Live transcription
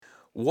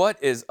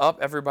What is up,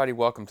 everybody?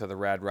 Welcome to the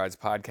Rad Rides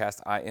podcast.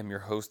 I am your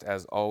host,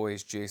 as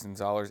always, Jason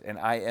Zollers, and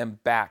I am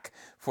back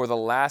for the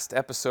last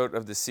episode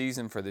of the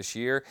season for this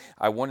year.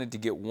 I wanted to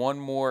get one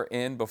more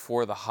in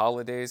before the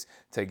holidays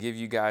to give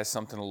you guys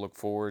something to look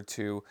forward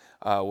to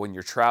when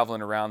you're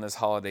traveling around this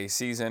holiday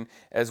season,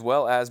 as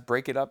well as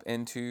break it up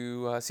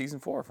into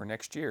season 4 for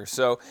next year.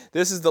 So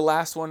this is the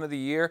last one of the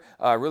year.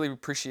 I really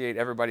appreciate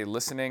everybody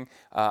listening.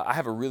 I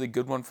have a really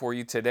good one for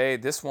you today.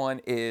 This one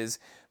is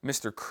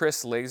Mr.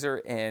 Chris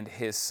Laser and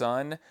his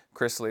son,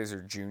 Chris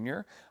Laser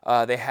Jr.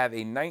 They have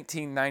a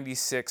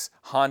 1996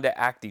 Honda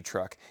Acti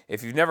truck.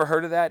 If you've never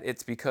heard of that,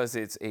 it's because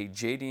it's a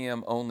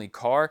JDM only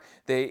car.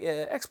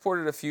 They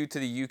exported a few to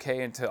the UK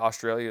and to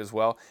Australia as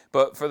well,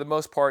 but for the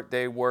most part,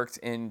 they worked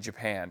in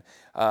Japan.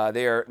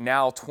 They are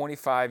now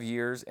 25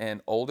 years and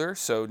older,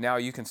 so now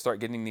you can start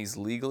getting these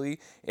legally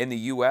in the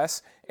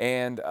US.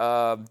 And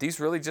these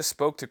really just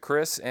spoke to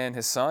Chris and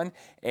his son,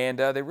 and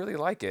they really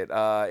like it.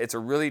 It's a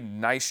really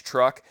nice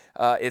truck.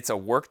 It's a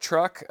work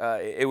truck.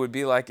 It would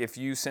be like if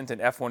you sent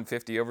an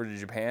F-150 over to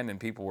Japan and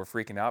people were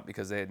freaking out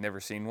because they had never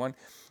seen one.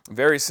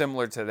 Very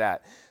similar to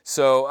that.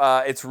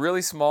 So it's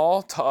really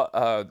small.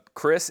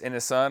 Chris and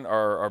his son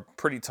are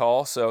pretty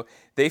tall, so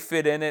they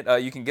fit in it.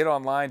 You can get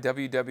online,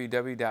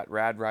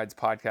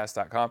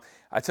 www.radridespodcast.com.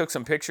 I took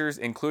some pictures,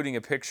 including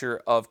a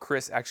picture of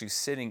Chris actually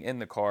sitting in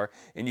the car,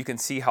 and you can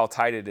see how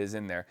tight it is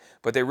in there.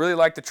 But they really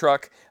like the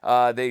truck.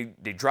 They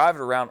drive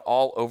it around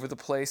all over the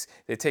place.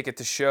 They take it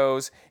to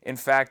shows. In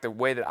fact, the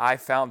way that I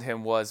found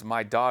him was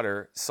my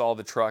daughter saw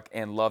the truck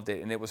and loved it,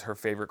 and it was her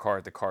favorite car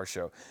at the car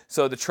show.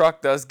 So the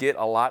truck does get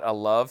a lot of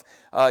love.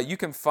 You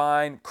can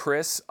find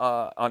Chris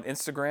on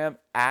Instagram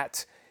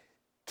at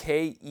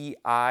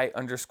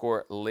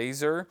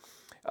KEI_laser.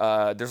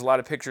 There's a lot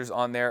of pictures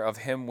on there of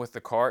him with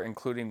the car,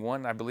 including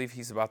one I believe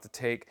he's about to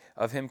take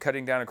of him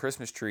cutting down a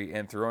Christmas tree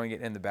and throwing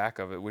it in the back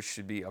of it, which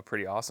should be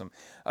pretty awesome.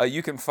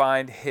 You can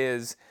find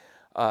his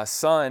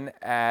son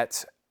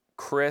at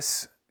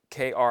Chris,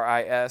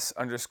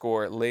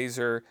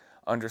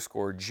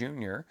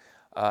 KRIS_laser_junior.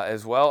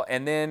 As well.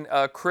 And then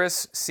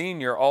Chris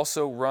Sr.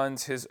 also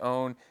runs his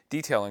own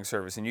detailing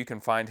service, and you can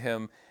find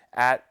him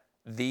at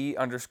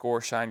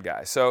 _shine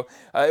guy. So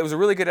it was a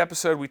really good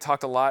episode. We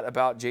talked a lot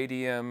about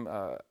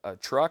JDM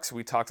trucks.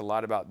 We talked a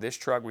lot about this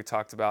truck. We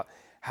talked about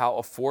how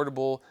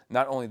affordable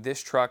not only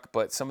this truck,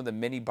 but some of the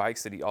mini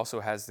bikes that he also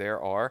has there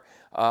are,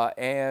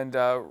 and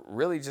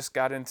really just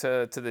got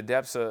into the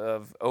depths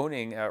of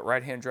owning a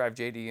right-hand drive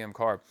JDM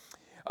car.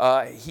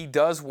 He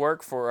does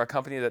work for a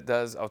company that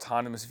does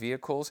autonomous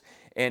vehicles,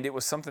 and it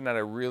was something that I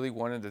really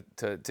wanted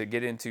to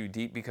get into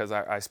deep because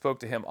I spoke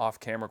to him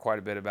off camera quite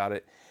a bit about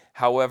it.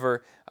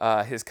 However,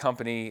 his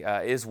company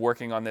is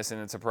working on this,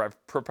 and it's a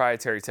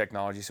proprietary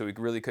technology, so we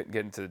really couldn't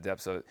get into the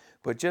depths of it.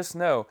 But just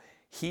know,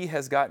 he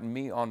has gotten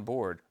me on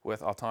board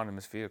with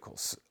autonomous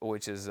vehicles,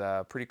 which is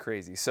pretty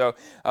crazy. So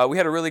we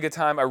had a really good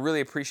time. I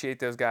really appreciate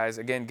those guys.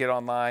 Again, get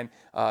online,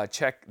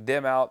 check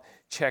them out,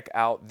 check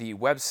out the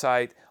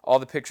website. All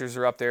the pictures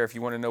are up there. If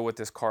you want to know what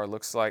this car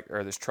looks like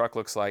or this truck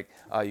looks like,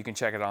 you can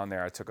check it on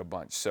there. I took a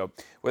bunch. So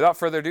without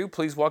further ado,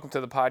 please welcome to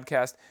the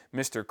podcast,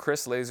 Mr.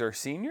 Chris Laser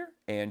Sr.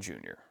 and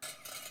Jr.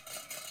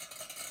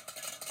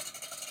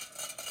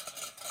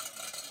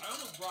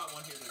 Brought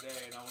one here today,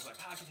 and I was like,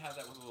 I could have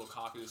that with a little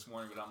coffee this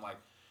morning, but I'm like,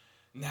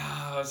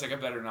 nah, I was like, I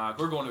better not.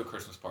 We're going to a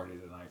Christmas party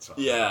tonight, so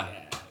yeah,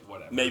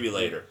 whatever. Maybe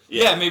later.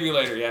 Yeah, maybe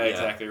later. Yeah,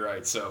 exactly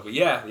right. So, but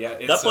yeah.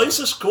 It's, that place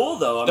is cool,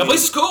 though. That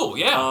place is cool.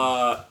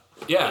 Yeah.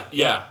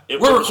 Yeah.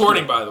 We're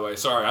recording, by the way.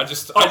 Sorry, I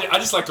just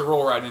like to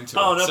roll right into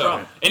it. Oh, no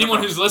problem.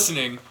 Anyone who's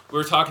listening, we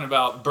were talking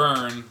about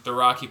Burn, the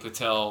Rocky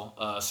Patel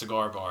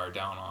cigar bar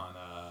down on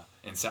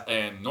in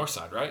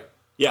Northside, right?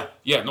 Yeah,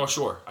 North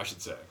Shore, I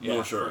should say. Yeah,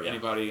 North Shore, for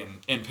anybody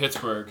in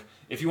Pittsburgh.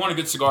 If you want a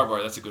good cigar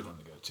bar, that's a good one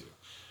to go to.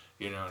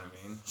 You know what I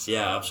mean? So,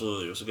 yeah,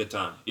 absolutely. It was a good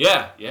time.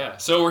 Yeah.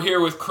 So we're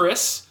here with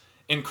Chris.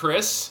 And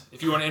Chris,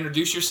 if you want to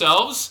introduce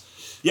yourselves.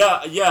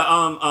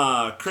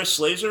 Chris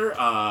Laser,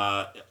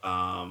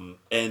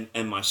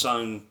 and my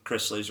son,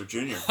 Chris Laser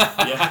Jr.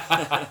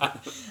 Yeah.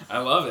 I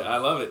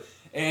love it.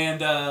 And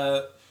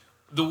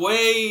the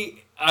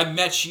way I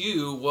met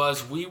you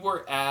was we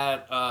were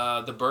at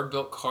the Berg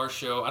Built Car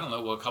Show, I don't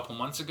know, a couple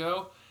months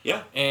ago.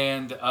 Yeah.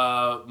 And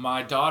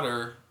my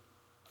daughter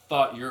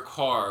thought your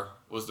car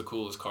was the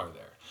coolest car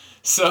there.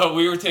 So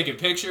we were taking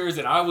pictures,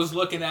 and I was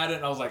looking at it,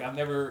 and I was like,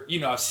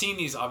 I've seen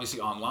these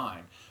obviously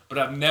online, but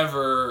I've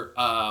never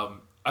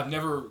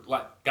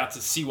like got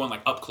to see one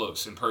like up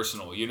close and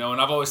personal,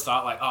 and I've always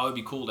thought like, oh, it'd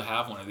be cool to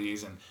have one of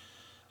these. And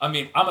I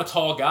mean, I'm a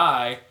tall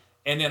guy.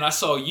 And then I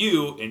saw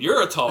you, and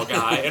you're a tall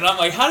guy, and I'm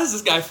like, how does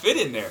this guy fit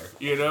in there,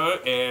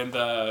 And,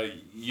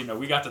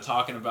 we got to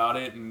talking about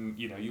it, and,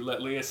 you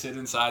let Leah sit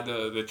inside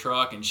the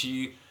truck, and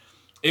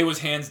it was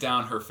hands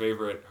down her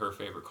favorite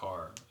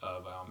car,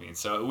 by all means.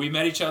 So we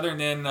met each other, and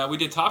then we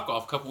did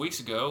Topgolf a couple weeks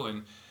ago,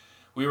 and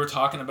we were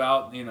talking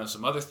about,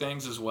 some other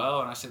things as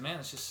well, and I said, man,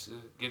 let's just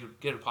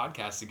get a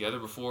podcast together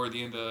before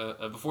the end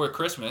of, before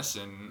Christmas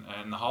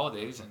and the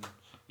holidays, and,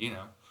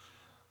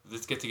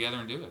 let's get together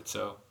and do it,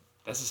 so...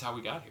 this is how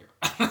we got here.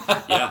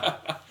 Yeah.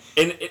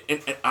 And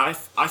I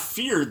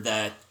feared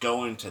that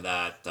going to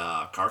that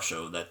car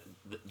show that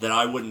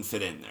I wouldn't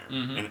fit in there.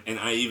 Mm-hmm. And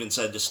I even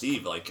said to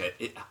Steve, like,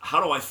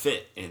 how do I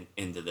fit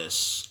into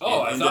this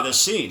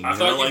this scene? I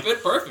thought you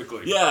fit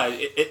perfectly. Yeah,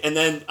 and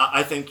then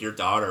I think your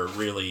daughter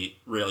really,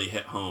 really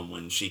hit home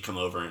when she come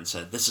over and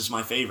said, "This is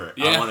my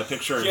favorite. I want a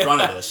picture in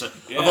front of this."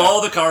 Of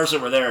all the cars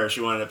that were there, she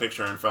wanted a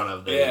picture in front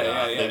of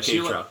the K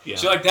truck.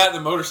 She liked that,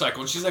 the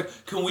motorcycle. And she's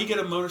like, "Can we get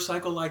a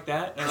motorcycle like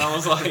that?" And I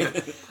was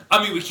like,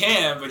 "I mean, we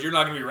can, but you're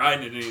not going to be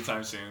riding it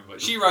anytime soon."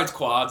 But she rides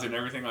quads and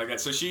everything like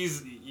that, so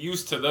she's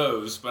used to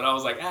those. But I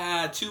was like,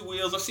 2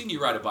 wheels. I've seen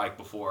you ride a bike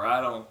before. I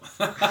don't.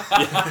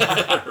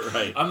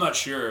 Right. I'm not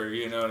sure.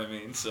 You know what I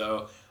mean?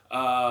 So,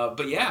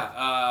 but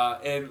yeah,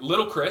 and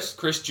little Chris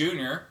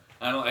Jr.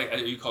 I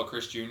don't. You call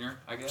Chris Jr.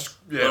 I guess.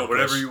 Yeah, little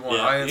whatever Chris. you want.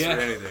 Yeah. I answer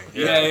anything.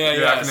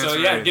 Yeah. So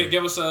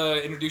give us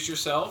introduce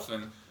yourself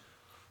and.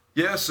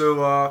 Yeah,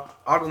 so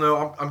I don't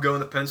know. I'm going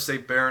to Penn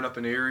State Barron up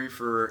in Erie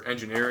for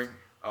engineering.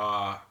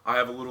 I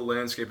have a little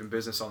landscaping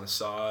business on the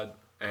side,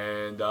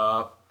 and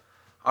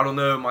I don't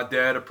know. My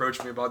dad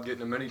approached me about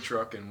getting a mini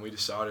truck, and we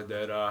decided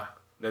that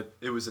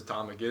it was the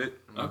time to get it.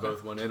 And we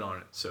both went in on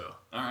it. So.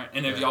 All right.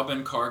 And have y'all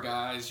been car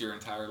guys your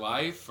entire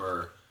life,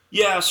 or?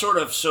 Yeah, sort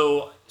of.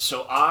 So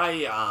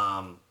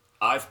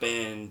I've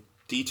been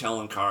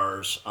detailing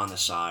cars on the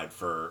side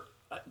for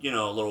a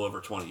little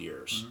over 20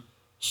 years. Mm-hmm.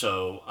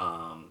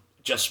 So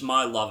just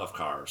my love of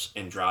cars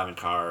and driving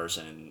cars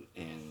and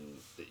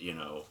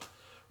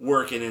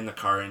working in the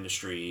car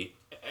industry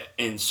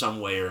in some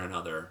way or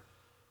another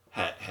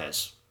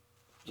has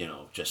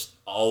just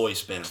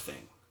always been a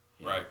thing.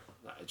 Right.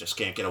 I just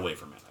can't get away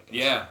from it, I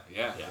guess.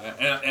 Yeah.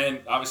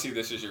 And obviously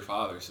this is your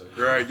father, so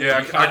right.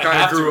 Yeah, I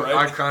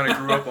kind of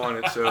grew up on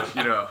it, so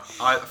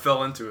I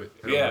fell into it.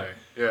 In a way.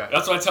 Yeah.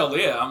 That's what I tell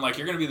Leah. I'm like,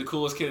 you're gonna be the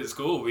coolest kid at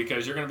school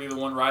because you're gonna be the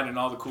one riding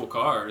all the cool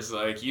cars.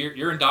 Like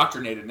you're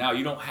indoctrinated now.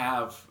 You don't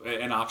have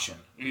an option.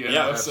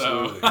 Yeah,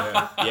 absolutely.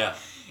 So. Yeah.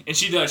 And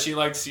she does. She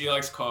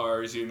likes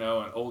cars, and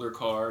older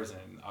cars,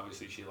 and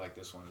obviously she liked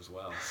this one as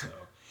well. So.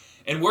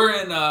 And we're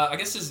in, I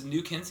guess this is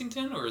New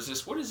Kensington, or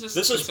what is this?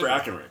 This is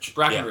Brackenridge.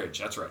 Brackenridge,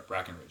 that's right,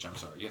 Brackenridge. I'm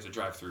sorry. You have to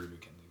drive through New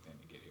Kensington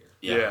to get here.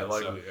 Yeah,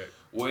 likely. So,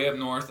 way up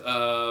north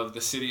of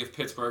the city of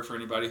Pittsburgh for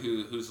anybody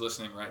who's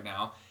listening right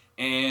now.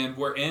 And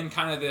we're in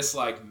kind of this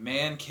like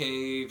man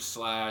cave /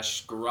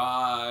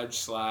 garage /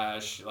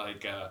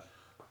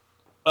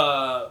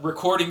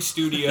 recording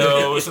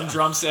studio, some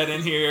drum set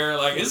in here.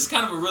 Like this is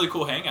kind of a really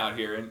cool hangout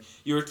here. And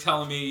you were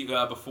telling me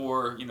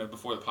before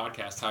the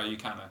podcast how you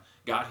kind of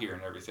got here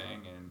and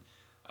everything, and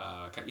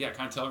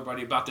kind of tell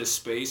everybody about this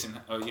space and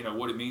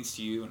what it means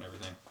to you and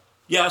everything.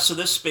 Yeah, so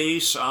this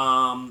space,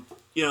 my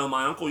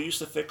uncle used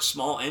to fix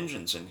small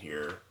engines in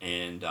here,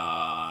 and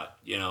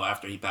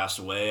after he passed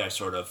away, I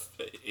sort of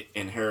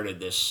inherited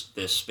this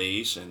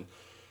space, and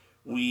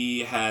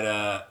we had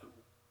a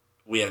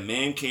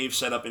man cave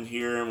set up in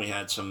here, and we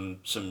had some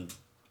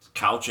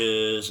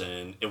couches,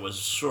 and it was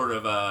sort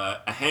of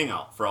a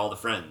hangout for all the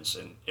friends,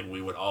 and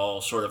we would all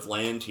sort of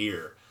land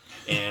here,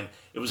 and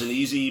it was an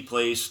easy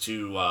place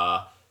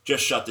to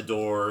just shut the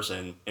doors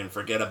and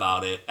forget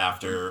about it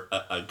after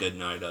a good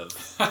night of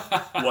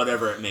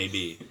whatever it may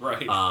be.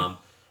 Right.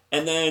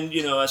 And then,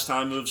 as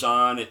time moves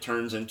on, it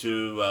turns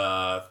into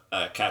a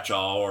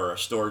catch-all or a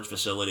storage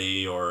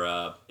facility or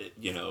a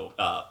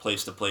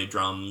place to play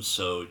drums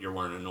so you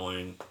weren't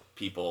annoying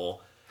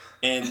people.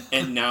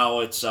 And now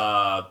it's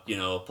a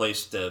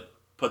place to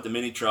put the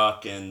mini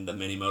truck and the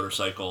mini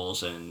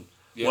motorcycles and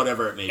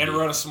whatever it may be. And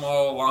run a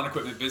small lawn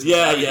equipment business.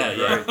 Yeah,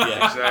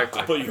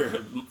 exactly. Put your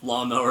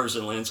lawnmowers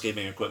and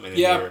landscaping equipment in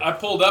here. Yeah, I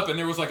pulled up and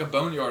there was like a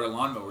boneyard of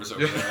lawnmowers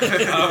over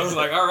there. I was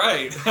like, all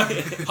right.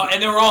 And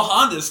they were all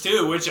Hondas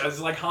too, which is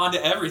like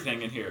Honda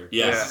everything in here.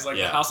 Yeah. This is like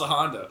the house of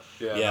Honda.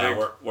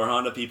 Yeah, we're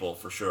Honda people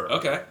for sure.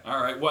 Okay,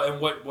 all right.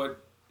 What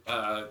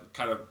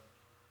kind of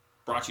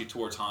brought you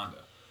towards Honda?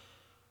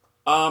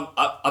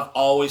 I've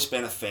always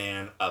been a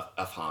fan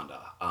of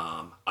Honda.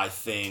 I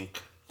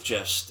think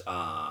just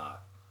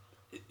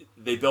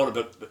they build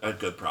a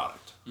good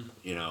product.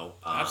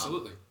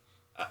 Absolutely.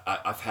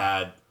 I've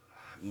had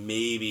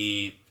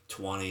maybe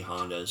 20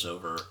 Hondas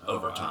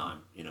over time.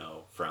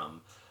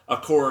 From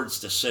Accords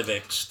to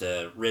Civics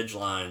to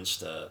Ridgelines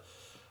to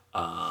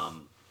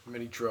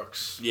mini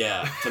trucks.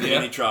 Yeah, to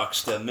mini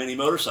trucks to mini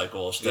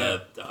motorcycles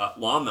to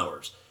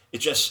lawnmowers.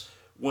 It's just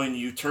when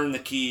you turn the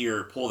key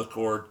or pull the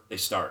cord, they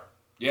start.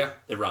 Yeah,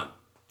 they run.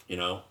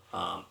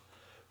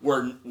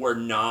 We're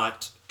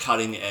not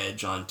cutting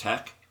edge on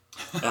tech.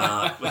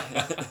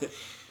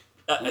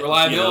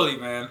 Reliability,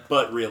 man.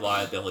 But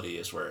reliability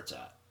is where it's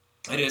at.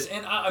 It is,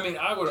 and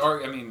I would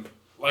argue.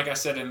 Like I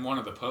said in one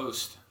of the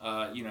posts,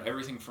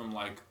 everything from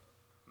like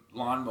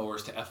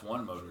lawnmowers to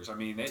F1 motors.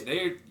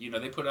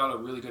 They put out a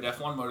really good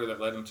F1 motor that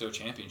led them to a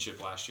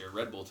championship last year.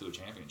 Red Bull to a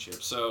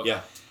championship. So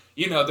yeah.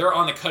 They're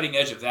on the cutting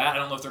edge of that. I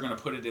don't know if they're going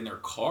to put it in their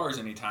cars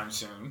anytime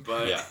soon,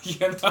 but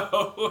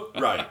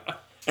Right.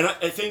 And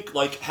I think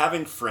like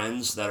having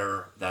friends that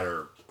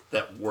are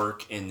that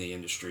work in the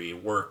industry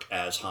work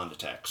as Honda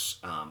techs,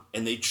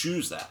 and they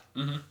choose that.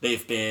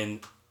 They've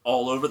been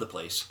all over the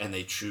place, and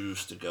they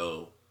choose to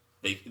go.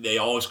 They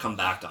always come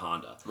back to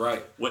Honda.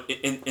 Right.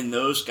 In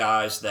those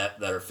guys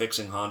that are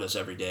fixing Hondas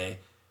every day,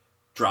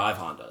 drive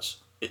Hondas.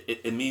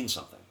 It means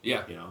something.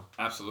 Yeah. You know.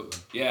 Absolutely.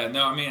 Yeah.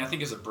 No, I mean, I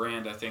think as a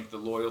brand, I think the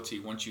loyalty,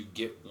 once you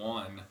get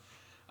one,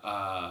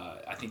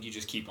 I think you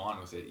just keep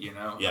on with it. You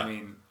know. Yeah. I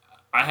mean,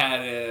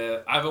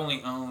 I've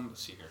only owned.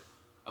 Let's see here.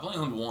 I've only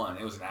owned one.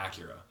 It was an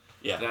Acura.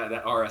 Yeah.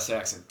 That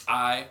RSX, and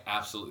I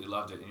absolutely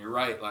loved it. And you're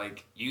right.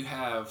 Like, you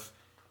have.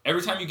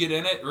 Every time you get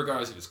in it,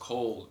 regardless if it's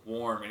cold,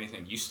 warm,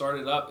 anything, you start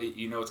it up,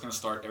 you know it's going to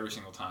start every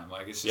single time.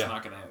 Like, it's just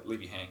not going to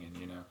leave you hanging,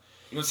 you know.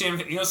 You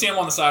don't see him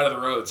on the side of the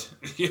roads,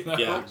 you know.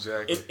 Yeah,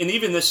 Exactly. And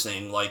even this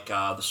thing, like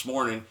this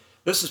morning,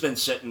 this has been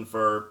sitting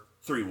for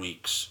 3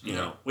 weeks. You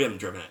know, we haven't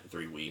driven it in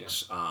 3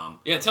 weeks.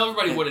 Yeah, tell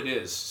everybody what it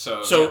is.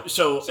 So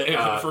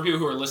for people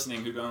who are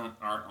listening who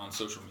aren't on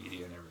social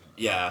media and everything.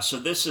 Yeah, so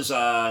this is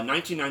a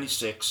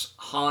 1996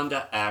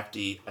 Honda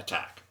Acti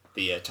Attack.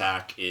 The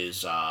Attack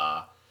is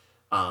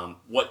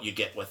what you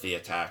get with the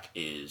Attack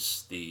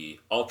is the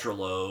ultra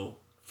low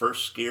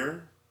first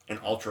gear and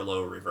ultra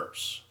low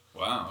reverse.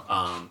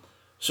 Wow.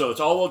 So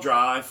it's all-wheel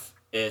drive.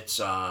 It's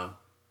to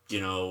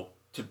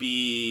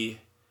be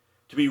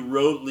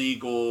road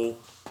legal,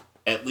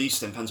 at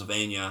least in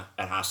Pennsylvania,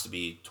 it has to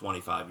be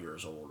 25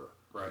 years older,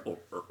 Right.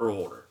 or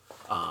older.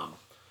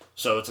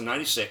 So it's a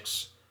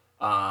 96.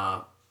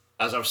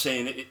 As I was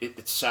saying,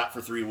 it sat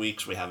for 3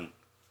 weeks. We haven't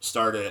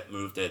started it,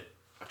 moved it.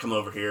 I come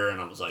over here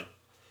and I was like,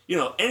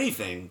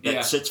 anything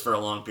that sits for a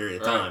long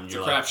period of time, It's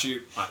you're a like,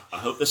 crapshoot. I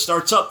hope this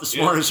starts up this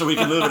morning so we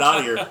can move it out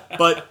of here.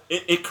 But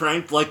it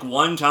cranked like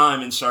one time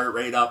and started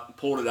right up,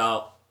 pulled it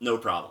out, no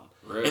problem.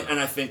 Really? And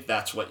I think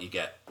that's what you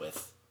get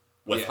with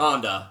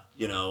Honda,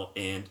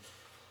 and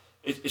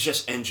it's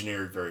just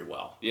engineered very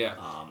well. Yeah.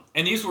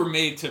 And these were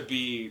made to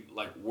be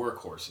like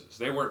workhorses.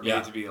 They weren't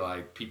made to be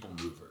like people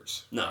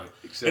movers. No, right?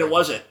 Exactly.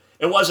 and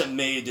it wasn't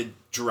made to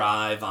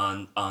drive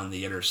on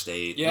the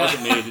interstate. Yeah. It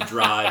wasn't made to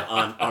drive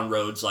on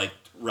roads like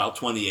Route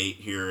 28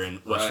 here in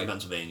Western Right.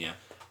 Pennsylvania.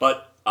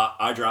 But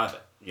I drive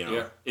it.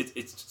 Yeah.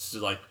 It's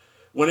like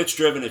when it's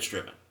driven, it's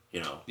driven.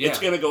 Yeah. It's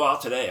going to go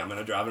out today. I'm going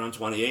to drive it on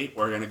 28.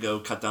 We're going to go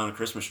cut down a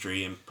Christmas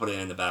tree and put it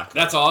in the back.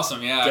 That's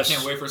awesome. Yeah, Just- I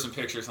can't wait for some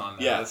pictures on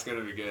that. Yeah. That's going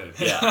to be good.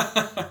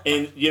 Yeah.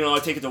 And, I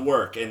take it to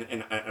work,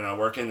 and I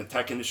work in the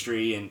tech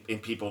industry,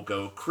 and people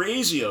go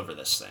crazy over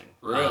this thing.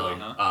 Really,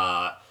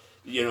 huh?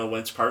 When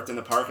it's parked in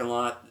the parking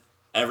lot,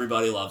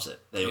 everybody loves it.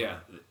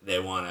 They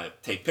want to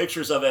take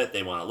pictures of it.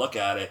 They want to look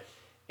at it.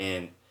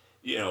 And,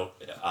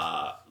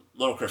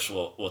 little Chris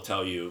will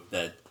tell you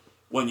that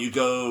when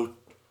you're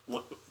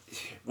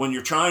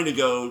trying to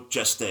go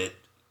just to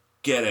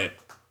get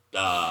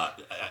a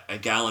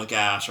gallon of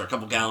gas or a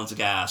couple gallons of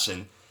gas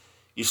and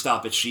you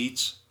stop at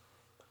Sheetz,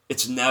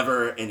 it's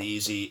never an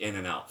easy in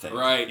and out thing.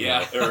 Right,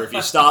 yeah. Or if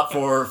you stop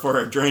for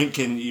a drink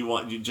and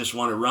you just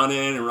want to run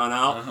in and run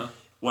out,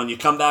 when you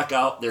come back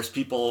out, there's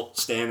people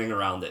standing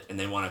around it and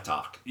they want to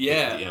talk.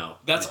 Yeah,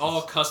 that's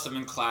all custom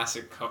and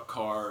classic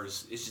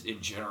cars. It's just in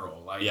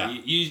general. Like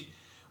you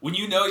when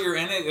you're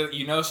in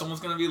it, someone's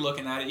gonna be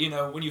looking at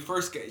it. When you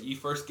first get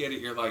it,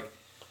 you're like,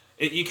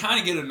 you kind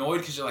of get annoyed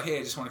because you're like, hey,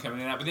 I just want to come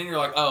in and out. But then you're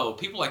like, oh,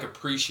 people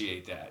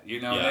appreciate that.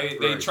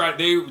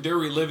 They're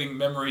reliving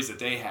memories that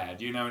they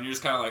had. And you're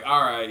just kind of like,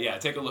 all right, yeah,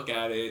 take a look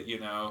at it.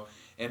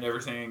 And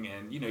everything,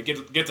 and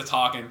get to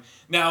talking.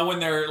 Now, when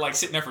they're like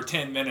sitting there for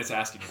 10 minutes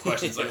asking you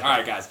questions, like, all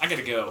right, guys, I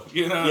gotta go.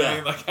 What I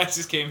mean? Like, I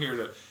just came here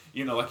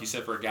to, like you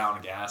said, for a gallon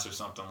of gas or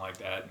something like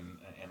that, and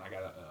I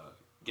gotta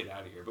get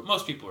out of here. But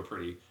most people are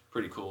pretty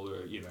cool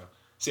to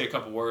say a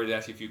couple words,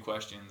 ask you a few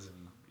questions,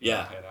 and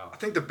head out. I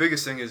think the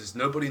biggest thing is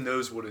nobody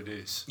knows what it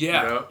is.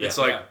 Yeah. It's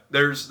like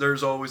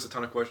there's always a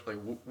ton of questions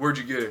like where'd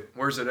you get it?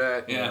 Where's it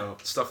at?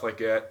 Stuff like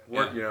that.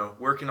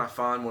 Where can I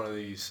find one of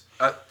these?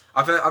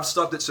 I've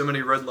stopped at so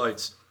many red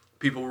lights.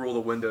 People roll the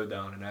window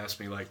down and ask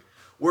me like,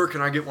 where can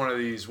I get one of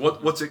these?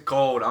 What's it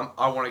called?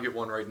 I want to get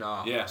one right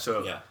now. Yeah.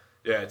 So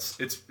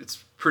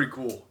it's pretty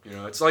cool.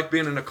 It's like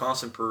being in a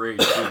constant parade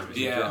too as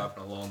you're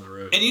driving along the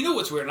road. And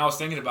what's weird? And I was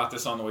thinking about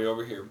this on the way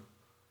over here.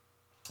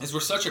 Is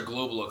we're such a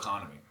global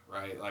economy.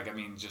 Right? Like, I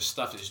mean, just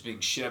stuff is just being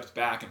shipped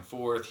back and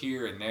forth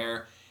here and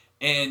there.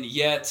 And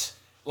yet,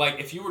 like,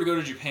 if you were to go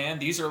to Japan,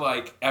 these are,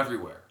 like,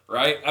 everywhere,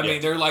 right? I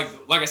mean, they're, like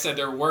I said,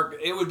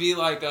 it would be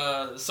like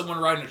someone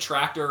riding a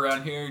tractor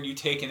around here and you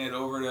taking it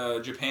over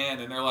to Japan,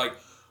 and they're like,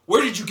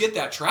 where did you get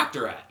that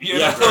tractor at?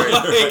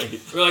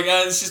 We're like,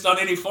 it's just on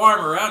any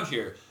farm around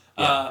here.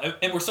 Yeah.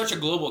 And we're such a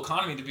global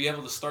economy to be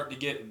able to start to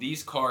get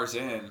these cars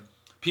in.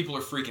 People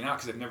are freaking out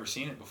because they've never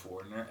seen it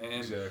before. And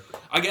exactly.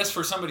 I guess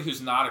for somebody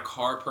who's not a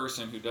car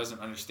person, who doesn't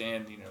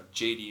understand,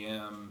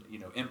 JDM,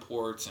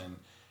 imports and,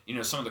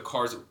 some of the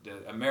cars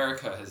that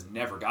America has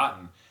never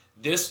gotten,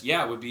 this,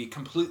 would be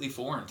completely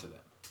foreign to them.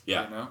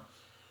 Yeah.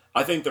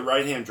 I think the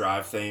right-hand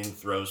drive thing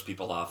throws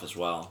people off as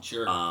well.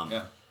 Sure,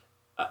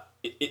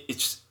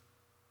 It's,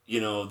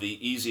 the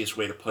easiest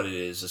way to put it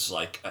is it's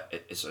like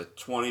it's a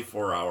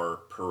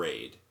 24-hour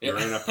parade. You're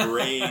in a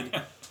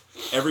parade.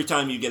 Every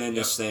time you get in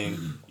this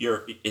thing,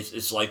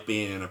 it's like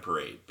being in a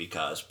parade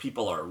because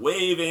people are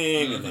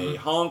waving and they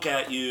honk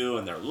at you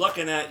and they're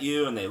looking at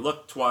you and they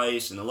look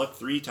twice and they look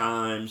 3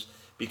 times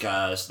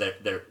because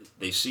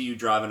they see you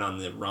driving on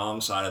the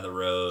wrong side of the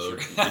road.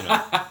 Sure.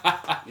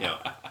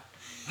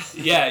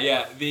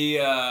 Yeah.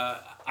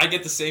 I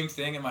get the same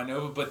thing in my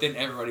Nova, but then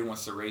everybody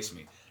wants to race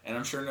me. And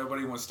I'm sure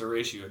nobody wants to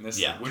race you in this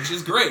thing, which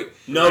is great.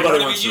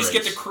 Nobody wants to You race. just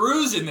get to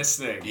cruise in this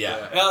thing.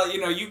 Yeah.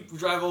 You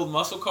drive old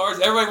muscle cars.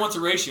 Everybody wants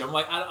to race you. I'm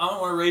like, I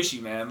don't want to race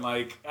you, man.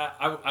 Like,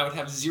 I would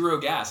have 0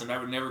 gas, and I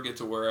would never get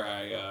to where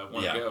I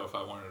want to go if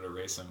I wanted to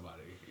race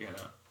somebody.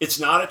 It's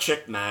not a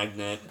chick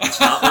magnet. It's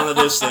not one of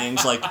those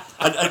things like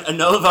a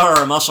Nova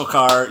or a muscle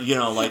car. Dude,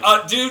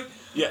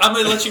 I'm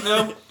gonna let you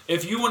know.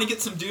 If you want to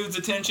get some dudes'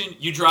 attention,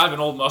 you drive an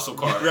old muscle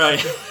car.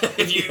 Right.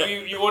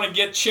 If you want to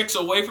get chicks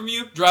away from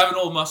you, drive an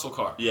old muscle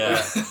car.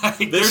 Yeah.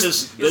 There's a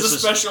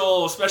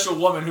special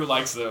woman who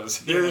likes those.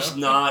 There's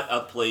not a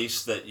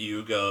place that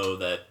you go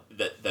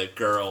that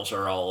girls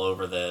are all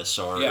over this,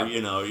 or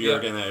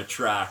you're gonna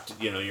attract.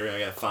 You're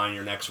gonna find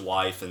your next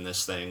wife in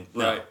this thing.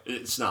 No, right.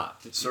 It's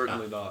not. It's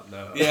certainly not.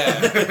 No.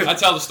 Yeah. I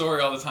tell the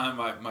story all the time.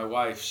 My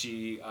wife,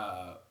 she.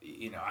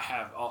 I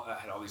had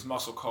all these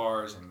muscle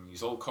cars and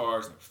these old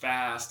cars and they're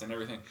fast and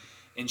everything,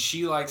 and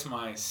she likes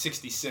my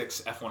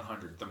 '66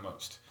 F100 the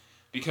most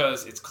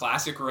because it's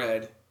classic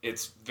red,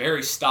 it's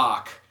very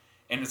stock,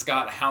 and it's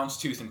got a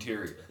houndstooth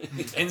interior.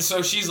 And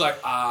so she's like,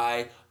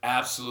 I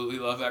absolutely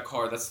love that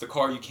car. That's the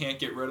car you can't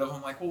get rid of.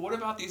 I'm like, well, what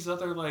about these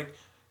other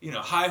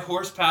high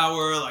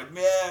horsepower? Like,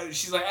 man,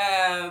 she's like,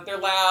 they're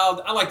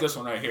loud. I like this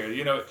one right here.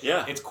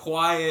 It's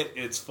quiet.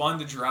 It's fun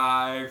to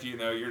drive.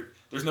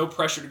 There's no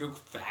pressure to go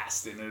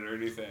fast in it or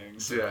anything.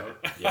 So.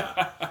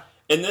 Yeah.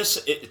 In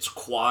this, it's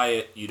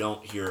quiet. You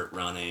don't hear it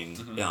running.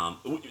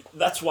 Mm-hmm.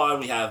 That's why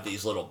we have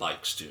these little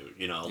bikes too.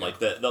 Like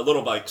the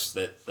little bikes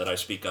that I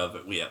speak of.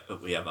 We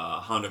have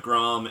a Honda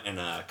Grom and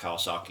a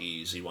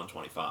Kawasaki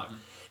Z125, mm-hmm.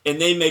 and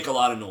they make a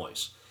lot of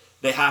noise.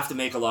 They have to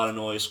make a lot of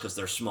noise because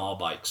they're small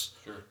bikes.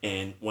 Sure.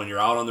 And when you're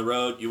out on the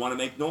road, you want to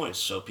make noise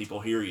so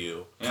people hear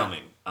you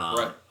coming.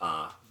 Right.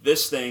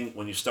 This thing,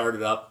 when you start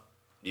it up,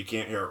 you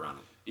can't hear it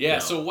running. Yeah,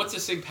 so what's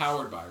this thing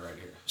powered by right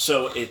here?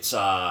 So it's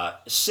a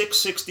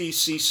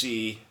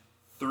 660cc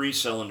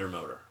 3-cylinder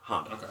motor,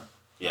 Honda. Okay.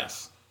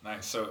 Yes.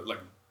 Nice. So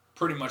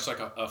pretty much like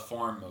a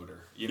farm motor,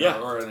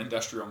 or an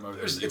industrial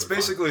motor. It's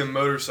basically a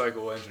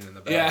motorcycle engine in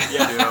the back.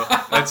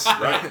 Yeah. That's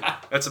right.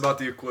 That's about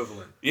the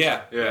equivalent.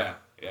 Yeah.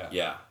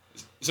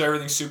 So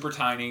everything's super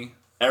tiny.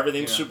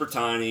 Everything's super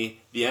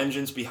tiny. The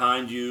engine's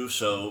behind you,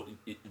 so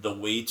the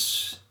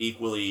weight's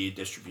equally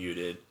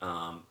distributed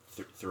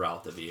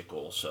throughout the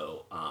vehicle.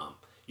 So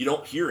you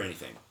don't hear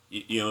anything.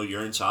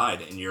 You're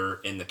inside and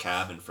you're in the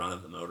cab in front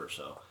of the motor.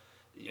 So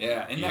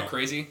isn't that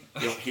crazy?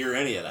 You don't hear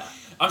any of that.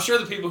 I'm sure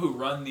the people who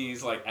run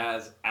these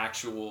as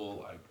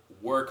actual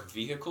work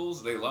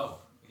vehicles, they love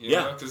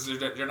them. Because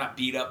they're not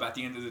beat up at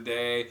the end of the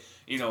day.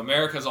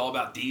 America's all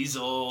about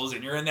diesels,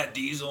 and you're in that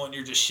diesel and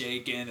you're just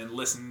shaking and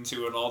listening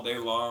to it all day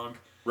long.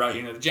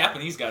 Right. The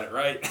Japanese got it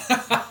right.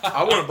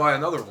 I want to buy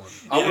another one.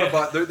 I want to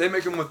buy. They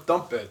make them with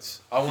dump beds.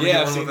 I want to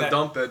get one with a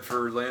dump bed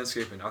for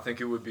landscaping. I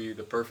think it would be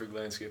the perfect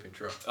landscaping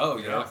truck. Oh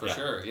yeah, for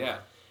sure. Yeah.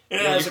 And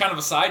it's kind of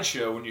a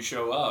sideshow when you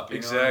show up.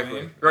 Exactly. Know what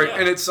I mean? Right, Yeah.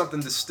 and it's something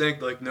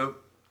distinct.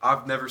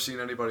 I've never seen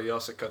anybody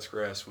else that cuts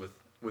grass with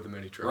a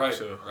mini truck. Right.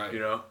 So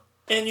right.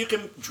 And you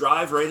can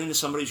drive right into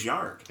somebody's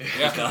yard.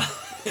 Yeah.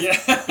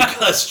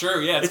 That's true.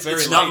 Yeah,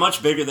 it's not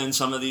much bigger than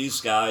some of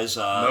these guys.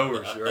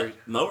 Mowers, right?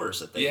 Mowers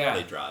that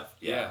they drive.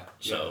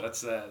 So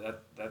that's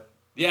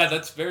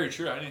very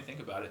true. I didn't think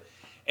about it.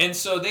 And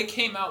so they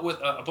came out with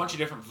a bunch of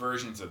different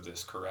versions of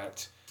this,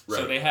 correct? Right.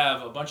 So they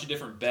have a bunch of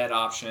different bed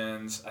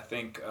options. I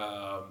think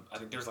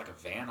there's a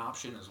van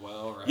option as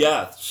well, right?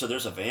 Yeah, so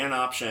there's a van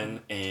option,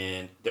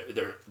 and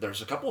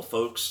there's a couple of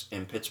folks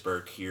in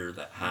Pittsburgh here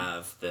that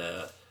have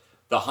the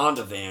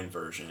Honda van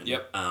version.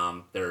 Yep.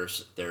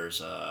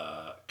 There's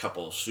a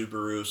couple of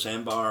Subaru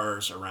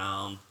Sandbars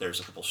around. There's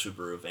a couple of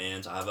Subaru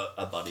vans. I have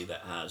a buddy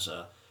that has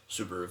a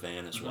Subaru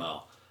van as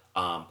well.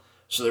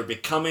 So they're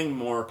becoming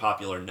more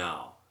popular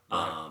now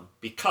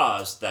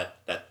because that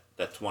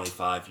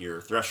 25-year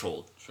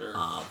threshold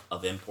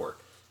of import.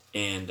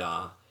 And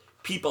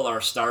people are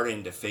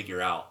starting to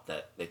figure out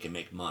that they can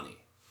make money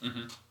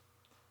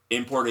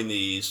importing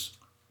these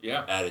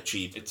at a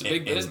cheap. It's a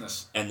big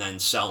business. And then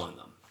selling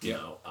them.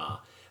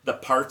 The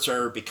parts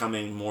are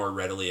becoming more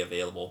readily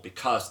available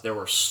because there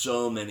were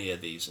so many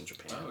of these in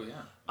Japan. Oh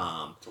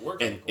yeah. It's a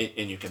work and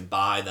you can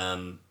buy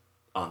them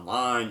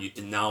online.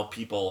 And now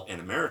people in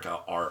America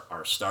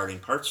are starting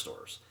part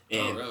stores.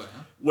 And really?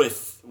 Huh?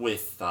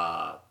 with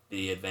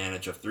the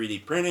advantage of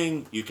 3D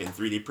printing, you can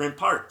 3D print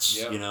parts.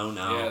 Yep.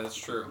 Now. Yeah, that's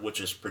true.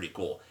 Which is pretty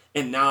cool.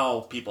 And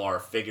now people are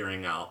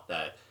figuring out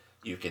that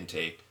you can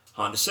take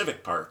Honda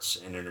Civic parts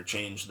and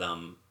interchange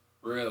them.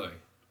 Really?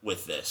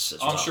 With this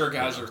as I'm well. sure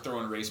guys are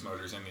throwing race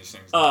motors in these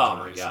things. Oh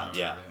my god,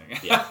 yeah.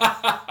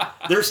 Yeah.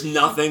 There's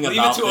nothing Leave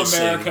about it to this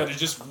America thing. to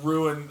just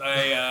ruin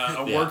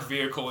a work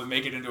vehicle and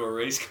make it into a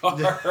race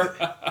car.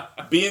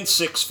 Being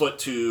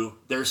 6'2",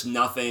 there's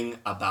nothing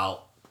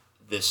about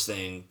this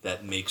thing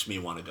that makes me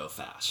want to go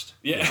fast.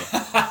 Yeah.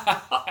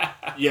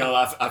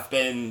 I've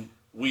been.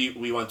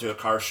 We went to a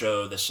car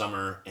show this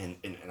summer, and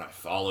I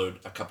followed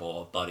a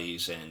couple of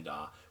buddies, and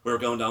we were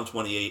going down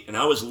 28, and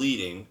I was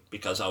leading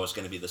because I was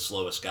going to be the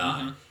slowest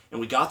guy. And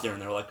we got there,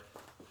 and they were like,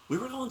 "We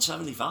were going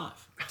 75."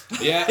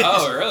 Yeah.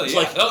 Oh, really? It's Yeah.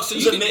 like- Oh, so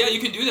it you was can,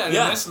 you can do that in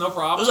this, no It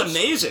problem. was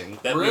amazing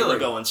that we Really? were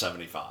going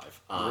 75.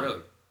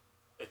 Really?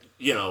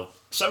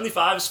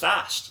 75 is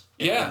fast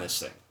in this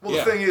thing. Well,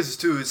 the thing is,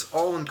 too, it's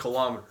all in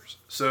kilometers.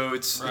 So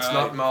it's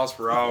not miles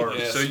per hour.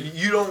 Yeah, so so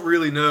you don't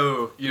really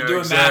know. You're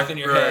doing math in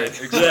your head.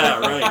 Exactly. Yeah,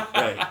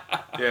 right.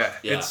 Yeah,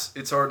 Yeah.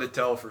 it's hard to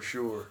tell for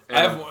sure. I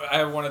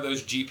have one of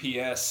those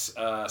GPS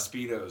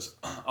speedos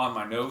on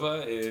my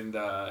Nova, and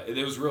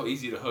it was real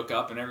easy to hook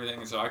up and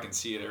everything, so I can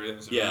see it.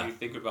 Everything. So Yeah. maybe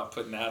think about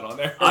putting that on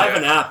there. I have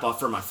an app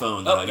for my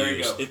phone that I there you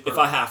use go. if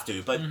I have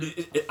to, but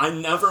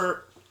I'm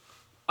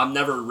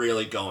never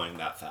really going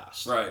that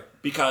fast. Right.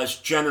 Because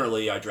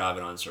generally I drive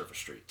it on surface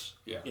streets.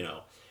 Yeah.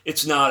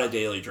 It's not a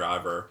daily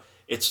driver.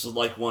 It's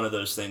like one of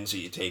those things that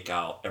you take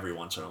out every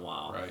once in a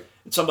while. Right.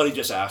 And somebody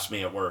just asked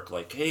me at work,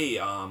 like, "Hey,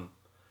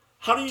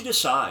 how do you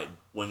decide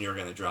when you're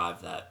going to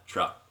drive that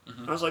truck?"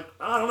 And I was like,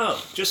 "I don't know.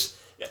 Just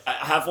I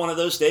have one of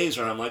those days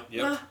where I'm like,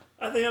 Yep.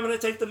 I think I'm going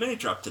to take the mini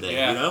truck today."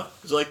 Yeah.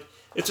 It's like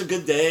it's a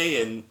good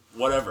day and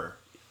whatever.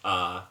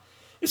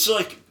 It's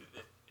like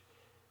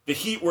the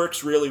heat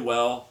works really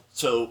well,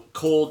 so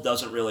cold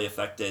doesn't really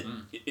affect it.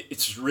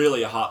 It's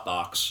really a hot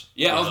box.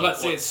 Yeah, I was You know, about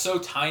to say it's so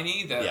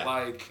tiny that Yeah.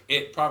 like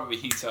it probably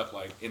heats up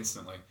like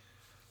instantly.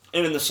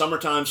 And in the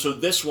summertime, so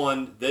this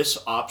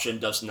option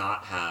does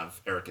not have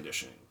air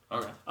conditioning.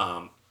 Okay.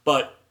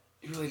 But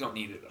You really don't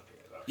need it up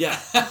here though. yeah,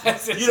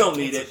 you don't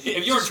need it.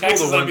 If you were in Just roll the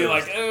Texas, I'd be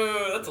windows. like,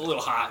 oh, that's a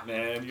little hot,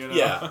 man.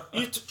 Yeah,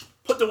 you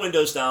put the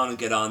windows down and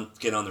get on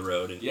the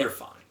road, and Yeah. you're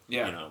fine.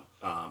 Yeah.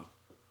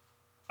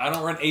 I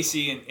don't run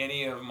AC in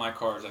any of my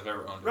cars I've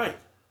ever owned. Right.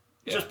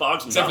 It Yeah. just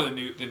bogs them Except down.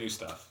 for the new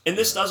stuff. And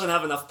this doesn't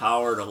have enough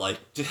power to like.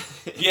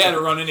 Yeah, to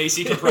run an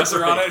AC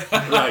compressor on it.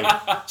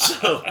 Right.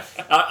 So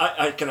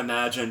I can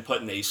imagine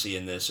putting AC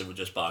in this; it would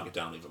just bog it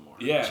down even more.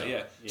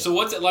 Yeah. So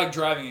what's it like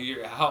driving?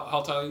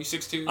 How tall are you?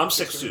 6'2"? I'm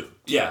 6'2".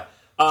 Yeah.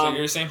 So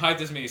you're the same height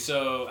as me.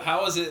 So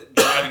how is it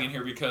driving in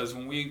here? Because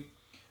when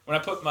I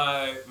put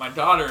my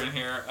daughter in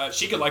here,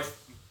 she could like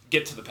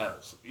get to the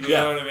pedals. You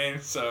know what I mean?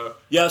 So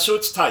yeah, so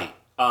it's tight.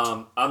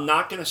 I'm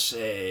not gonna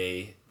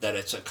say that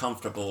it's a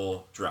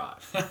comfortable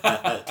drive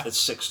at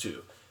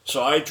 6'2".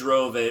 So I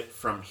drove it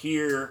from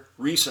here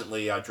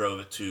recently. I drove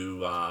it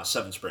to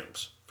Seven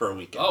Springs for a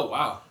weekend. oh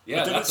wow,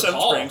 yeah, I took it that's to a Seven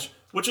haul. Springs,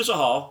 which is a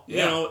haul.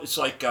 Yeah. It's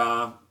like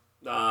an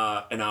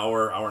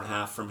hour and a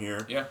half from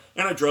here. Yeah.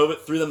 And I drove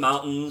it through the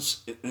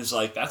mountains. It was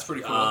like That's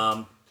pretty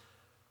cool.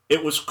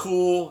 It was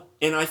cool,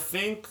 and I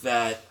think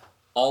that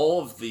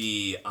all of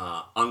the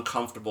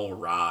uncomfortable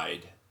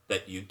ride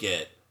that you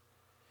get,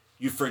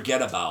 you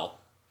forget about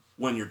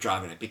when you're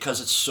driving it because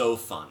it's so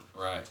fun.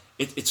 Right.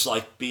 It's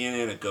like being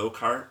in a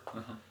go-kart.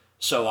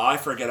 So I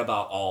forget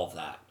about all of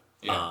that.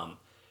 Yeah.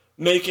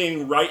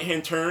 Making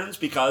right-hand turns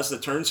because the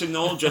turn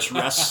signal just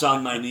rests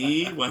on my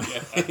knee when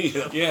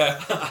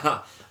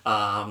Yeah.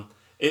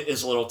 it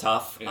is a little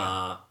tough.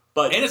 Yeah.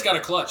 But And it's got a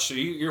clutch, so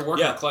you're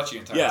working the clutch the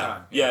entire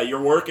time. Yeah,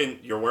 you're working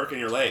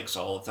your legs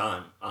all the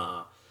time.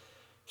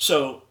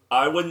 So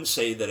I wouldn't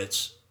say that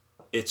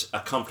it's a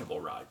comfortable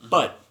ride,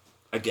 but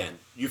again,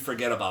 you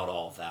forget about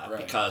all of that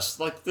because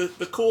like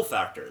the cool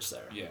factor is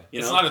there. Yeah. You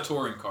It's know? not a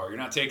touring car. You're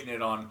not taking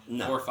it on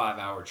No. 4 or 5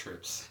 hour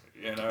trips.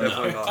 You know?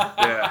 Definitely not.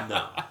 Yeah.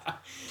 No.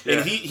 Yeah.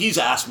 And he's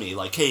asked me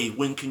like, hey,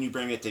 when can you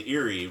bring it to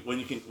Erie?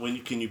 When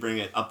can you bring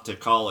it up to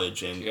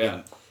college?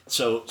 And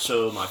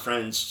so my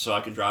friends, so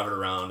I can drive it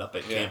around up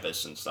at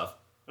campus and stuff.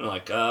 I'm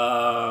like,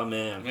 oh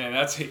man. Man,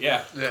 that's We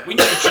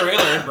need a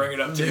trailer and bring it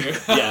up to you.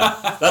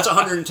 Yeah, that's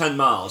 110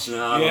 miles.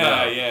 No, I don't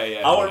know.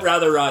 Yeah. I would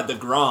rather ride the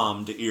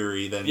Grom to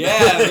Erie than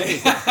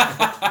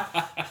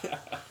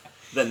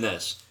than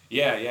this.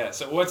 Yeah.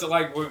 So what's it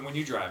like when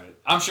you drive it?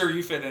 I'm sure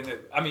you fit in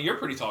it. I mean, you're a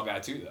pretty tall guy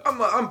too,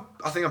 though.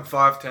 I think I'm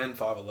 5'10",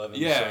 5'11".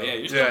 Yeah, so,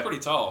 you're still pretty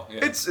tall. Yeah.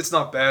 It's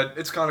not bad.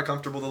 It's kind of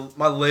comfortable.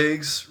 My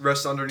legs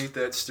rest underneath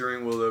that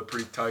steering wheel though,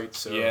 pretty tight.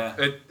 So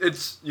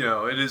it's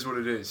it is what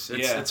it is.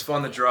 It's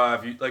fun to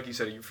drive. Like you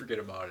said, you forget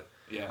about it.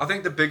 Yeah. I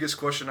think the biggest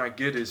question I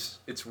get is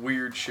it's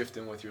weird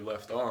shifting with your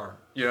left arm.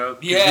 You know?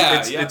 'Cause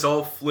Yeah, it's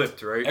all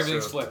flipped, right?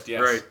 Everything's flipped,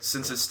 yes. Right.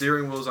 Since the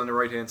steering wheel's on the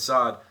right hand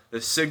side, the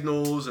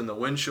signals and the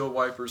windshield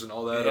wipers and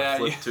all that are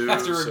flipped too. You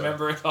have to so-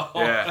 remember it all.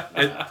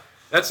 Yeah,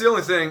 that's the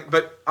only thing.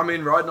 But I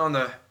mean, riding on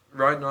the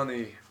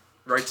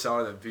right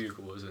side of the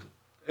vehicle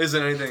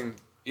isn't anything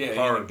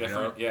hard.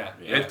 different. You know?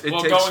 Yeah. It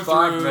well, takes going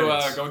 5 through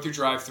minutes. going through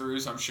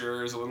drive-throughs, I'm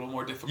sure, is a little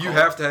more difficult. You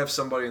have to have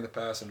somebody in the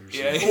passenger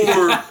seat,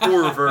 Yeah.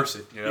 or reverse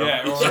it. You know?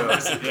 Yeah. Or So-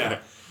 reverse it,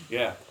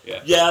 Yeah.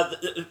 Yeah,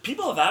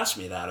 people have asked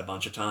me that a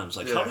bunch of times.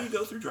 Like, how Yeah. do you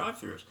go through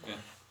drive-thrus? Yeah.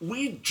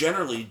 we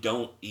generally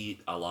don't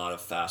eat a lot of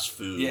fast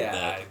food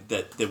Yeah,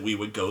 that we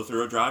would go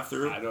through a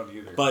drive-through. I don't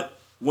either. But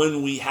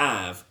when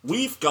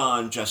we've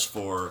gone just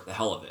for the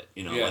hell of it.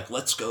 You know, Yeah. like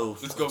let's go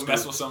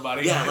mess with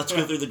somebody. Yeah, let's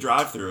go through the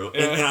drive-through.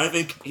 Yeah. And I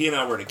think he and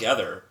I were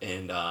together,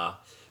 and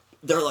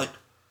they're like,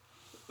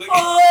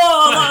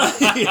 oh!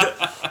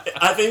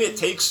 I think it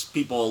takes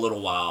people a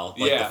little while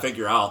to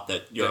figure out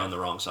that you're on the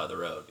wrong side of the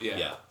road.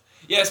 Yeah.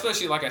 Yeah,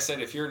 especially like I said,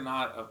 if you're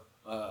not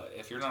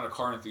a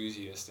car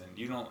enthusiast and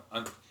you don't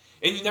and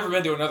you've never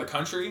been to another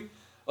country,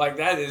 like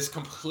that is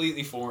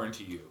completely foreign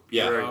to you.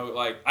 Yeah. You know?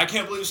 Like I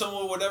can't believe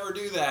someone would ever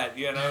do that.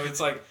 You know, it's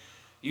like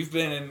you've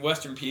been in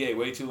Western PA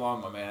way too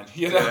long, my man.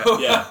 You know.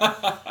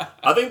 Yeah.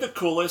 I think the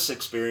coolest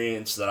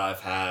experience that I've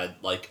had,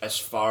 like as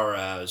far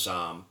as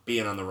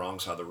being on the wrong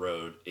side of the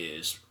road,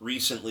 is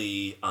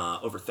recently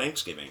over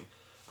Thanksgiving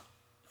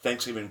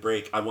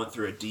break. I went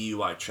through a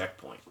DUI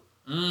checkpoint.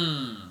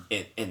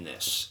 In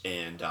this,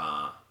 and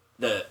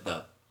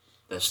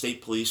the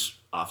state police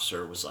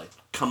officer was like,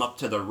 come up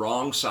to the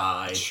wrong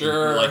side,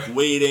 Sure, and like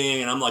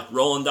waiting, and I'm like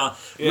rolling down,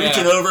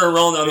 reaching over and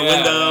rolling down the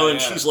window,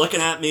 and she's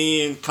looking at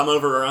me and come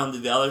over around to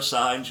the other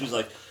side, and she's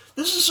like,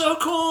 this is so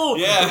cool.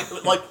 Yeah.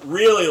 Like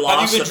really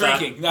lost Have you been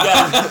drinking? No.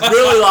 Yeah,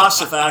 really lost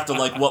the fact of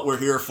like what we're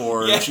here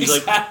for. Yeah, And she's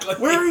exactly. like,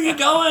 where are you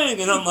going?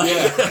 And I'm like,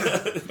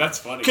 That's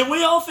funny. can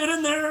we all fit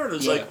in there? And it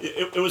was Yeah. like,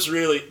 it was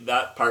really,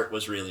 that part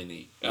was really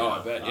neat. Oh, I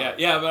bet.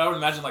 Yeah, but I would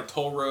imagine like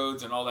toll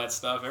roads and all that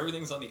stuff.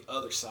 Everything's on the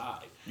other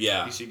side.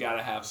 Yeah. You got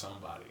to have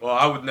somebody. Well,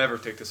 I would never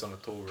take this on a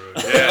toll road.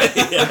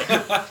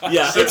 Yeah.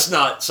 Yeah, it's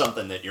not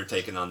something that you're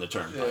taking on the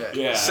turnpike.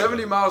 Yeah.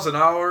 70 miles an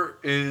hour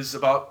is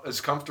about as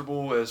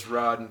comfortable as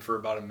riding for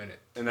about a minute.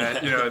 And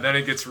then, then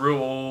it gets real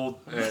old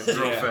and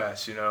real Yeah.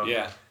 fast,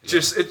 Yeah. It's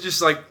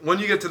just like when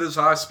you get to those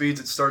high speeds,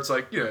 it starts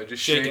like,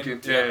 just shaking.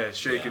 Yeah,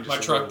 shaking. My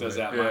Just a truck little does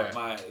bit. that.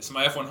 Yeah.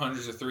 My F100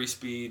 is a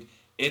 3-speed.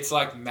 It's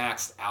like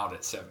maxed out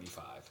at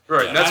 75.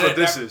 Right, Yeah. that's what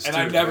this is. And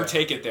too. I never Yeah.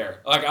 take it there.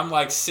 Like I'm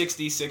like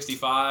 60,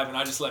 65, and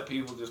I just let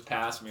people just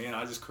pass me, and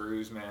I just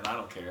cruise, man. I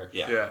don't care.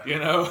 Yeah. You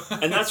know.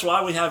 And that's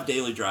why we have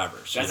daily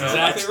drivers. That's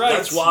exactly right.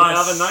 That's why I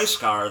Yes. have a nice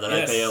car that I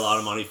Yes. pay a lot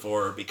of money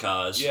for,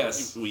 because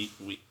Yes.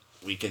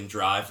 we can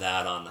drive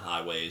that on the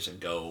highways and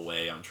go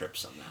away on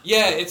trips on that.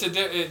 Yeah, it's a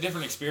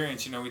different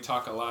experience. You know, we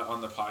talk a lot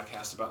on the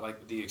podcast about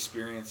like the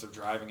experience of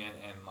driving it,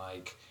 and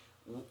like,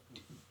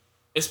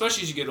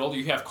 especially as you get older,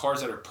 you have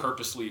cars that are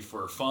purposely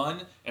for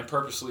fun and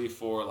purposely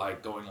for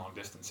like going long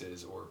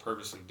distances or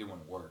purposely doing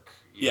work.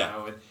 You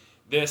know, and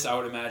this I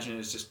would imagine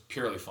is just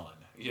purely fun.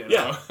 You know?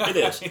 Yeah, it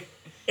is.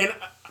 And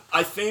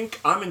I think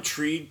I'm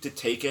intrigued to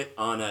take it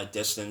on a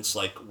distance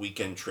like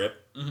weekend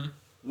trip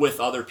with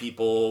other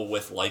people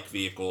with like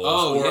vehicles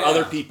or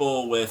other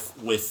people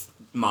with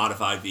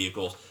modified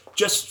vehicles,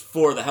 just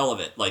for the hell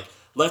of it. Like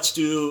let's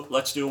do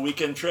a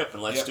weekend trip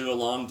and let's do a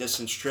long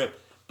distance trip,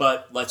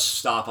 but let's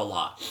stop a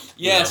lot.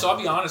 Yeah, you know? so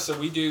I'll be honest. So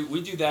we do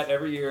that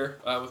every year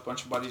with a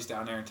bunch of buddies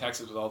down there in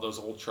Texas with all those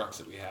old trucks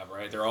that we have.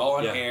 Right, they're all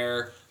on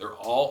air. They're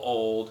all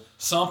old.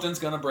 Something's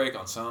gonna break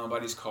on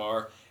somebody's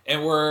car,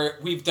 and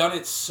we've done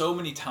it so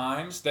many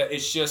times that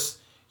it's just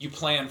you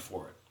plan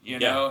for it, you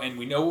know, and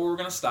we know where we're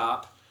gonna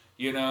stop,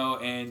 you know,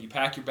 and you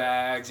pack your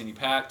bags and you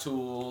pack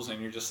tools,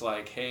 and you're just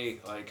like, hey,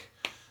 like.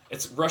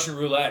 It's Russian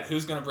roulette.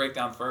 Who's gonna break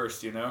down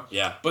first, you know?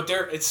 Yeah. But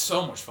it's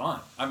so much fun.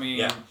 I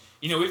mean,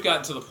 you know, we've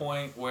gotten to the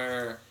point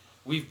where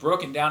we've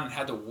broken down and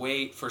had to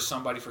wait for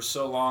somebody for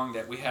so long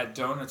that we had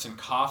donuts and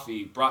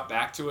coffee brought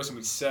back to us, and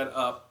we set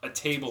up a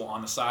table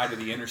on the side of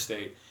the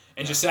interstate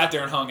and just sat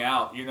there and hung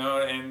out, you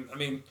know? And I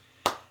mean,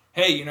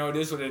 hey, you know, it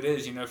is what it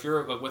is. You know, if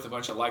you're with a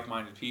bunch of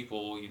like-minded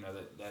people, you know,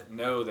 that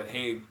know that,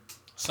 hey,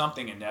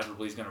 something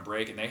inevitably is going to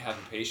break and they have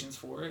the patience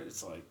for it,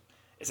 it's like,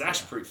 it's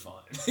actually pretty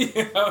fun.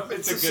 You know,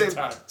 it's a good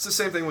time. It's the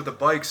same thing with the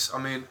bikes. I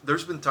mean,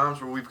 there's been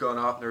times where we've gone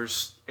out and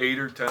there's 8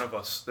 or 10 of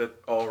us that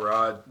all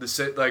ride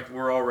like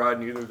we're all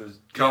riding either the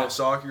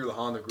Kawasaki or the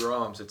Honda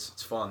Groms.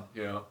 It's fun,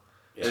 you know.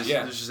 There's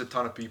just a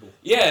ton of people.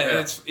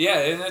 And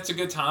it's a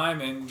good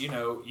time. And you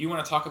know, you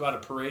want to talk about a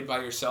parade by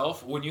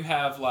yourself when you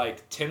have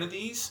like 10 of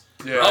these.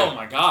 Yeah. Oh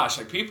my gosh!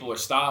 Like people are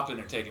stopping,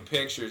 they're taking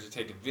pictures, they're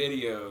taking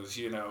videos.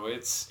 You know,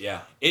 it's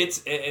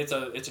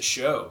a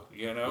show.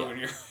 You know, when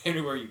you're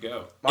anywhere you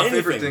go. My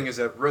favorite thing is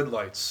at red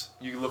lights.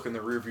 You look in the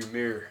rearview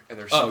mirror and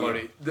there's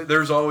somebody.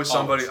 There's always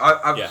somebody.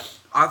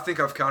 I think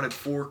I've counted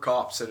 4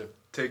 cops that have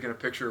taken a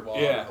picture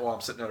while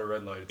I'm sitting at a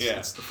red light.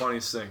 It's the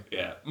funniest thing.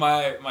 Yeah,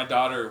 my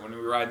daughter, when we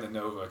were riding the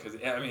Nova, because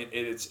I mean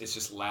it's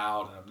just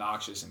loud and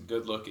obnoxious and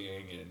good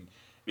looking and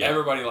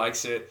everybody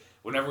likes it.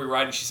 Whenever we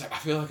ride, she's like, I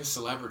feel like a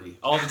celebrity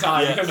all the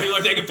time because people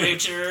are taking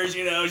pictures.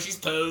 You know, she's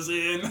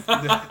posing.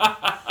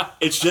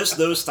 It's just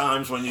those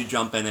times when you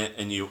jump in it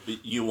and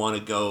you want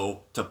to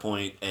go to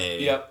point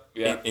A.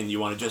 Yep. And you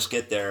want to just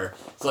get there.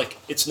 It's like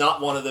it's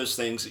not one of those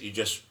things that you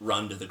just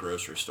run to the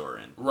grocery store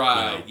in.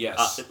 Right. You know?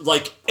 Yes.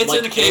 It's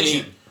an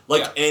occasion.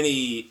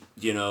 Any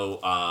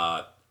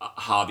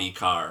hobby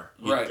car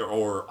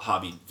or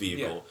hobby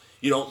vehicle. Yeah.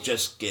 You don't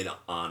just get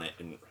on it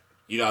and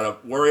you gotta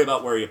worry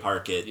about where you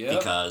park it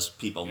because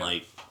people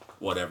might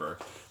whatever.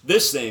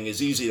 This thing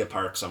is easy to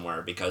park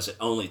somewhere because it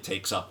only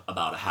takes up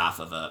about a half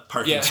of a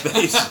parking Yeah.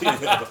 space. You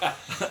know?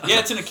 Yeah,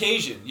 it's an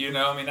occasion, you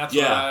know. I mean, that's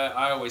what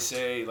I always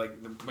say. Like,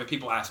 when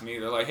people ask me,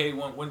 they're like, "Hey,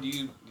 when do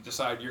you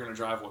decide you're going to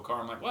drive what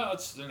car?" I'm like, "Well,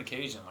 it's an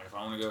occasion. Like, if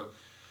I want to go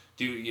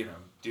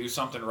do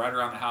something right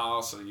around the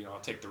house, or, I'll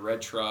take the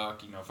red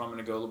truck. If I'm going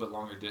to go a little bit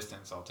longer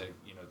distance, I'll take,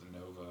 the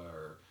Nova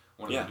or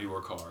one of the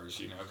newer cars,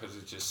 because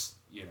it's just,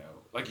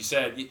 like you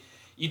said,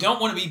 you don't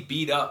want to be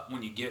beat up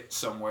when you get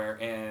somewhere.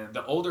 And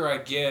the older I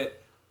get,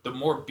 the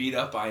more beat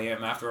up I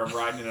am after I'm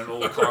riding in an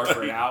old car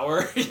for an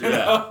hour. You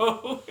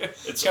know?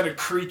 It's kind of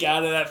creak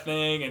out of that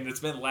thing, and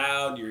it's been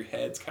loud, and your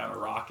head's kind of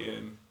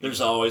rocking.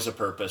 There's always a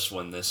purpose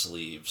when this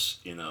leaves.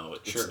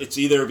 Sure. It's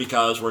either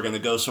because we're going to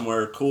go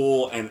somewhere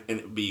cool and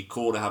it'd be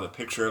cool to have a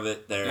picture of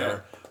it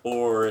there,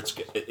 or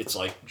it's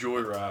like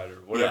Joyride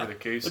or whatever the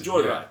case a is.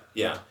 joyride.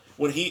 Yeah.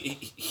 When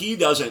he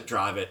doesn't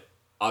drive it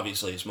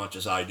obviously as much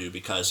as I do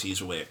because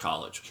he's away at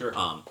college. Sure.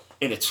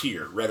 And it's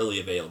here readily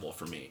available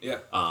for me. Yeah.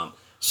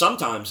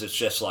 Sometimes it's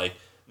just like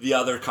the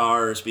other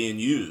car is being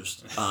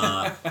used,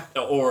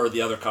 or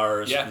the other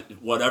car is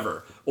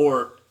whatever.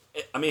 Or,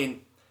 I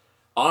mean,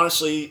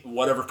 honestly,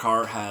 whatever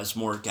car has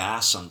more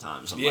gas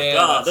sometimes. I'm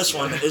this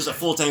one is a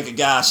full tank of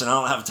gas and I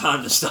don't have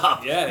time to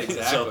stop. Yeah,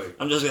 exactly. So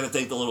I'm just going to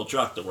take the little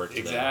truck to work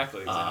today.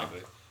 Exactly.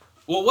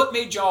 Well, what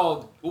made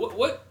y'all,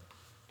 what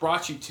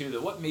brought you to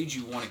that? What made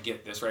you want to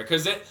get this, right?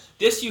 Because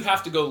this you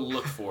have to go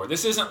look for.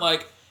 This isn't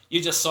like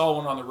you just saw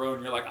one on the road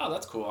and you're like, oh,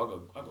 that's cool. I'll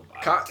go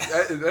buy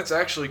it. That's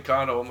actually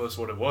kind of almost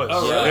what it was.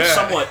 Oh, Yeah, really?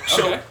 somewhat.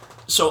 Okay.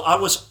 So I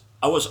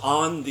was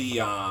on the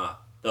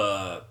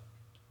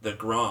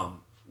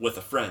Grom with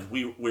a friend.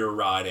 We were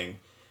riding,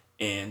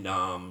 and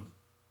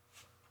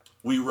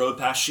we rode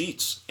past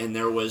Sheets, and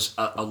there was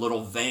a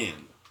little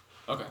van.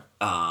 Okay.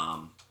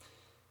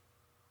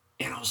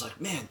 And I was like,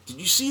 man, did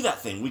you see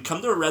that thing? We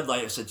come to a red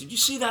light. I said, did you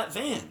see that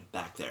van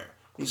back there?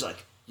 He's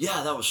like,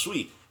 yeah, that was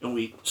sweet. And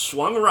we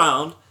swung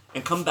around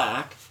and come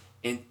back,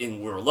 and we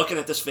were looking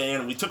at this van,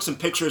 and we took some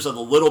pictures of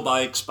the little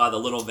bikes by the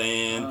little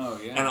van. Oh,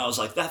 yeah. And I was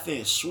like, that thing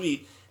is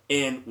sweet.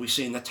 And we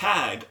seen the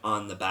tag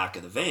on the back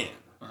of the van.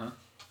 Uh-huh.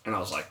 And I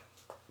was like,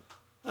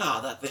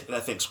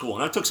 that thing's cool.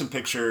 And I took some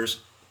pictures,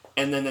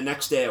 and then the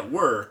next day at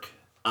work,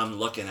 I'm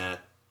looking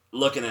at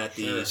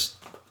this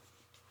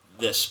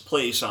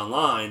place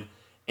online,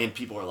 and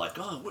people are like,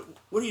 oh,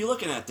 what are you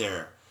looking at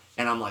there?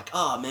 And I'm like,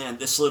 oh man,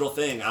 this little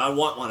thing, I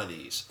want one of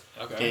these.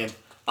 Okay. And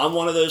I'm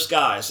one of those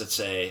guys that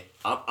say,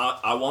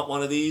 I want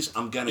one of these,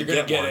 I'm gonna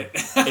get one. it.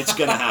 It's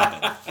gonna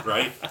happen,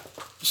 right?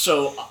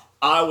 So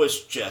I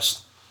was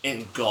just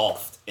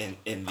engulfed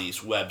in these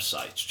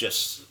websites,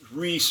 just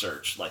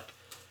researched like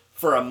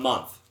for a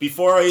month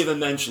before I even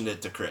mentioned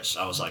it to Chris.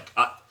 I was like,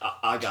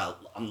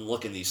 I'm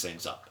looking these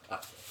things up,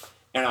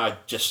 and I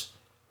just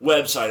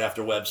website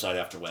after website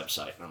after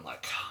website, and I'm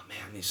like, oh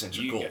man, these things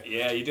are cool.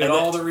 Yeah, you did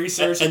all the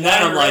research, and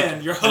then I'm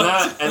like, you're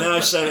hooked. and then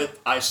I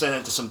sent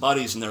it to some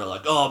buddies, and they were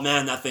like, oh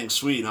man, that thing's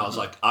sweet, and I was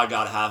like, I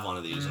gotta have one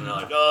of these, and they're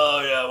like,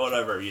 oh yeah,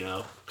 whatever,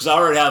 because I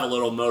already have a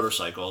little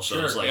motorcycle,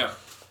 so it's like,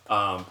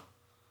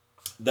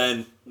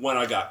 then when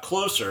I got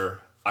closer,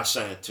 I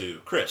sent it to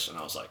Chris, and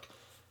I was like,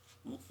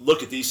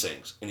 look at these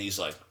things, and he's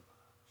like,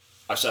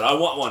 I said, I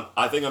want one,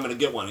 I think I'm gonna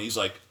get one, and he's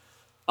like,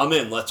 I'm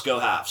in, let's go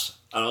halves.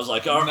 And I was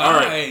like, all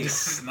right.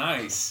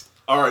 Nice.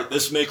 All right,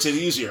 this makes it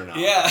easier now.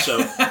 Yeah. So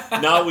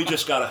now we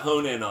just got to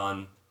hone in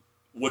on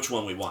which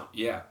one we want.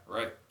 Yeah,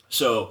 right.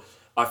 So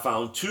I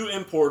found two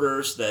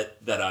importers that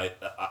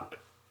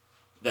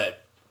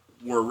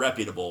were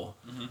reputable,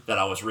 that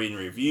I was reading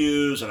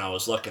reviews, and I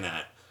was looking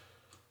at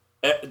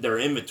their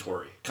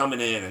inventory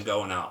coming in and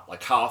going out,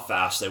 like how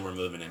fast they were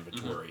moving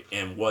inventory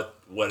and what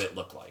it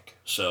looked like.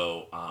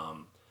 So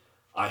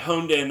I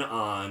honed in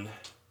on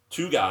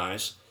two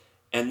guys.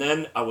 And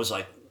then I was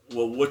like,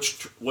 well,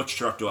 which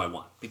truck do I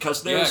want?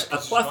 Because there's a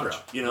plethora,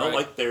 right.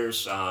 like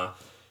there's,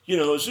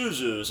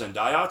 Isuzus and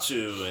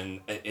Daihatsu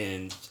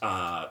and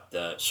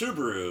the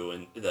Subaru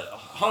and the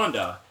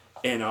Honda.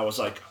 And I was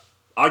like,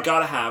 I got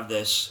to have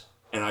this,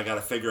 and I got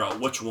to figure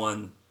out which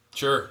one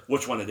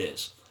it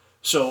is.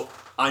 So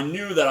I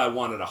knew that I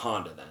wanted a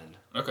Honda then.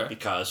 Okay.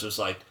 Because it was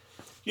like,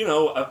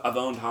 I've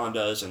owned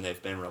Hondas, and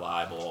they've been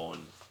reliable.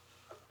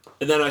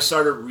 And then I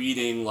started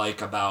reading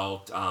like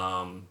about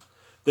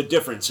the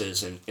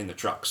differences in the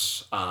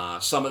trucks.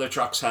 Some of the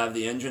trucks have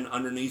the engine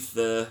underneath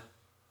the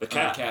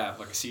cab.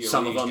 Like a COE.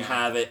 Some of them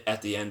have it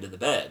at the end of the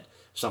bed.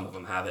 Some of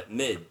them have it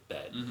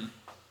mid-bed.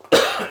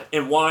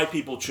 And why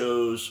people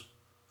chose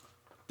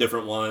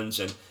different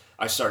ones. And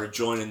I started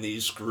joining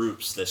these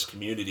groups, these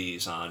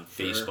communities on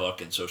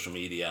Facebook and social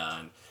media,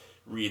 and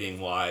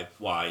reading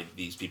why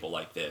these people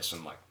like this. And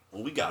I'm like,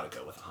 well, we got to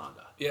go with a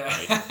Honda. Yeah.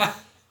 Right?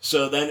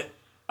 So then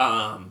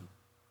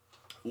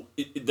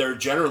they're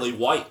generally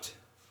white.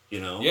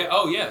 Yeah.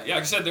 Oh, yeah. Yeah.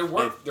 Like I said, they're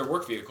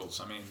work vehicles.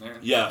 I mean, they're.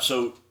 Yeah.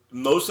 So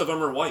most of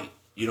them are white.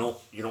 You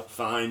don't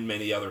find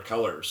many other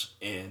colors.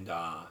 And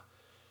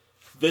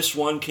this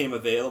one came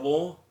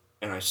available,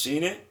 and I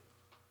seen it.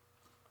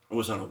 It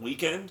was on a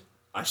weekend.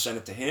 I sent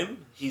it to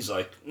him. He's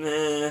like,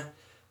 nah,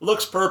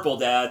 looks purple,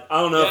 Dad.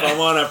 I don't know if I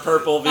want a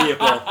purple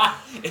vehicle.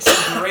 It's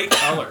a great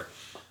color.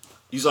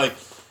 He's like,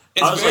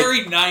 It's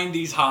very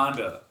 90s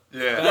Honda.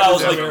 Yeah. I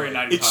was like, very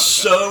 90s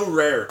it's Honda. so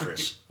rare,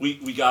 Chris.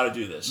 We got to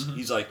do this. Mm-hmm.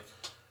 He's like,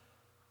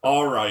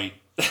 all right.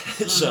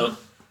 So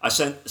I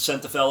sent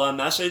the fella a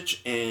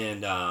message,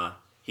 and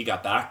he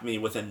got back to me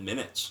within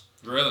minutes.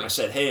 Really? I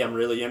said, hey, I'm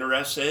really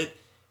interested.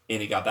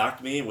 And he got back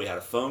to me, and we had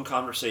a phone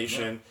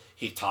conversation. Yeah.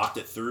 He talked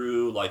it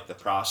through, like the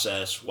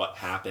process, what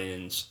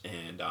happens,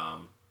 and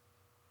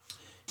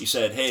he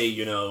said, hey,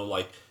 you know,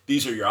 like,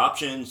 these are your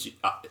options.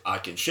 I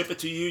can ship it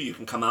to you. You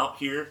can come out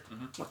here.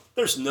 Mm-hmm. Like,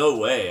 there's no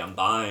way I'm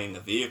buying a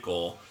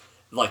vehicle,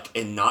 like,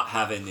 and not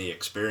having the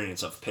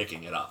experience of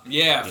picking it up.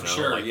 Yeah, for know?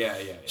 sure. Like, yeah.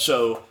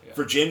 So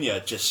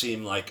Virginia just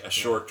seemed like a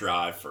short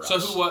drive for us. So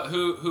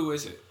who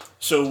is it?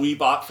 So we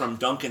bought from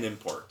Duncan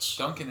Imports.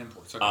 Duncan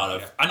Imports. Okay. Out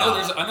of, I know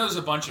there's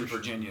a bunch in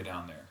Virginia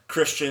down there.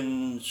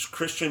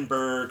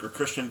 Christiansburg or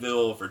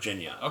Christianville,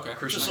 Virginia. Okay.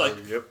 Just like,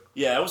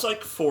 yeah, it was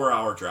like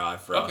 4-hour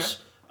drive for us.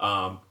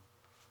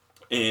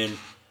 And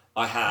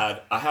I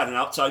had an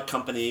outside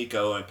company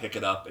go and pick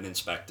it up and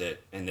inspect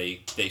it, and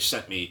they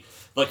sent me,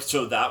 like,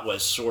 so that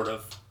was sort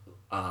of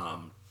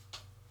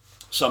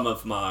some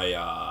of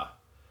my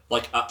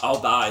like, I'll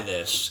buy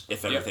this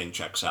if everything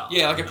checks out.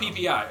 Yeah, like a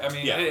PPI. I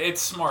mean,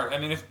 it's smart. I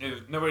mean, if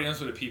nobody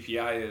knows what a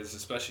PPI is,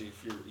 especially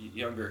if you're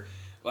younger,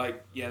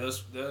 like, yeah,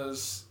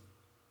 those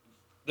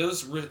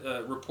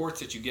reports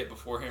that you get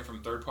beforehand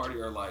from third party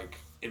are, like,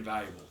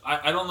 invaluable.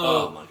 I don't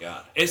know. Oh my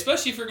god!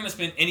 Especially if you're going to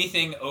spend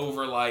anything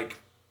over, like,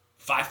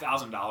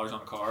 $5,000 on a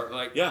car.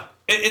 Like, yeah,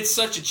 it's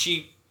such a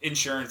cheap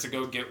insurance to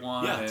go get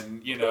one,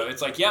 and you know,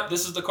 it's like, yep,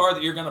 this is the car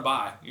that you're going to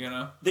buy. You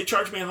know, they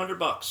charged me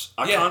 $100.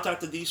 I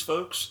contacted these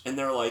folks, and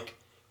they're like,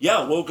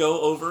 yeah, we'll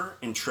go over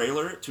and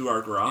trailer it to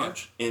our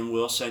garage, and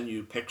we'll send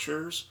you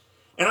pictures.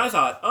 And I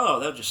thought, oh,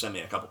 they'll just send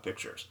me a couple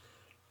pictures.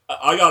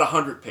 I got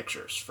 100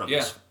 pictures from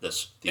this.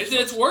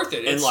 It's worth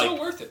it. It's so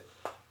worth it.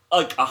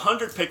 Like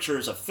 100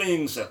 pictures of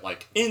things that,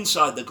 like,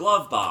 inside the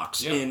glove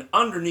box and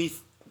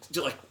underneath,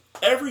 like,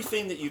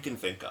 everything that you can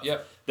think of.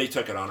 Yep. They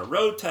took it on a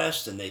road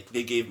test, and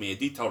they gave me a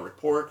detailed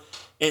report.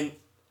 And,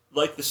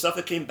 like, the stuff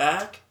that came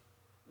back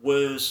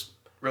was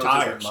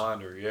tires.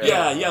 Reminder,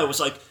 yeah. It was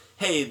like,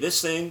 hey,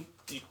 this thing,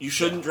 you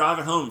shouldn't drive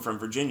it home from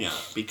Virginia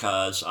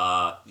because,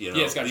 you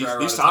know,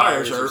 these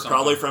tires are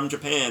probably from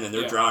Japan, and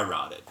they're dry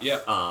rotted.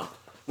 Yeah.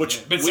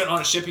 Which been sitting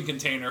on a shipping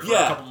container for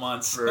a couple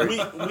months.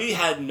 we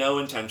had no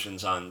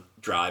intentions on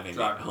driving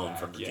it home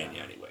from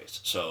Virginia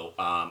anyways. So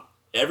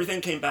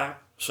everything came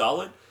back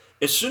solid.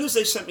 As soon as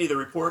they sent me the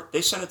report,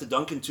 they sent it to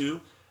Duncan too.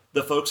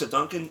 The folks at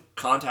Duncan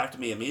contacted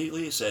me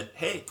immediately and said,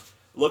 hey,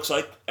 looks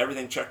like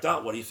everything checked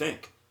out. What do you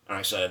think? And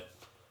I said,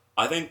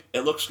 I think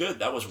it looks good.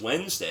 That was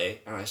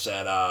Wednesday. And I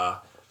said,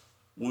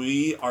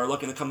 we are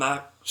looking to come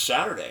back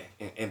Saturday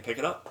and pick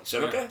it up. He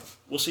said, okay,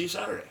 we'll see you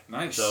Saturday.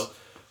 Nice. So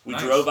we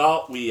drove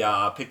out. We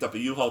picked up a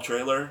U-Haul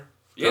trailer.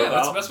 Yeah,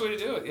 that's the best way to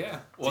do it.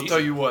 Yeah. Well, I'll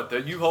tell you what,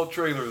 that U-Haul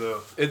trailer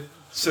though,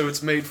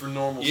 it's made for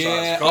normal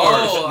size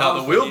cars.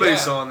 Now the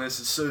wheelbase on this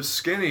is so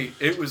skinny.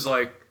 It was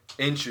like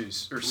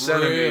inches or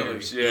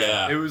centimeters. Really?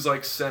 Yeah, it was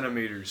like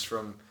centimeters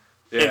from.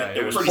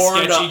 It was pretty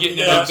pouring sketchy down, getting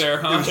it up there,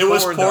 huh? It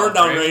was pouring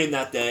down rain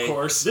that day. Of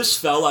course. This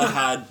fella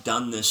had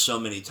done this so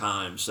many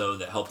times, so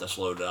that helped us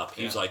load it up.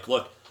 He's like,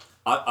 look,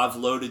 I've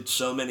loaded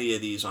so many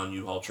of these on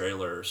U-Haul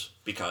trailers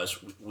because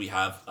we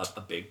have a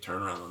big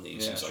turnaround on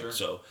these. He's like,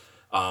 so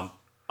I'm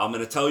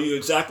going to tell you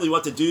exactly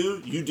what to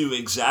do. You do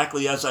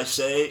exactly as I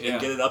say and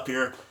get it up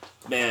here.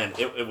 Man,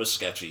 it was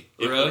sketchy.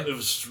 Really? It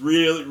was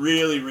really,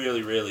 really,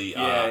 really, really.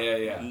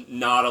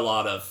 Not a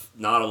lot of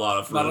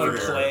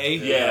play.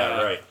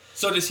 Yeah, right.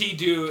 So does he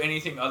do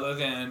anything other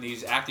than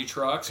these Acti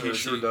trucks? Or he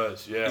sure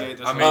does. Yeah.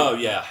 I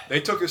mean, they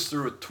took us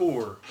through a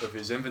tour of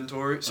his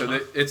inventory. So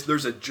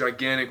there's a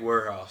gigantic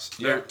warehouse.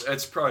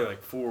 It's probably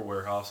like 4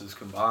 warehouses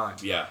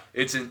combined. Yeah.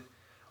 This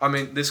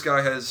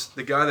guy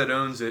the guy that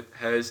owns it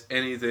has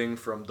anything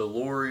from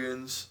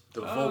DeLoreans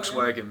to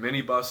Volkswagen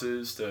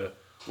minibuses to,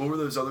 what were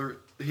those other,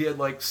 he had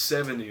like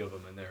 70 of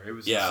them in there. It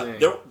was insane.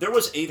 There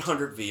was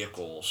 800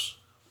 vehicles.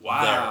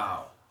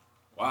 Wow.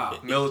 Wow.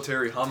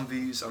 Military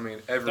Humvees,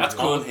 everything. That's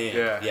cool. On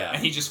hand. Yeah.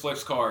 And he just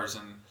flips cars,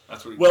 and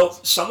that's what he does.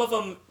 does. Some of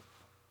them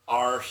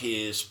are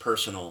his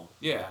personal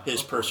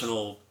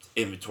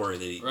inventory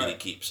that he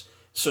keeps.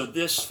 So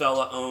this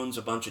fella owns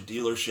a bunch of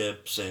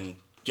dealerships and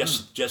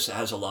just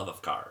has a love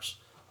of cars.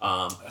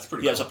 That's pretty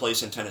cool. He has a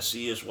place in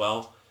Tennessee as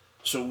well.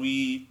 So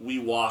we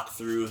walk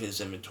through his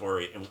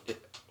inventory, and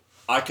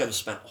I could have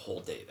spent a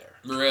whole day there.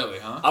 Really,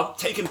 huh? I'm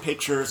taking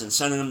pictures and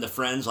sending them to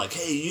friends like,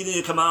 hey, you need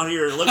to come out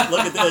here. Look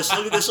at this.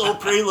 Look at this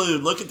old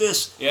Prelude. Look at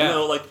this. Yeah. You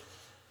know, like,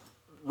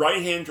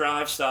 right-hand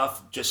drive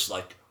stuff, just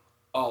like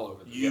all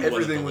over.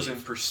 Everything was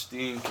in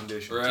pristine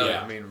condition. Really?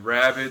 Yeah.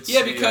 Rabbits.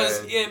 Yeah,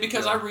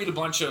 because I read a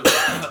bunch of,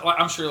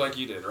 I'm sure like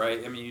you did,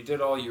 right? You did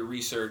all your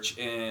research,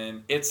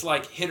 and it's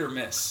like hit or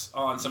miss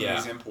on some of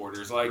these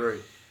importers. Like,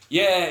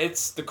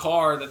 it's the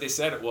car that they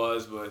said it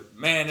was, but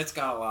man, it's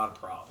got a lot of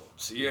problems.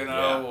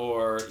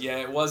 Or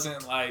it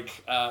wasn't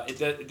like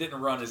it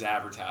didn't run as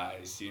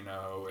advertised, and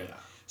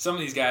some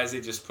of these guys,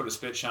 they just put a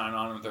spit shine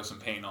on them, throw some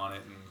paint on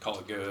it, and call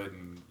it good,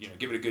 and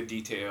give it a good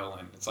detail,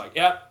 and it's like,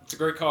 yeah, it's a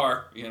great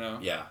car,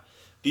 Yeah,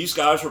 these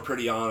guys were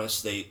pretty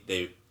honest.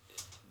 They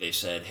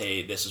said,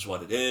 hey, this is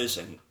what it is,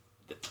 and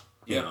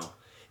you know.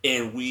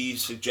 And we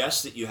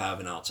suggest that you have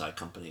an outside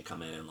company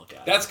come in and look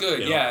at That's it.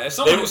 good, yeah. If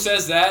someone who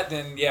says that,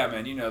 then yeah,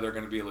 man, they're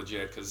going to be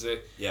legit because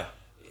yeah.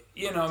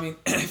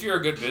 If you're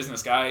a good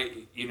business guy,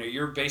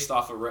 you're based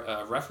off of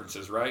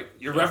references, right?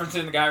 You're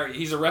referencing the guy.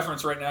 He's a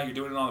reference right now. You're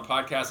doing it on the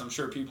podcast. I'm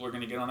sure people are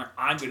going to get on there.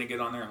 I'm going to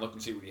get on there and look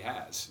and see what he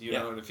has. You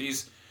know, and if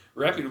he's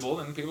reputable,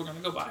 then people are going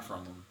to go buy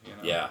from him.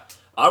 Yeah,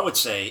 I would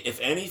say if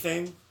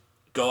anything,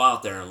 go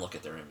out there and look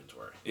at their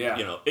inventory.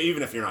 Yeah.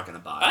 Even if you're not going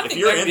to buy. I if think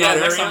you're in that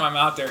next area, time I'm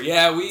out there,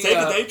 we take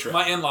a day trip.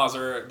 My in-laws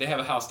they have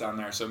a house down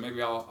there, so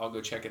maybe I'll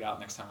go check it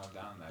out next time I'm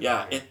down there.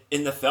 Yeah,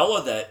 and the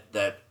fella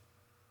that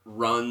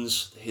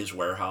runs his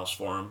warehouse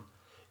for him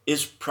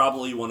is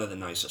probably one of the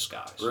nicest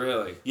guys.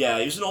 Really? Yeah,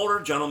 he's an older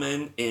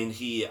gentleman, and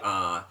he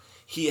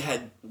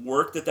had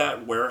worked at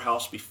that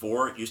warehouse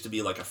before. It used to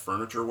be like a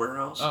furniture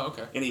warehouse. Oh,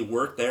 okay. And he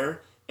worked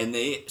there, and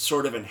they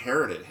sort of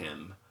inherited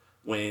him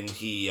when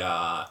he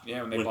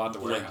when they bought the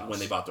warehouse. When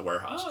they bought the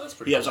warehouse. Oh, that's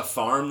pretty He cool. has a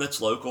farm that's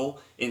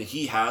local, and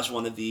he has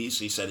one of these.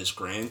 He said his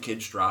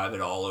grandkids drive it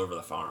all over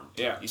the farm.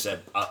 Yeah. He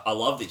said, I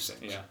love these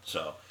things. Yeah.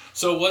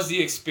 So was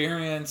the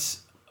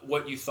experience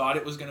what you thought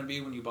it was going to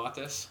be when you bought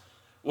this?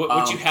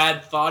 What you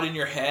had thought in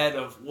your head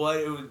of what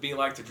it would be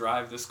like to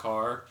drive this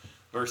car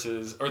or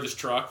this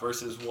truck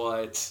versus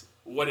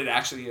what it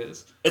actually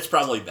is? it's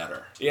probably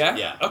better. Yeah?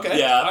 Yeah. Okay.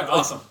 Yeah. All right,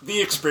 awesome.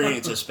 The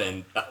experience has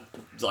been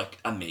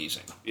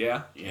amazing.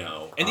 Yeah.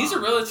 And these are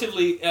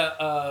relatively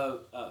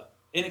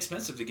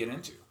inexpensive to get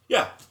into.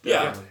 Yeah.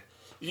 Yeah.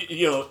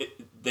 Definitely.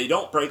 They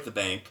don't break the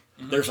bank.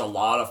 Mm-hmm. There's a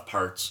lot of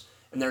parts,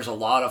 and there's a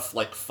lot of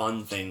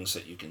fun things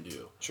that you can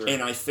do. Sure.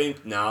 And I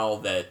think now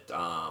that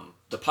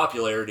the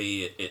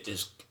popularity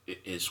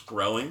is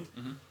growing,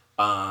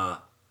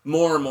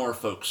 more and more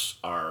folks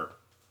are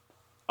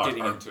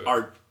Getting into it.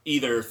 are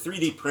either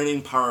 3D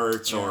printing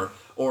parts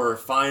or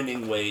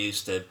finding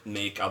ways to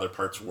make other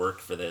parts work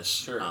for this.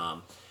 Sure.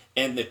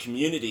 And the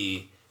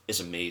community is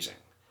amazing.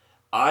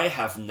 I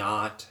have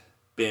not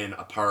been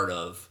a part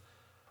of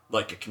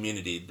a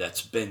community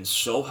that's been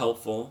so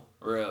helpful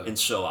Really? and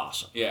so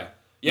awesome. Yeah.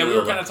 Yeah, we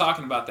were kind of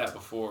talking about that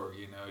before,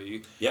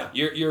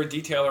 You're a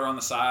detailer on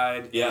the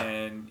side, Yeah.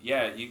 and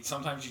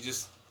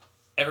sometimes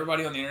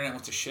everybody on the internet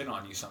wants to shit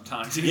on you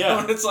sometimes, Yeah.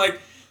 And it's like,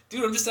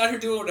 dude, I'm just out here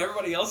doing what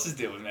everybody else is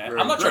doing, man.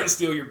 Right. I'm not trying to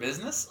steal your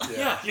business.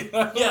 Yeah. You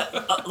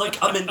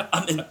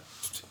I'm in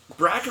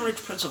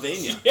Brackenridge,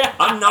 Pennsylvania. Yeah.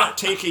 I'm not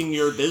taking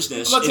your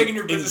business. I'm not taking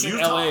your business in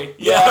Utah. LA.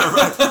 Yeah,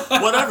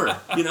 right. Whatever.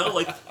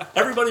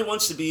 Everybody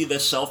wants to be the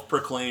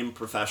self-proclaimed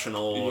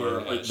professional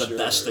or the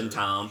best in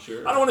town.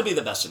 Sure. I don't want to be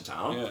the best in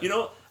town.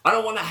 Yeah. I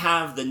don't want to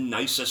have the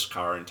nicest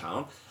car in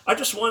town. I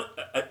just want,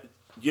 I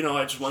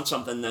just want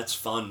something that's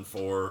fun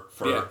for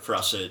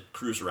us to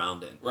cruise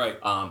around in. Right.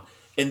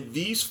 And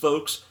these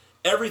folks,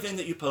 everything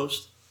that you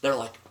post, they're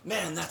like,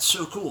 man, that's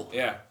so cool.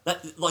 Yeah.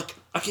 That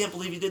I can't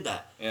believe you did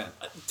that. Yeah.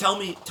 Tell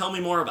me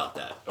more about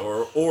that.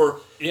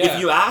 Or Yeah.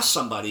 if you ask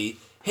somebody,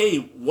 hey,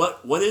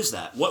 what is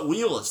that? What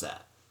wheel is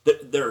that?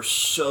 They're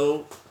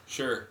so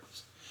Sure.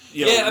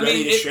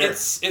 ready to share.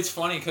 It's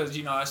funny because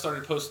I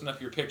started posting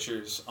up your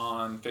pictures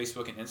on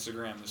Facebook and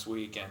Instagram this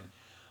week, and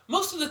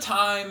most of the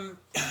time,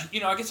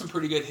 I get some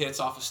pretty good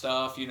hits off of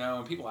stuff,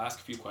 and people ask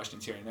a few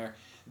questions here and there.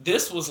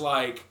 This was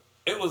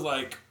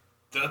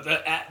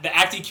the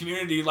acting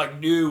community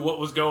knew what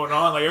was going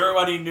on,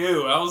 everybody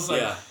knew. I was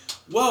like,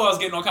 whoa! I was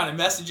getting all kind of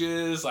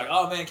messages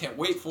oh man, can't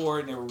wait for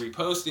it, and they were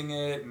reposting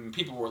it, and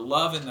people were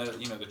loving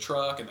the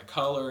truck and the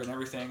color and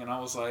everything, and I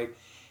was like,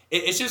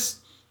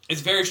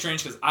 it's very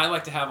strange because I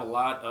like to have a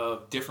lot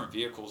of different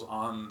vehicles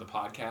on the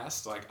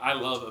podcast. I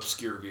love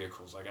obscure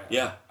vehicles.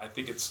 I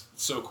think it's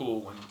so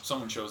cool when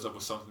someone shows up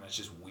with something that's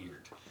just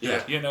weird.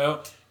 Yeah.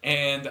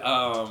 And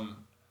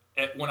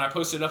when I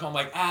posted it up, I'm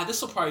like,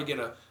 this will probably get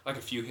a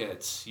few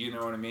hits. You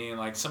know what I mean?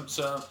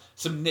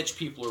 Some niche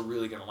people are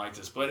really gonna like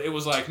this. But it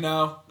was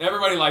no,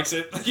 everybody likes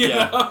it. You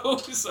know.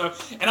 So,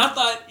 and I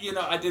thought,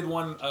 I did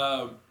one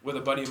with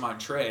a buddy of mine,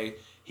 Trey.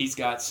 He's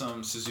got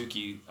some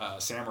Suzuki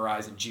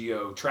Samurais and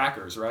Geo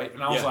trackers, right?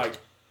 And I was like,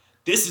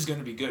 this is going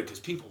to be good because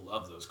people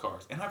love those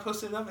cars. And I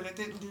posted it up and it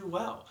didn't do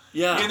well.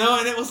 Yeah.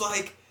 And it was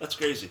that's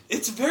crazy.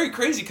 It's very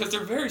crazy because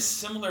they're very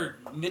similar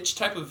niche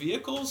type of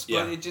vehicles,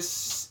 but it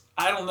just,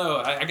 I don't know.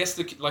 I guess,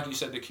 like you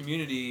said, the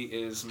community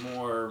is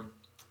more,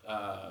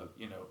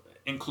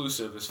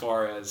 inclusive as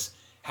far as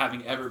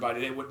having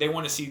everybody. They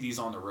want to see these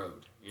on the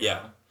road. You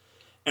know?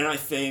 And I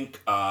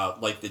think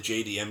the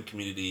JDM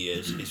community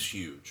is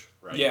huge,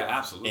 right? Yeah,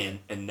 absolutely.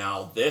 And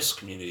now this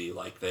community,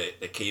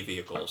 the K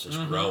vehicles, is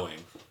growing.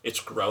 It's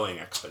growing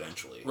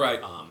exponentially.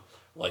 Right.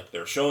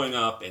 They're showing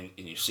up and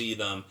you see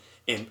them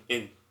and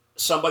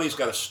somebody's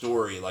got a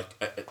story.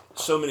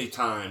 So many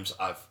times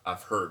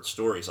I've heard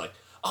stories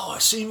oh, I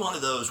seen one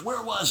of those.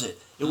 Where was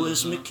it? It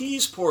was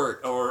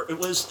McKeesport, or it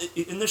was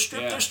in the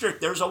Strip District.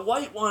 There's a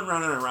white one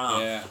running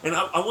around. Yeah. And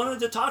I wanted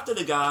to talk to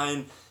the guy,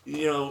 and,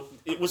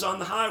 it was on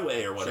the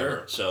highway or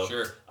whatever.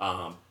 Sure.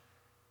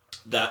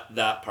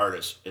 That part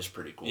is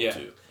pretty cool, Yeah.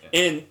 too. Yeah.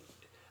 And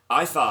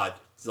I thought,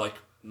 like,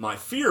 my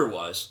fear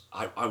was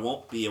I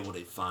won't be able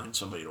to find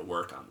somebody to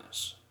work on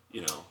this,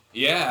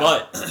 Yeah.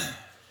 But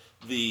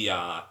the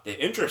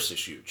interest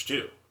is huge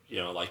too.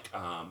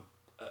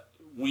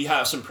 We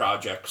have some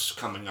projects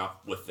coming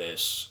up with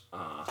this,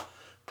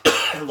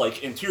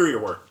 like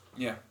interior work.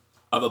 Yeah.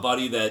 I have a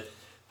buddy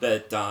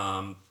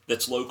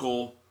that's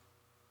local,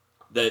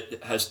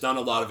 that has done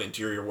a lot of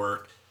interior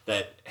work,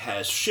 that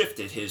has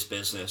shifted his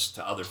business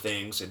to other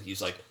things, and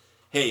he's like,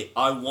 "Hey,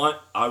 I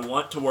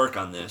want to work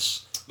on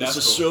this. This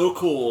is so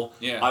cool.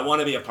 Yeah. I want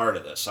to be a part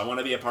of this. I want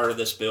to be a part of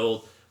this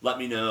build. Let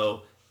me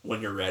know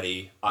when you're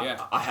ready.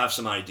 I have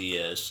some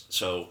ideas."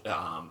 So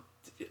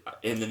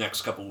in the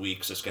next couple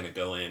weeks, it's going to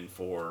go in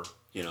for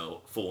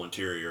full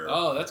interior.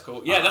 Oh, that's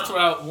cool. Yeah, that's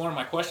what one of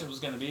my questions was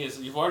going to be. Is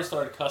you've already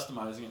started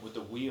customizing it with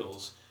the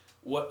wheels.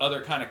 What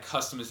other kind of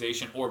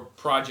customization or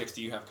projects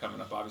do you have coming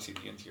up? Obviously,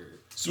 the interior.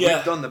 So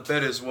we've done the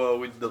bed as well.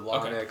 We did the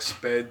Line-X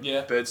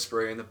bed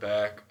spray in the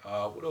back.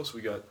 What else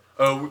we got?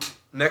 Oh,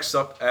 next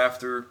up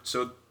after,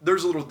 so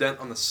there's a little dent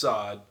on the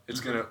side.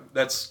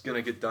 That's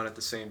gonna get done at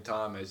the same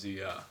time as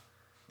the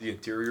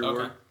interior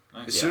work.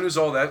 Nice. As soon as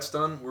all that's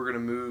done, we're gonna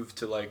move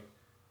to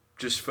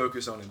just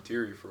focus on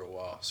interior for a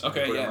while. So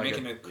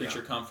making it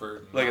creature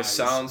comfort, like a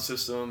sound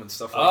system and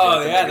stuff like that.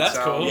 Oh yeah, that's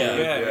cool.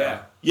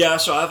 Yeah. Yeah,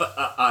 so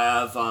I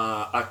have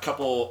a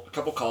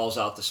couple calls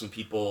out to some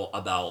people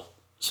about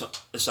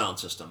the sound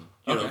system.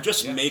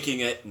 Making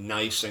it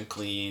nice and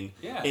clean.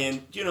 Yeah.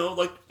 And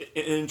like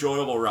an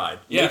enjoyable ride.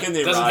 Yeah. Making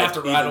the it doesn't ride have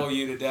to rattle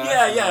you to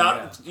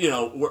death.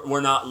 Yeah.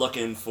 We're not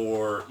looking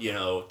for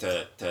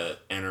to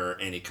enter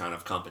any kind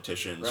of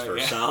competitions for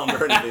sound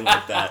or anything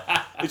like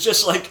that. It's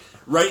just like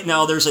right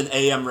now there's an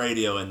AM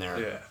radio in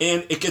there,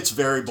 and it gets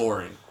very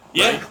boring.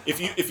 Yeah. Right?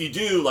 If you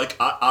do, like,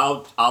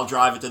 I'll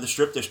drive it to the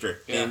Strip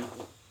District, and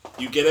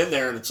you get in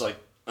there and it's like,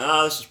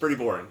 this is pretty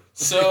boring.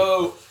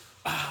 So,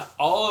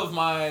 all of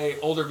my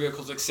older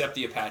vehicles except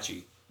the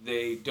Apache,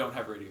 they don't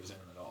have radios in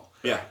them at all.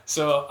 Yeah.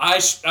 So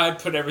I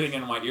put everything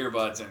into my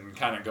earbuds and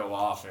kind of go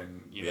off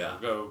and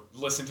go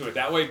listen to it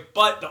that way.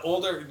 But the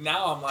older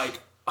now, I'm like,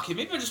 okay,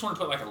 maybe I just want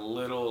to put like a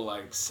little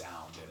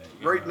sound in it.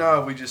 Right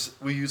now, we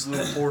use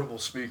little portable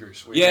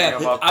speakers. I've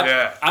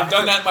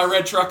done that in my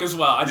red truck as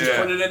well. I just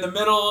put it in the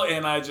middle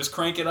and I just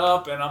crank it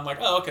up, and I'm like,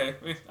 oh, okay,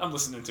 I'm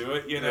listening to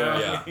it.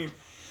 I mean?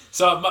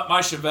 So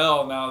my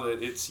Chevelle, now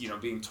that it's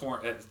being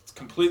torn, it's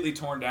completely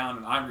torn down,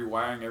 and I'm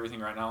rewiring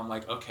everything right now. I'm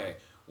like, okay,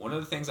 one of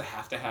the things I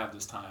have to have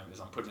this time is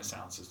I'm putting a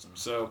sound system.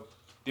 So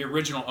the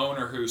original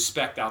owner who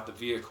spec'd out the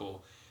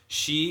vehicle,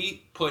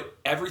 she put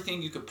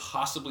everything you could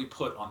possibly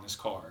put on this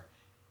car,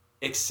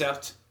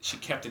 except she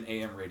kept an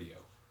AM radio.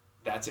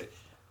 That's it.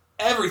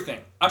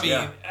 Everything. I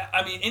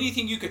mean,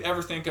 anything you could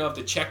ever think of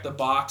to check the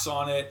box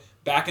on it.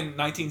 Back in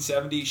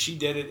 1970, she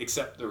did it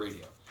except the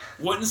radio.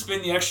 Wouldn't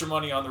spend the extra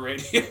money on the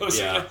radio.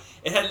 So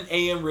it had an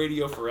AM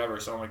radio forever.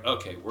 So I'm like,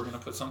 okay, we're going to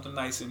put something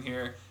nice in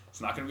here.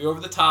 It's not going to be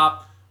over the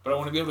top, but I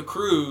want to be able to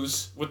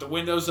cruise with the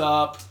windows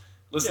up,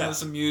 listen to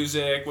some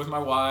music with my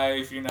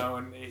wife, and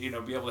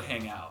be able to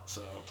hang out.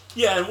 So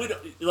and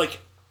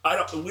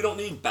we don't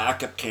need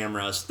backup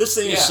cameras. This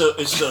thing is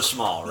so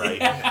small, right?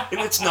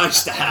 And it's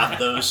nice to have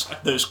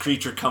those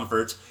creature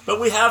comforts. But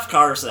we have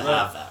cars that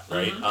have that,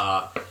 right?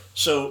 Mm-hmm.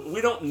 So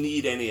we don't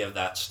need any of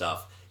that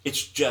stuff.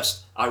 It's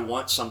just I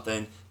want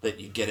something that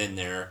you get in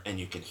there and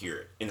you can hear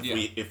it. And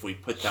if we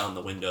put down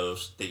the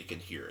windows, that you can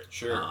hear it.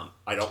 Sure.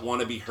 I don't want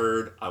to be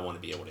heard. I want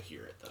to be able to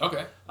hear it, though.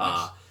 Okay.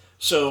 Nice.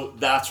 So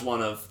that's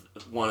one of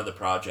the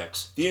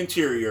projects. The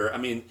interior. I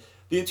mean,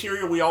 the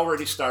interior, we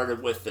already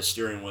started with the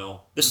steering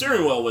wheel. The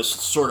steering wheel was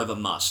sort of a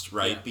must,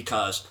 right? Yeah.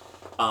 Because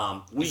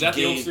is that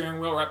the old steering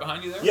wheel right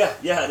behind you there?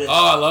 Yeah, it is. Oh,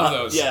 I love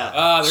those.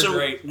 They're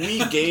great.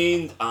 We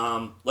gained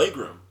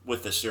legroom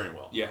with the steering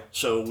wheel. Yeah.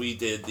 So we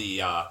did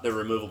the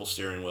removable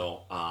steering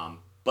wheel,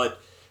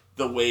 but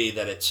the way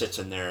that it sits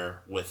in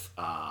there with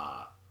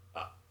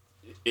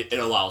it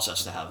allows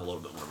us to have a little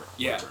bit more room.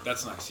 Yeah,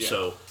 that's nice. Yeah.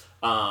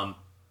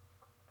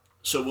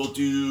 So we'll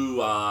do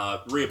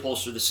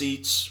reupholster the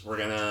seats. We're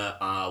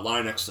gonna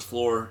Line-X the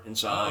floor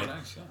inside. Oh,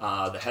 nice.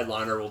 Yeah. The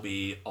headliner will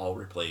be all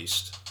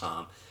replaced.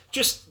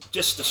 Just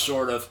to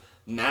sort of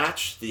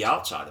match the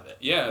outside of it.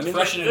 Yeah,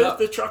 freshen it up.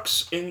 The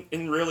truck's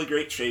in really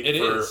great shape. It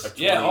for is. A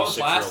 26-year-old all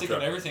the plastic truck.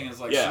 And everything is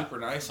super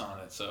nice on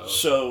it.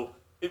 So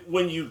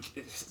when you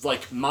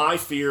my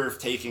fear of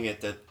taking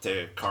it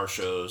to car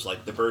shows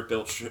like the Bird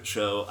Built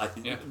show,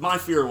 my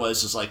fear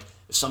was if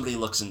somebody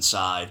looks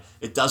inside,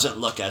 it doesn't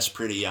look as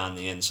pretty on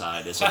the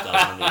inside as it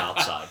does on the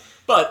outside.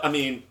 But I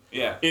mean,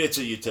 it's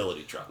a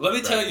utility truck. Let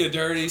me tell you a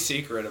dirty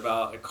secret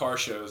about car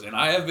shows, and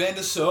I have been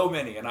to so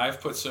many, and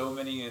I've put so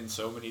many in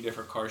so many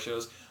different car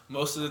shows.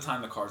 Most of the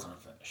time, the cars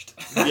aren't finished.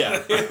 Yeah,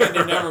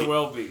 they never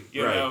will be.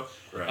 You know,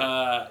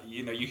 right.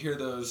 you hear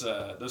those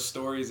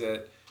stories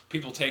that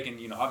people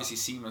taking, obviously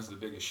SEMA's the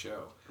biggest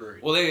show.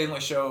 Right. Well, they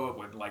only show up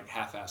with like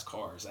half-assed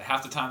cars. Like,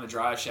 half the time the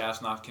drive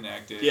shaft's not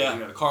connected. Yeah.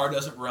 The car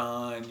doesn't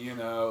run.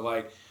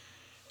 Like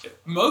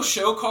most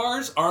show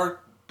cars aren't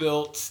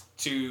built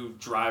to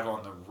drive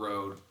on the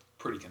road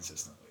pretty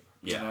consistently.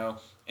 Yeah.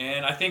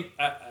 And I think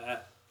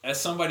as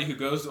somebody who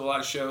goes to a lot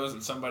of shows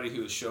and somebody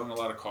who has shown a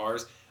lot of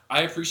cars,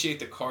 I appreciate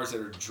the cars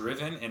that are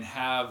driven and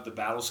have the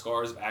battle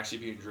scars of actually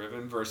being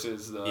driven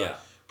versus the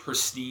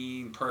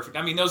pristine, perfect.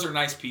 I mean, those are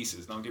nice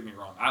pieces. Don't get me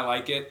wrong. I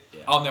like it.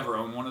 Yeah. I'll never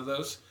own one of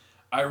those.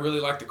 I really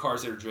like the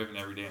cars that are driven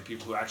every day and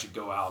people who actually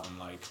go out and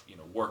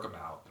work them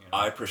out.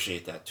 I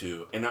appreciate that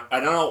too, and I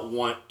don't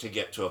want to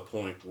get to a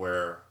point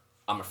where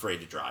I'm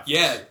afraid to drive.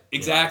 Yeah,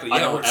 exactly. I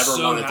don't where it's ever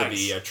so want it nice. to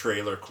be a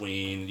trailer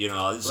queen.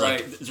 It's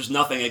Right. like there's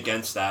nothing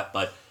against that,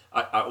 but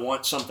I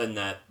want something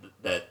that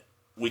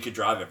we could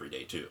drive every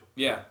day too.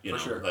 Yeah, for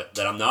sure.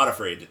 That I'm not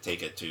afraid to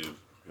take it to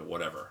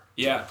whatever.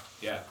 Yeah.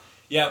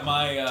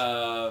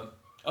 My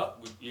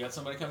you got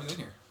somebody coming in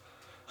here.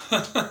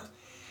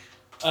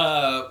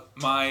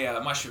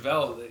 My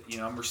Chevelle,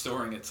 I'm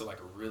restoring it to like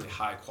a really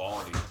high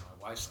quality. My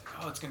wife's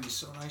like, "Oh, it's gonna be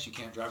so nice. You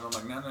can't drive." I'm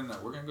like, "No.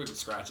 We're gonna go get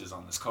scratches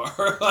on this car.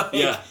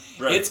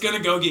 Right. It's gonna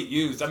go get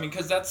used. I mean,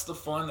 because that's the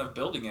fun of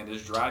building it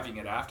is driving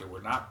it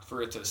afterward, not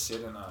for it to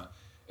sit in a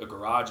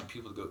garage and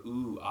people go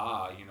ooh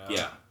ah.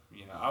 Yeah.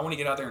 I want to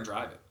get out there and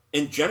drive it.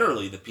 And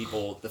generally, the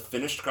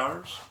finished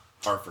cars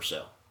are for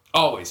sale.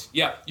 Always,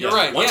 yeah, you're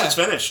right. Once yeah. it's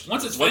finished,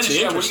 Once it's what's finished,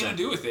 the what are you interest gonna in?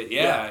 do with it?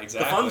 Yeah,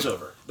 exactly. The fun's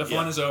over. The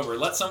fun is over.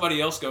 Let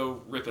somebody else go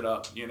rip it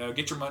up.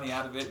 Get your money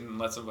out of it and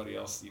let somebody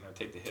else,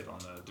 take the hit on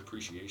the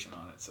depreciation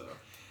on it. So.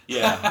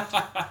 Yeah,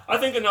 I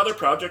think another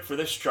project for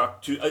this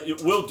truck too.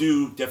 It will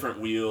do different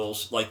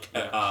wheels, like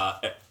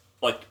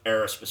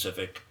era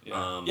specific. Yeah.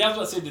 I was about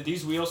to say, did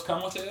these wheels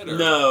come with it? Or?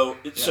 No,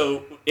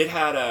 so it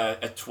had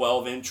a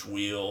 12-inch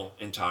wheel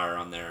and tire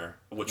on there,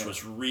 which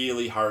was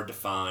really hard to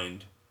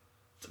find.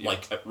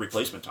 Like a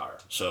replacement tire.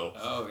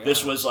 So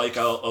this was like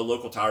a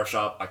local tire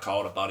shop. I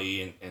called a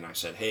buddy and I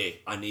said,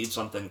 "Hey, I need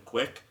something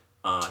quick."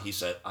 He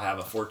said, "I have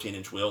a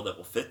 14-inch wheel that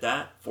will fit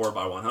that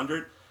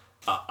 4x100.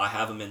 I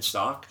have them in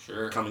stock.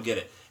 Sure. Come and get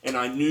it." And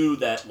I knew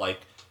that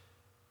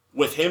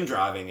with him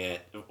driving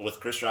it, with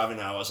Chris driving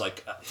it, I was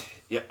like,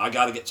 I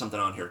got to get something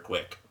on here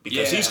quick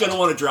because he's going to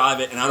want to drive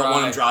it, and I don't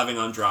want him driving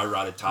on dry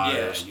rotted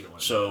tires. You don't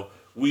want so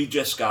we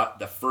just got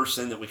the first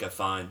thing that we could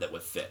find that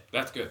would fit.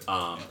 That's good.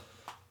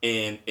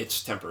 And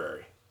it's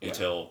temporary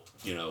until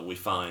we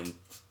find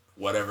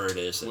whatever it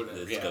is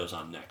that goes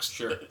on next.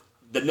 Sure.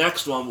 The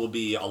next one will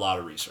be a lot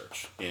of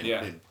research,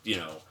 and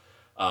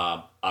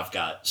I've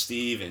got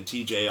Steve and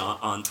TJ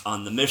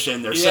on the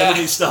mission. They're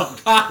sending me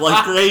stuff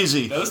like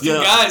crazy. Those two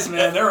guys,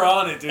 man, they're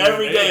on it, dude.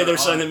 Every day they're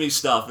sending me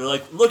stuff. They're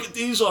like, "Look at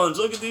these ones.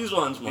 Look at these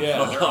ones."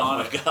 Yeah, they're on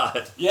my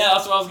God. Yeah,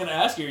 that's what I was gonna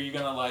ask you. Are you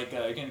gonna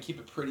you gonna keep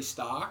it pretty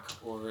stock,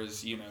 or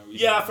is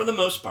for the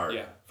most part.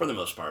 Yeah. For the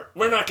most part,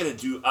 we're not gonna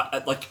do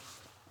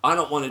I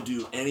don't want to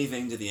do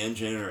anything to the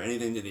engine or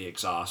anything to the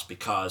exhaust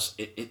because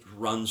it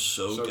runs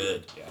so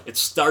good. Yeah. It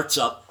starts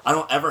up. I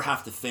don't ever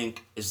have to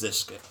think, is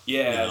this good?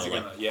 Yeah,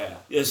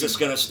 Is this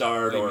going to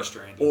start?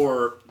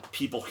 Or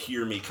people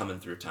hear me coming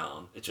through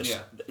town. It's just,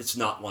 it's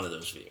not one of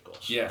those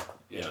vehicles. Yeah.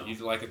 You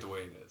like it the way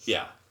it is.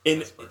 Yeah.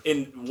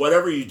 In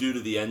whatever you do to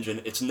the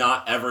engine, it's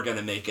not ever going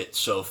to make it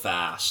so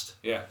fast.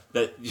 Yeah.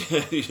 That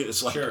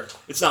it's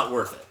it's not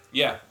worth it.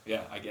 Yeah,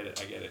 I get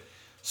it.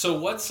 So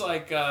what's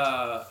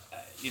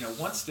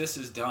once this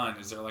is done,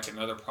 is there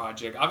another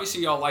project?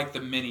 Obviously, y'all like the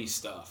mini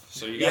stuff,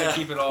 so you got to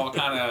keep it all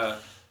kind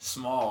of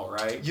small,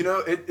 right?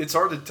 It's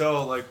hard to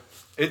tell.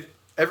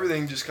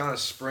 Everything just kind of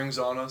springs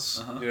on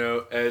us,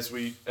 as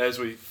we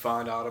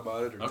find out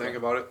about it or think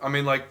about it. I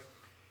mean,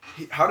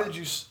 how did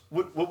you?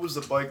 What was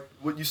the bike?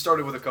 What you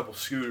started with a couple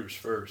scooters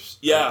first?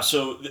 Yeah.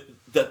 So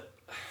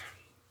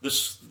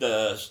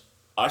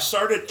I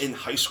started in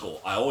high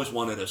school. I always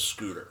wanted a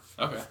scooter.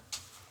 Okay.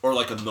 Or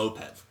a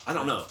moped. I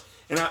don't know.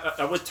 And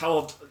I would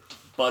tell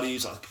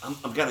buddies,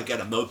 I'm going to get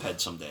a moped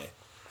someday.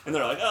 And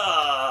they're like,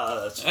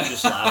 that's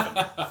just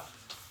laughing.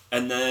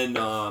 And then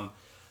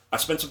I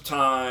spent some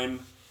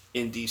time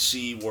in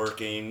D.C.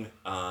 working,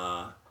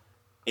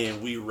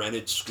 and we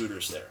rented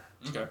scooters there.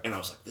 Okay. And I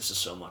was like, this is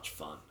so much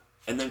fun.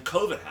 And then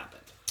COVID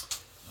happened.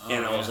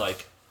 And I was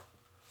like,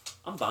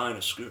 I'm buying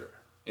a scooter.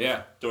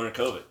 Yeah. During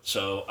COVID.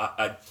 So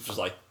I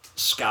was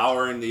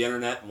scouring the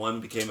internet, and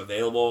one became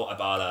available. I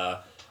bought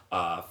a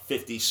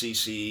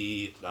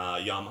 50cc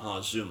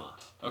Yamaha Zuma.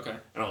 Okay.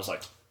 And I was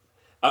like,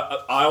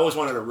 I always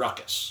wanted a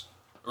Ruckus.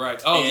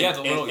 Right. Oh, and,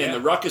 the little. And the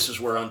Ruckuses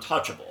were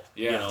untouchable.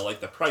 Yeah.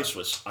 The price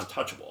was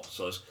untouchable.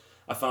 So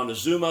I found a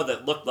Zuma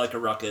that looked like a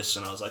Ruckus,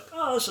 and I was like,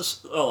 oh, this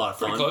is a lot of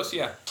fun. Pretty close,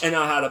 yeah. And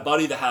I had a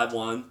buddy that had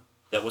one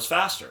that was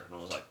faster, and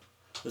I was like,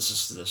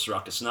 this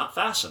Ruckus not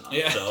fast enough.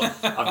 Yeah. So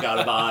I've got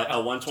to buy a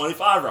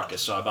 125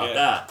 Ruckus. So I bought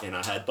that, and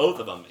I had both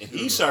of them. And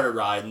he started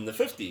riding the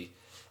 50,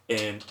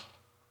 and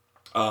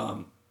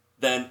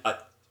then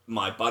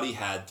my buddy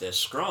had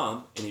this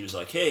Grom, and he was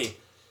like, "Hey,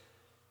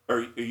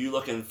 are you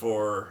looking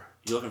for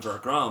a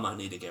Grom? I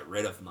need to get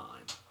rid of mine."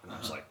 And I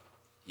was like,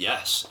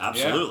 "Yes,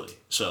 absolutely." Yeah.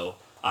 So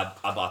I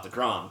bought the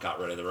Grom, got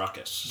rid of the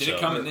Ruckus. Did it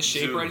come in this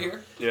shape Zoom. right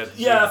here? Yeah.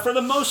 Yeah, for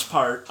the most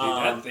part. Dude,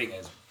 that thing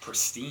is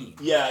pristine.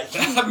 Yeah,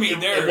 I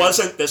mean, it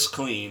wasn't this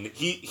clean.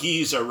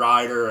 He's a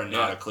rider and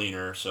not a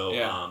cleaner. So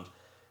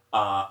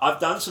I've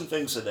done some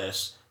things to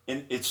this,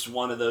 and it's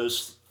one of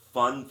those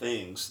fun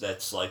things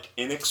that's like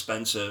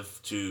inexpensive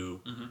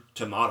to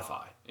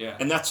modify. Yeah.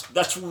 And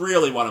that's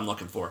really what I'm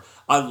looking for.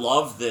 I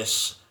love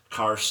this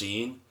car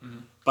scene,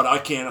 but I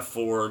can't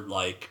afford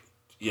like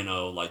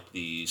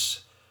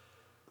these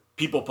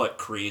people put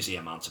crazy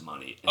amounts of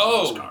money into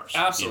those cars.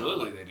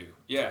 Absolutely they do.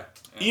 Yeah.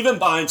 Even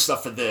buying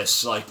stuff for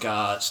this, like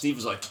Steve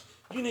was like,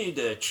 you need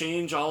to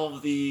change all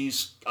of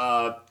these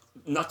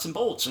nuts and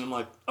bolts, and I'm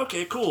like,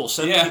 okay, cool.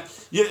 Send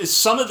me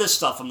some of this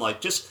stuff. I'm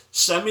like, just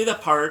send me the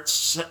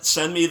parts,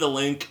 send me the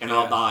link, and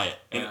I'll buy it.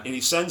 And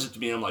he sends it to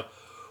me, and I'm like,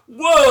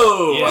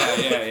 whoa,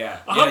 Yeah.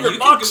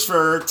 $100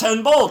 for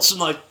 10 bolts. I'm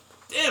like,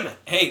 damn it.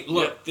 Hey,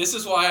 look, this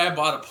is why I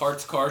bought a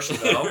parts car,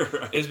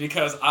 Chevelle, is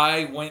because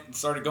I went and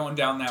started going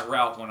down that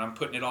route when I'm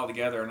putting it all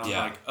together, and I'm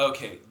like,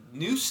 okay,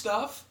 new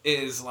stuff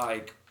is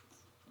like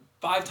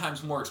 5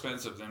 times more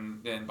expensive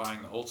than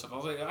buying the old stuff. I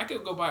was like, I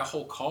could go buy a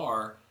whole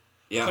car,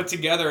 put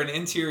together an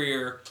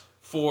interior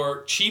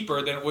for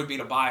cheaper than it would be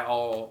to buy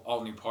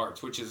all new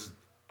parts, which is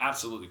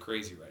absolutely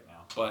crazy right now.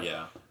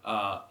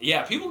 But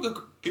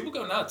people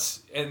go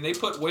nuts, and they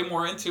put way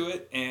more into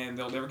it, and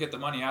they'll never get the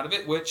money out of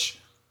it, which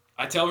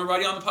I tell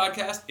everybody on the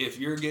podcast, if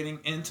you're getting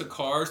into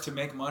cars to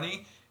make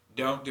money,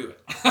 don't do it.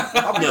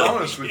 I'll be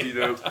honest with you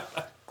though,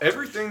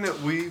 everything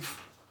that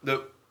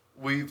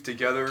we've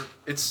together,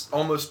 it's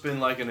almost been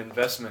like an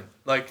investment.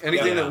 Like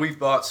anything that we've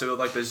bought, so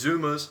like the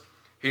Zumas,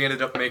 he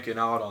ended up making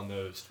out on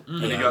those,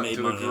 and he got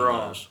into the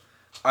Grom.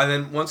 And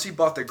then once he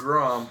bought the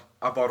Grom,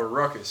 I bought a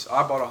Ruckus.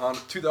 I bought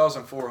a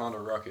 2004 Honda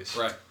Ruckus.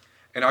 Right.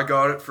 And I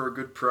got it for a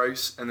good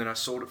price, and then I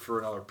sold it for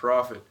another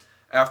profit.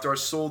 After I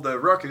sold the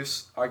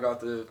Ruckus, I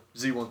got the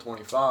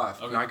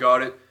Z125, and I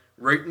got it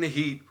right in the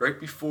heat, right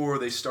before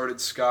they started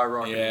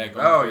skyrocketing. Yeah,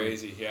 going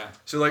crazy. Yeah.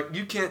 So like,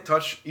 you can't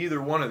touch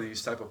either one of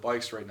these type of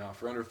bikes right now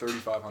for under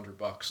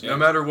 $3,500, no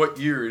matter what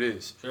year it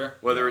is. Sure.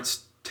 Whether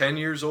it's 10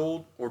 years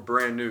old or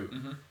brand new.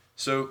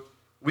 So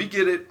we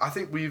get it. I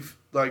think we've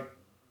like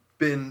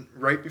been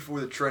right before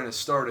the trend has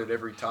started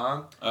every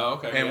time. Oh,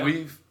 okay.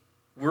 And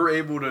we're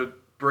able to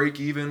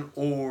break even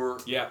or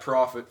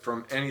profit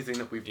from anything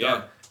that we've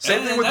done.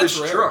 Same thing with this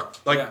truck.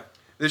 Like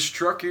this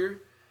truck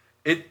here,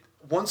 it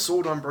once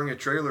sold on Bring a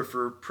Trailer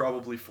for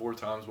probably 4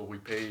 times what we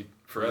paid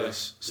for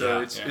this.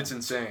 So it's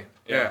insane.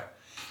 Yeah.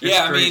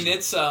 I mean,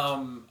 it's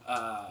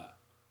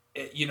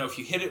if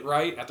you hit it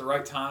right at the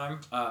right time.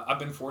 I've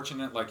been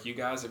fortunate, like you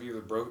guys have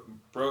either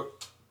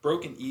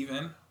broken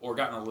even or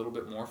gotten a little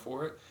bit more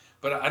for it.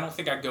 But I don't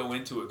think I go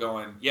into it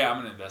going, I'm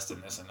going to invest in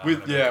this, and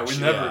I'm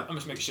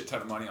just make a shit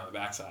ton of money on the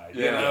backside.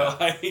 Yeah. You know,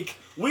 like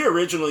we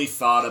originally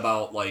thought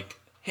about like,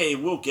 hey,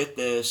 we'll get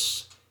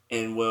this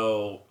and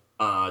we'll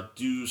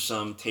do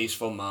some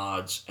tasteful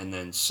mods and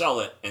then sell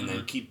it and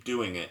then keep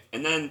doing it.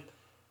 And then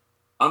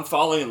I'm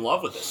falling in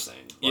love with this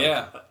thing.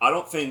 Like, I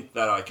don't think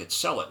that I could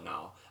sell it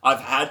now.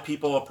 I've had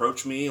people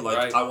approach me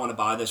like, I want to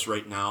buy this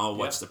right now.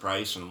 What's the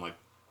price? And I'm like,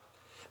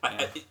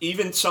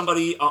 even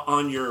somebody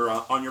on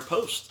your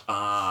post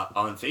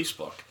on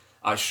Facebook,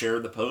 I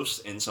shared the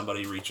post and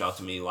somebody reached out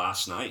to me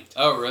last night.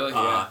 Oh, really?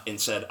 And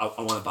said, I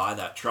want to buy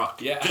that truck.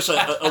 Yeah. Just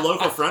a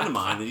local friend of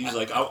mine, and he's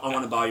like, I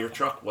want to buy your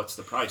truck. What's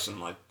the price? And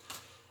I'm like,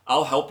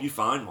 I'll help you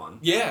find one.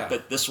 Yeah.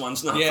 But this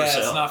one's not for Yeah,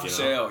 sale. it's not for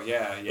sale.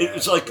 Yeah.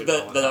 It's like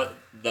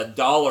the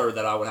dollar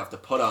that I would have to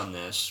put on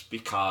this,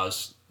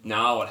 because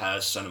now it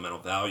has sentimental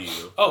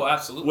value. Oh,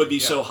 absolutely. Would be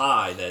so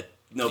high that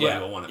nobody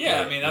will want to pay.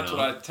 Yeah, I mean, that's what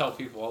I tell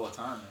people all the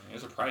time. I mean,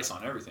 there's a price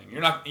on everything.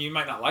 You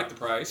might not like the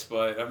price,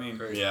 but I mean,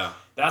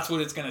 that's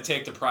what it's going to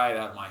take to pry it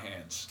out of my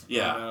hands.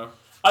 Yeah. You know?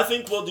 I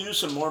think we'll do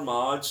some more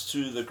mods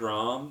to the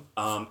Grom.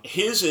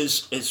 His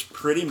is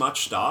pretty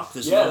much stock.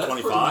 This is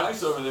 125. That's pretty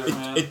nice over there,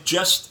 man. It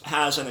just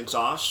has an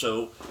exhaust,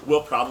 so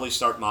we'll probably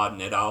start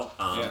modding it out.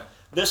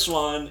 This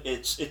one,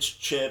 it's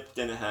chipped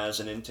and it has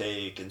an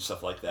intake and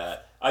stuff like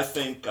that. I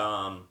think,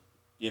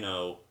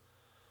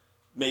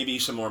 maybe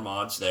some more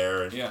mods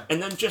there.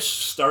 And then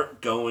just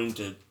start going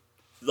to,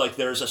 like,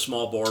 there's a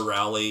small bore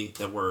rally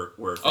that we're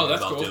thinking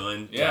about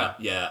doing.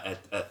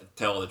 At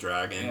Tail of the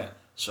Dragon. Yeah.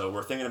 So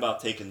we're thinking about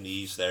taking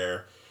these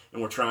there,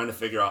 and we're trying to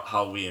figure out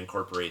how we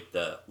incorporate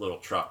the little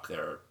truck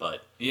there.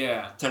 But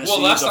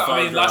Tennessee last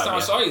time I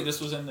saw you,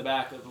 this was in the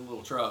back of the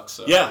little truck.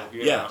 So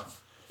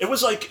it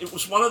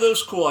was one of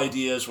those cool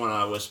ideas when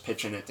I was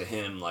pitching it to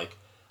him, like,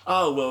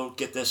 oh, we'll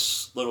get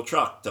this little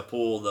truck to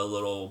pull the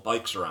little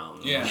bikes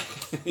around. Yeah,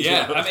 I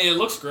mean, it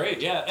looks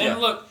great. Yeah, and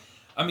look,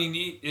 I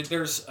mean,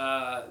 there's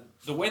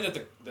the way that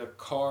the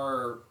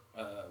car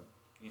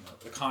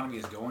economy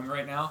is going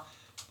right now.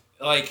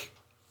 Like,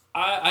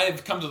 I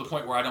have come to the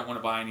point where I don't want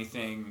to buy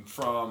anything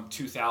from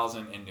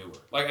 2000 and newer.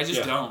 Like, I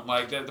just don't.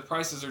 Like, the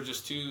prices are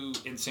just too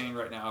insane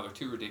right now. They're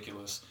too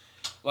ridiculous.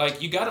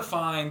 Like, you got to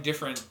find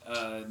different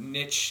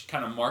niche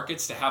kind of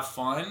markets to have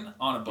fun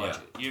on a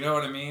budget. You know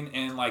what I mean?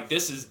 And, like,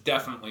 this is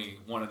definitely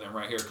one of them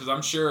right here. Because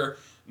I'm sure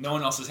no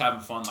one else is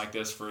having fun like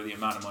this for the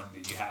amount of money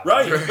that you have.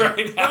 Right.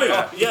 Right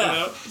now,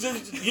 Yeah.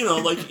 you know?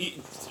 Like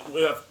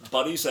we have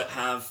buddies that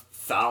have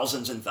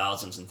thousands and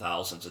thousands and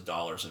thousands of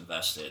dollars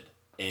invested,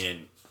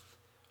 and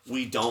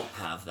we don't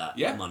have that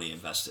money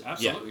invested.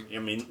 Absolutely. Yeah.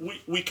 I mean,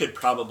 we could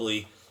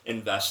probably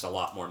invest a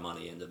lot more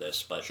money into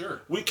this, but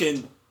Sure. we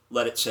can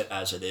let it sit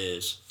as it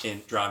is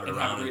and drive it And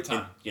around have a great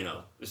time.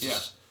 and this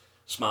is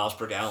smiles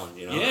per gallon,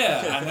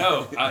 Yeah, I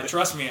know.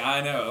 Trust me,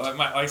 I know.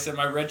 Like I said,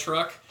 my red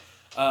truck,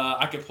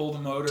 I could pull the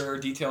motor,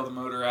 detail the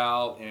motor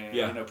out,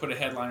 and put a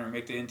headliner, and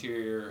make the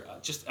interior.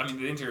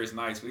 The interior is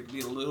nice, but it could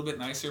be a little bit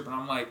nicer. But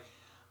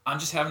I'm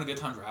just having a good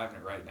time driving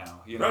it right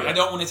now. Right. I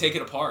don't want to take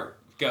it apart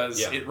because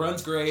it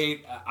runs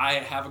great. I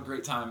have a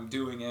great time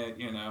doing it.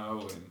 And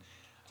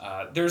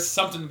there's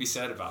something to be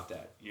said about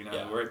that.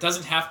 Where it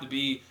doesn't have to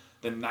be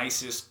the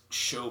nicest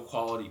show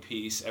quality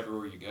piece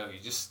everywhere you go.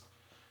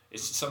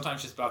 It's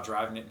sometimes just about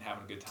driving it and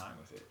having a good time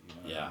with it.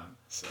 Yeah.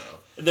 So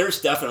there's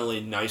definitely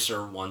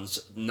nicer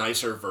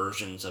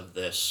versions of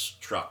this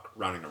truck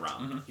running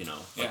around.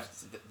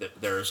 Mm-hmm.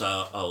 There's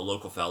a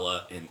local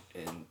fella in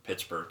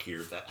Pittsburgh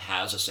here that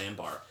has a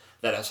sandbar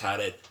that has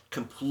had it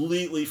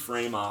completely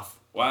frame off.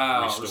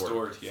 Wow,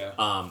 restored.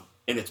 Yeah.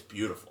 And it's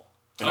beautiful.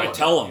 And I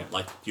tell him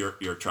like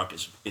your truck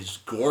is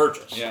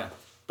gorgeous. Yeah.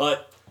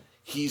 But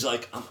he's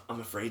like, I'm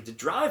afraid to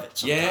drive it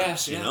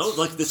sometimes. Yes.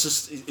 Like this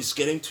is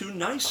getting too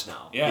nice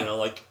now.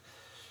 Yeah.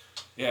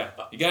 Yeah,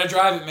 you gotta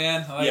drive it,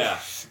 man.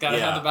 Gotta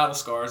have the battle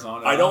scars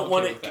on it. I don't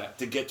want it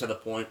to get to the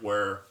point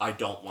where I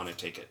don't want to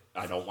take it.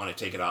 I don't want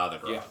to take it out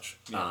of the garage.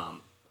 Yeah.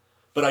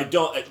 But I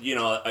don't.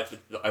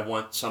 I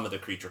want some of the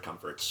creature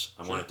comforts.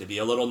 I want it to be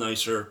a little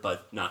nicer,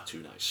 but not too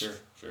nice. Sure.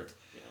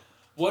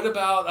 What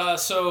about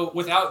so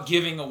without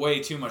giving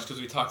away too much, because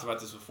we talked about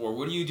this before?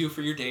 What do you do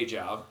for your day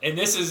job? And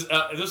this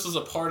was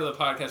a part of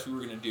the podcast we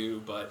were going to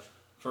do, but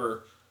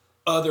for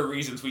other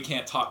reasons we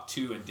can't talk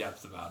too in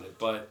depth about it.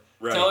 But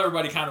tell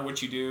everybody kind of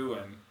what you do,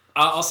 and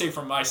I'll say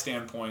from my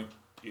standpoint,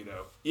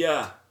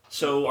 Yeah.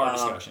 So our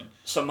discussion.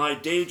 So my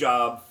day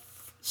job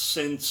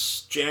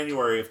since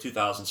January of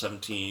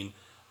 2017,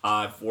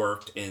 I've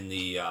worked in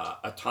the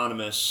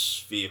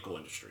autonomous vehicle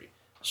industry.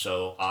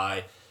 So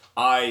I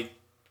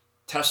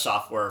test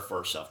software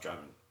for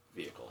self-driving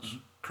vehicles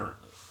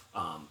currently.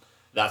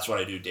 That's what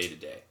I do day to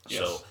day. Yes.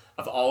 So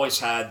I've always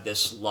had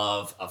this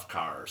love of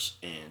cars,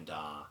 and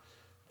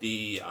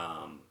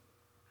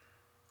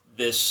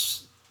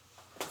this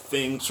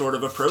thing sort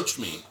of approached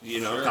me.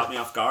 Caught me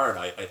off guard.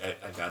 I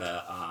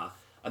got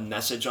a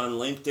message on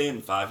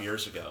LinkedIn 5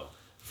 years ago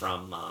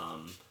from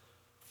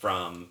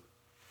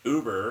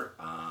Uber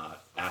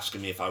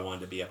asking me if I wanted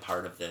to be a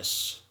part of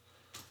this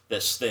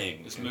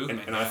thing, this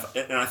movement, and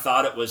I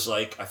thought it was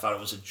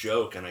a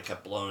joke, and I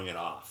kept blowing it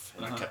off,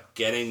 and I kept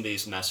getting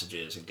these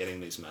messages, and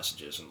I'm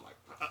like,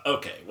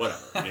 okay,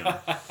 whatever,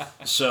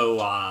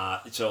 So I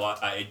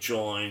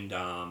joined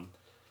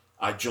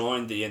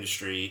the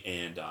industry,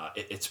 and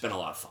it's been a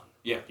lot of fun.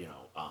 Yeah.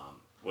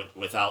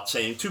 Without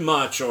saying too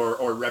much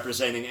or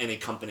representing any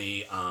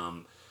company,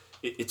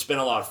 it's been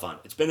a lot of fun.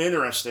 It's been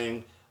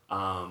interesting,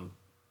 and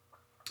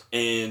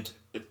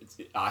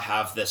I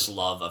have this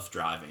love of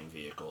driving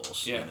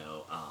vehicles. Yeah.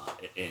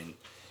 And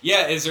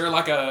is there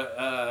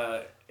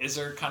is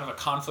there kind of a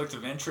conflict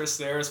of interest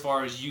there as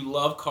far as you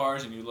love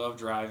cars and you love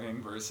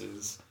driving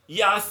versus?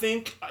 Yeah, I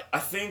think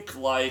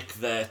like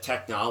the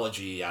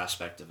technology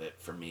aspect of it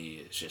for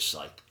me is just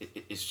like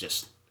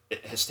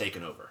it has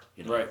taken over.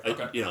 Right.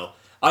 Okay.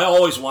 I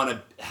always want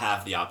to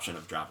have the option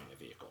of driving a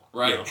vehicle.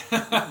 Right.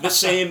 The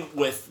same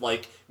with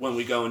like when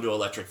we go into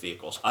electric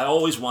vehicles. I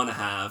always want to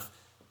have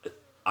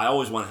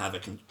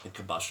a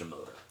combustion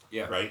motor.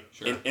 Yeah. Right.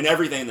 Sure. In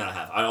everything that I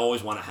have, I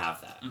always want to have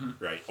that.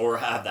 Mm-hmm. Right. Or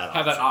have that option.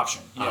 Have that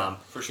option. Yeah.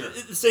 For sure.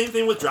 The same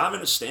thing with driving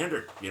a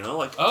standard.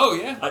 Like. Oh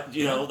yeah.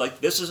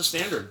 Like this is a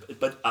standard,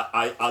 but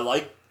I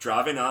like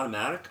driving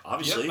automatic.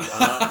 Obviously,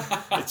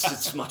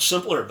 it's much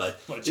simpler,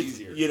 but much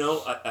easier.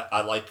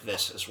 I like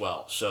this as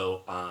well.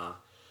 So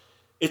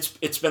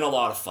it's been a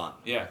lot of fun.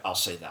 Yeah. I'll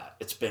say that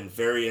it's been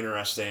very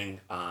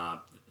interesting.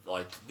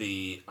 Like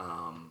the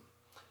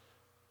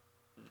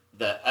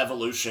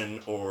evolution,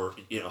 or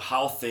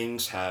how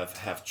things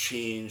have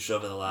changed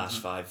over the last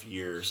 5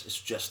 years is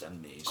just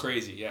amazing.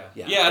 Crazy, yeah.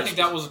 I think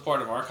that was a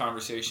part of our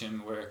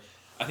conversation where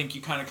I think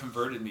you kind of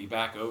converted me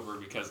back over,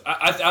 because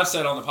I've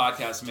said on the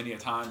podcast many a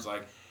times,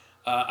 like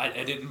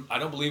I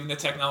don't believe in the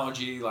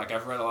technology. Like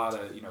I've read a lot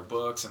of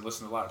books and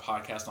listened to a lot of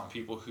podcasts on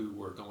people who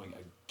were going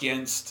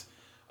against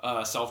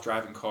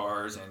self-driving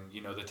cars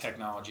and the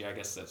technology, I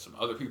guess, that some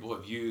other people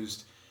have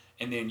used.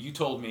 And then you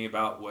told me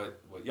about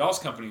what y'all's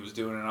company was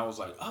doing, and I was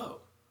like, oh,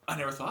 I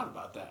never thought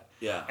about that.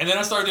 Yeah. And then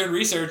I started doing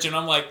research, and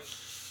I'm like,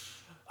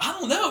 I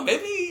don't know,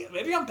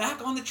 maybe I'm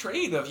back on the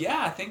trade of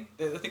I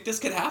think this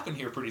could happen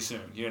here pretty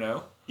soon.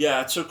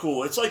 Yeah, it's so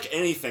cool. It's like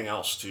anything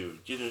else too.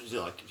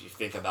 Like if you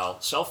think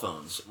about cell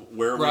phones,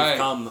 where Right. we've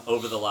come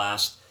over the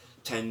last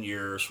 10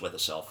 years with a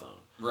cell phone.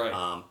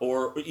 Right.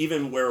 Or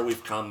even where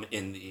we've come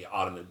in the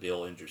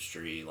automobile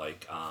industry,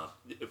 like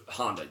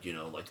Honda,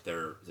 like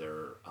their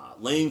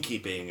lane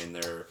keeping and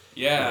their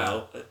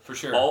for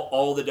sure,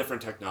 all the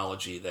different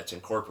technology that's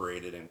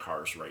incorporated in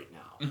cars right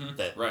now. Mm-hmm.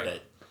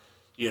 That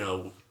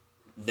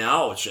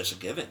now it's just a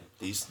given.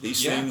 These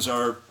things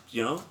are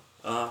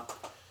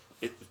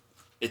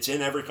it's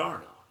in every car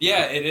now.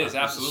 Yeah, it is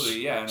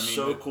absolutely. Yeah, and I mean,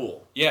 so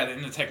cool. Yeah,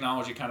 and the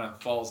technology kind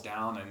of falls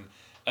down, and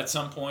at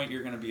some point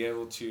you're going to be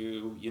able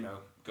to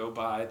go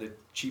buy the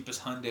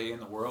cheapest Hyundai in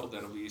the world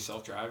that'll be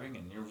self-driving,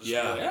 and you're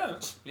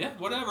just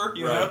whatever.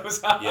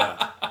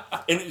 Yeah.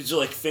 And it's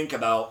like, think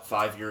about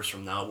 5 years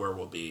from now where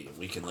we'll be.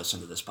 We can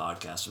listen to this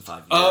podcast in 5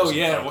 years. Oh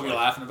yeah, we'll be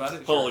laughing about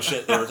it. Holy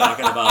shit! They were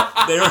talking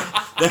about they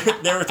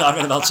were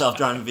talking about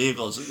self-driving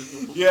vehicles.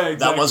 Yeah, exactly.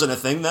 That wasn't a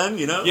thing then,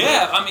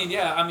 Yeah,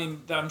 I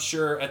mean, I'm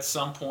sure at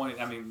some point,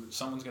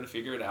 someone's going to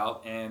figure it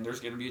out, and there's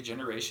going to be a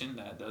generation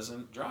that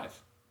doesn't drive.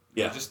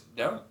 Yeah. They just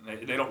don't.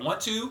 They don't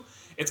want to.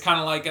 It's kind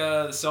of like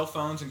the cell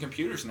phones and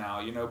computers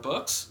now.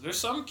 Books. There's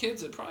some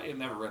kids that probably have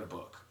never read a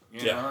book.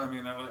 You know, I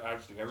mean, I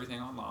do everything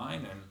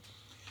online, and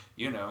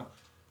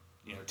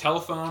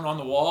telephone on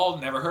the wall.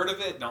 Never heard of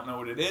it. Don't know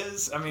what it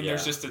is. I mean,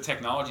 there's just the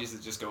technologies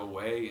that just go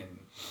away, and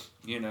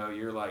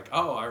you're like,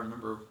 oh, I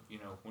remember,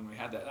 when we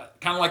had that.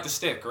 Kind of like the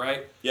stick,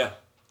 right? Yeah.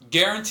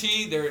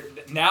 Guarantee there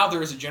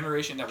is a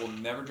generation that will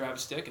never drive a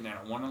stick, and they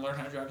don't want to learn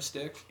how to drive a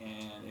stick,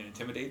 and it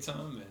intimidates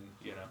them,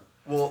 and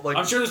Well, like,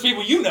 I'm sure there's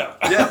people Yeah,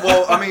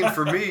 well, I mean,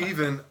 for me,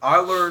 even I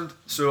learned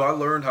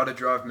how to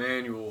drive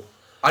manual.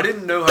 I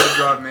didn't know how to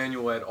drive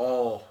manual at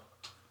all,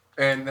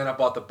 and then I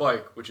bought the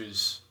bike, which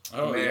is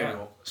manual.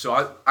 Yeah.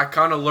 So I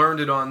kind of learned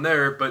it on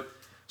there, but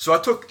so I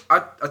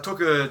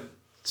took a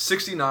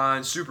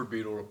 '69 Super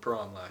Beetle to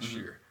prom last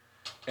year,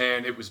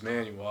 and it was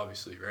manual,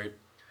 obviously, right?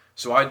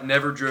 So I'd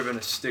never driven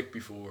a stick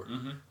before,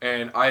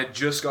 and I had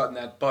just gotten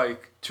that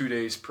bike 2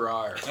 days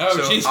prior. Oh,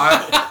 so geez.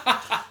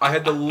 I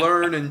had to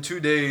learn in 2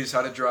 days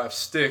how to drive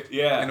stick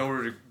in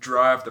order to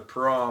drive the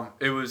prom.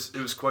 It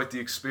was quite the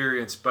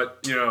experience,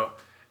 but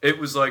it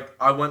was like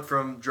I went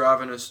from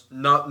driving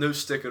no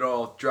stick at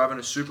all, driving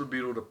a Super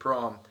Beetle to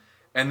prom,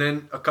 and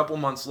then a couple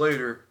months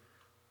later,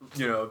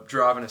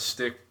 driving a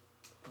stick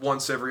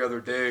once every other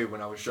day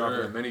when I was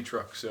driving a mini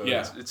truck. So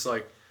it's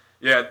like.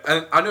 Yeah,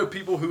 and I know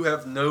people who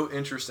have no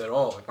interest at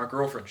all. Like my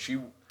girlfriend, she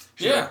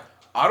like,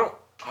 I don't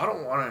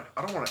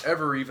want to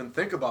ever even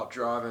think about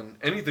driving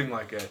anything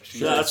like that.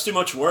 That's too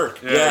much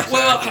work. Yeah.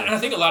 Well, and I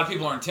think a lot of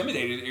people are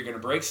intimidated that you're going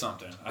to break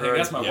something. I think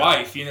that's my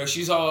wife.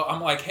 She's all,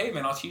 I'm like, hey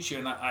man, I'll teach you,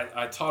 and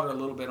I taught her a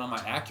little bit on my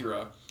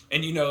Acura.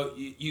 And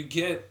you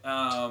get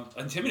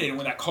intimidated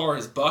when that car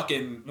is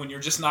bucking, when you're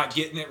just not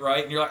getting it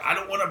right, and you're like, I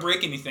don't want to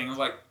break anything. I was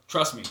like,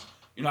 trust me,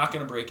 you're not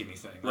going to break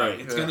anything. Right.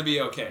 It's going to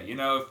be okay.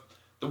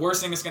 The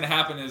worst thing that's going to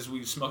happen is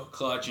we smoke a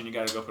clutch and you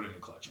got to go put a new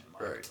clutch in.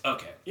 Like, right.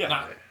 Okay. Yeah.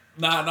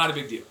 Not a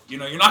big deal.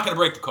 You're not going to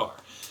break the car.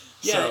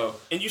 Yeah. So,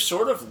 and you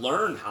sort of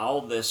learn how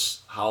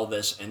this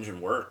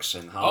engine works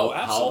and how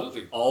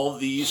absolutely. all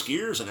these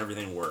gears and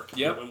everything work.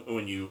 Yep.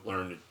 When you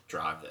learn to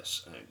drive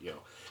this,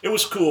 it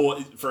was cool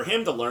for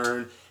him to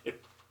learn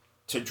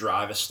to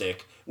drive a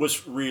stick.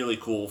 Was really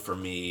cool for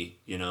me,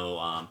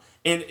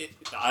 and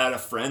I had a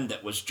friend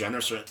that was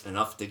generous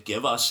enough to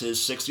give us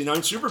his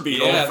 '69 Super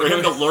Beetle for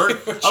him to learn.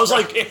 I was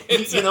like,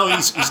 he's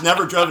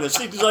never driven a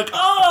stick. He's like,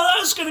 oh,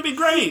 that's gonna be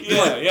great.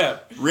 Yeah.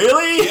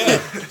 Really? Yeah.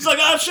 He's like,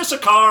 oh, it's just a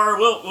car.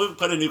 We'll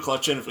put a new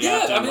clutch in if we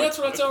have to. I mean, that's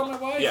what I tell my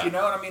wife. Yeah. And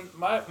I mean,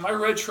 my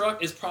red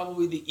truck is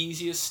probably the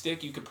easiest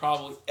stick you could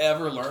probably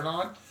ever learn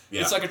on.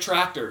 Yeah. It's like a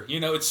tractor.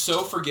 It's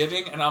so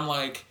forgiving, and I'm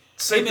like.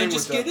 Same hey man, thing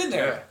just with get in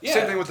there. Yeah.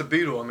 Same thing with the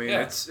Beetle. I mean,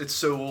 Yeah. it's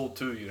so old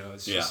too.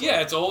 It's just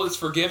it's old. It's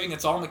forgiving.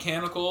 It's all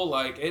mechanical.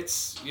 Like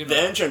it's the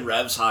engine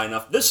revs high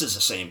enough. This is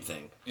the same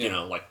thing.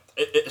 Like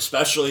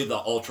especially the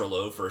ultra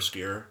low first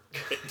gear.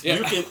 Yeah.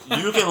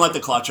 You can let the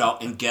clutch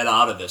out and get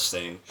out of this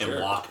thing and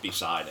walk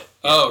beside it.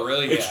 Oh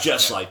really? It's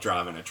just like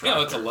driving a tractor.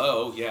 Yeah, it's a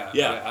low.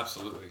 Yeah,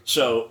 absolutely.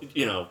 So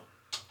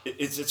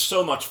it's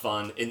so much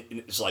fun. And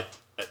it's like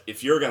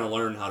if you're gonna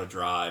learn how to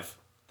drive,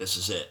 this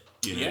is it.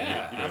 You're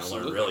going to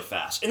learn really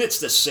fast. And it's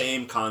the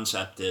same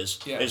concept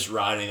as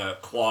riding a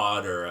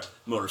quad or a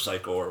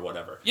motorcycle or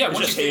whatever. Yeah, it's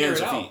once just you figure hands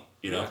it and out. feet,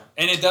 you know?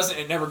 And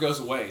it never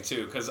goes away,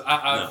 too, because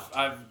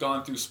I've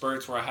gone through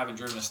spurts where I haven't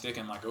driven a stick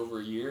in like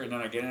over a year, and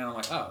then I get in and I'm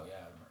like, oh,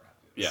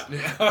 yeah, I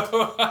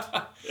remember how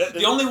to do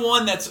this. The only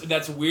one that's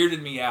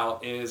weirded me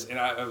out is, and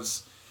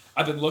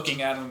I've been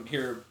looking at them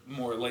here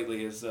more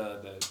lately, is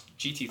the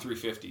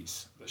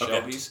GT350s, the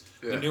Shelbys.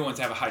 The new ones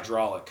have a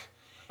hydraulic.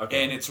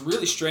 Okay. And it's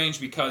really strange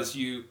because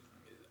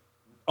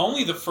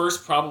only the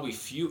first probably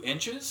few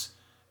inches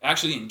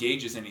actually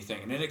engages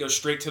anything, and then it goes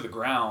straight to the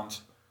ground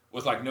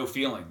with like no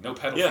feeling, no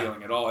pedal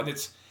feeling at all. And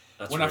it's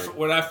when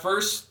I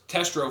first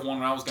test drove one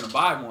when I was going to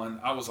buy one,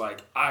 I was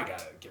like, I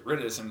gotta get rid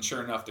of this. And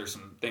sure enough, there's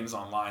some things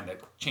online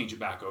that change it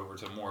back over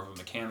to more of a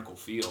mechanical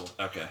feel.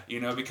 Okay.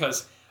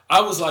 Because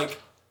I was like,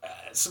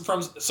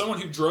 from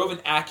someone who drove an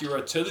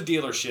Acura to the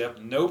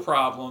dealership, no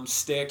problem,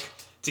 stick.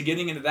 To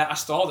getting into that, I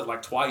stalled it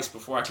like twice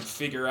before I could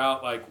figure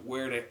out like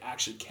where to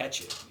actually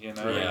catch it.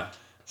 Yeah.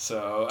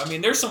 So, I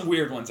mean, there's some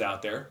weird ones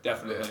out there,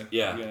 definitely.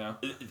 Yeah. You know?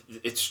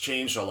 It's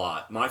changed a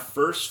lot. My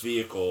first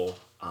vehicle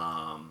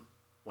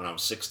when I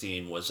was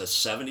 16 was a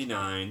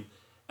 79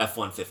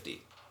 F-150.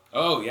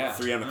 Oh, yeah.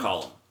 300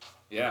 column.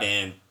 Yeah.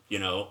 And, you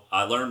know,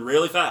 I learned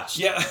really fast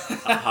Yeah.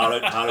 how to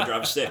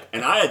drive a stick.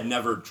 And I had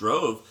never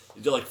drove,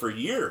 like for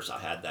years I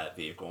had that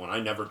vehicle, and I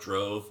never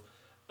drove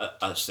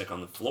a stick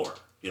on the floor.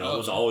 You know, it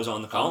was always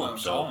on the column.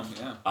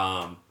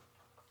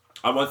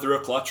 I went through a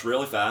clutch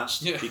really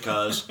fast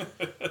because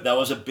that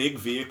was a big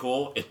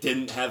vehicle. It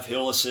didn't have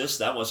hill assist.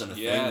 That wasn't a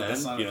thing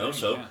then, you know.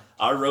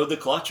 I rode the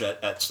clutch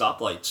at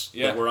stoplights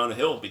that were on a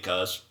hill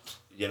because,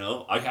 you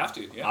know, I have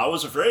to. Yeah. I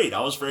was afraid.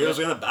 I was afraid I was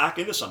going to back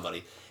into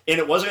somebody, and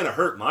it wasn't going to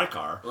hurt my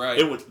car. Right.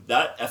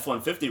 That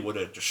F-150 would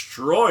have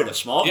destroyed a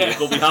small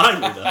vehicle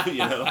behind me, though. You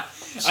know.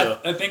 So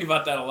I think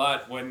about that a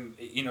lot when,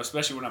 you know,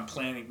 especially when I'm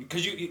planning,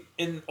 because you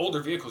in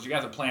older vehicles you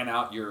have to plan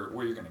out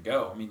where you're going to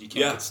go. I mean, you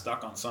can't get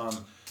stuck on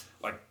some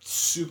like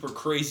super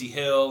crazy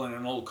hill in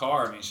an old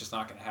car. I mean, it's just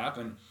not going to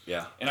happen.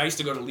 Yeah. And I used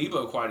to go to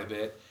Lebo quite a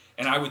bit,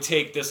 and I would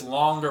take this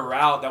longer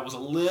route that was a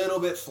little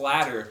bit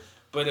flatter,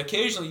 but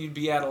occasionally you'd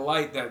be at a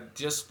light that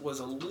just was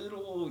a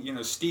little, you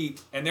know,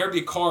 steep, and there'd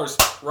be cars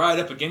right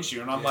up against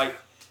you, and I'm like,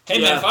 hey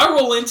man, if I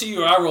roll into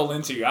you, I roll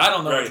into you. I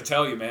don't know what to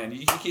tell you, man.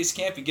 You just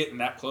can't be getting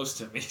that close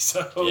to me.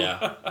 So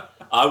yeah,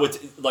 I would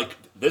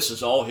this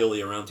is all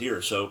hilly around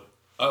here, so.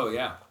 Oh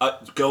yeah.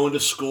 Going to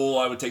school,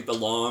 I would take the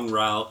long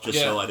route just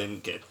so I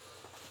didn't get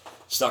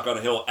stuck on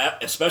a hill,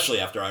 especially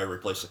after I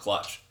replaced the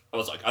clutch. I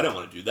was like, I don't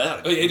want to do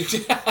that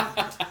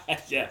again.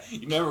 Yeah,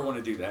 you never want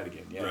to do that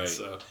again. Yeah, right.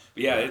 So,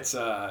 but yeah,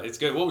 it's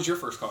good. What was your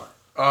first car?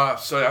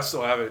 So I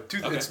still have it.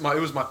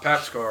 It was my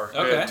Pap's car.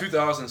 Okay. Yeah,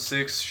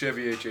 2006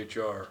 Chevy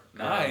HHR.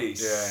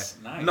 Nice.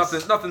 Yeah.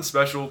 Nice. Nothing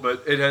special,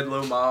 but it had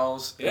low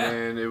miles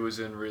and it was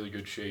in really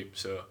good shape.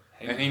 So,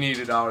 and he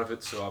needed out of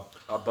it, so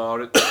I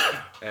bought it,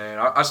 and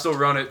I still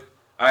run it.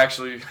 I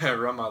actually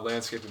run my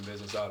landscaping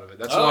business out of it.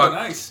 That's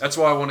nice. That's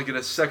why I want to get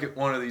a second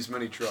one of these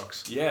mini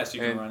trucks. Yeah, so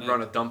you can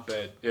run a dump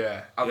bed.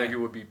 Yeah, I think it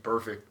would be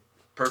perfect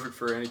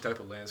for any type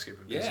of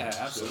landscaping business.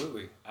 Yeah,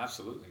 absolutely,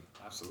 absolutely.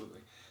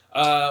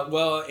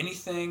 Well,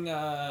 anything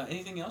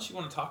else you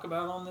want to talk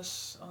about on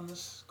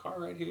this car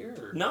right here?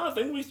 Or? No, I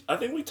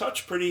think we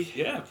touched pretty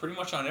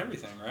much on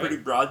everything, right? Pretty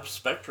broad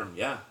spectrum.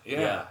 Yeah.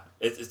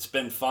 It's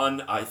been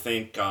fun. I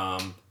think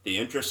the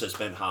interest has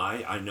been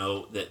high. I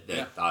know that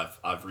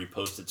I've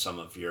reposted some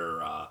of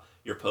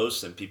your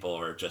posts, and people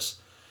are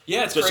just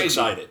it's crazy.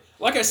 Excited.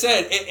 Like I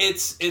said,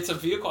 it's a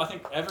vehicle I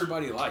think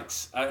everybody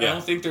likes. I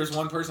don't think there's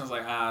one person that's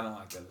like, I don't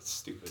like that. It's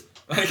stupid.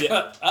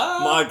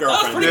 My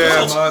girlfriend.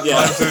 Mine too.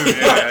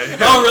 Yeah.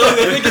 Oh, really?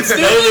 They think it's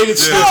stupid? They think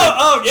it's stupid.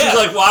 Oh, yeah. She's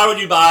like, why would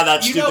you buy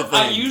that stupid thing?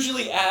 I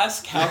usually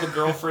ask how the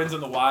girlfriends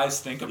and the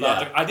wives think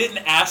about it. I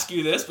didn't ask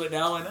you this, but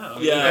now I know.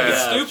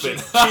 It's stupid.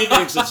 She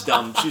thinks it's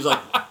dumb. She's like,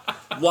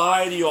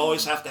 why do you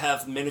always have to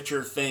have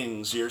miniature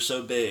things? You're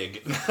so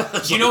big.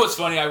 You know what's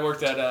funny? I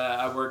worked at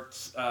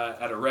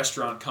a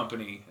restaurant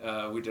company.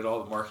 We did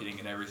all the marketing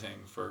and everything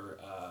for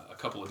a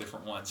couple of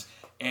different ones.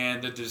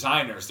 And the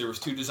designers, there was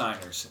two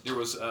designers. There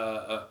was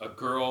a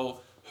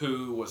girl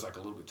who was like a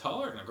little bit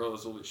taller and a girl who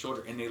was a little bit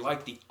shorter, and they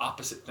liked the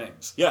opposite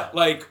things. Yeah.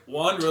 Like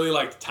one really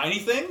liked tiny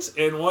things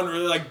and one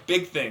really liked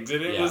big things.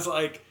 And it was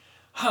like,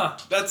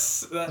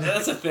 that's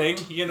a thing,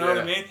 you know what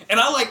I mean? And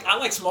I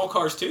like small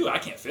cars too. I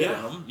can't fit in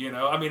them, you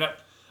know. I mean,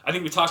 I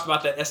think we talked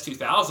about that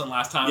S2000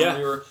 last time. Yeah.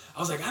 I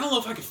was like, I don't know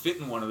if I could fit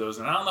in one of those,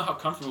 and I don't know how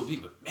comfortable it would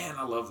be, but man,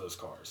 I love those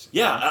cars.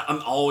 Yeah,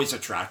 I'm always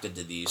attracted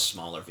to these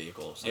smaller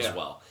vehicles as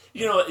well.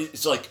 You know,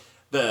 it's like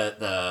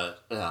the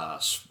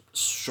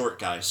short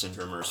guy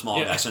syndrome or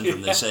small guy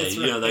syndrome. They say,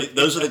 you know,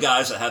 those are the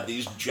guys that have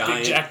these giant,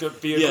 big jacked up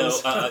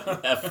vehicles,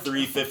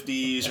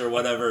 F-350s or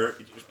whatever.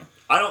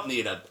 I don't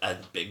need a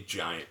big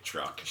giant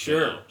truck. Sure,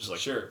 you know? Just like,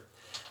 sure.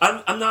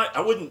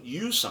 I wouldn't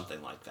use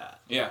something like that.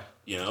 Yeah.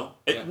 You know,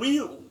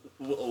 we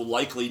will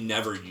likely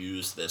never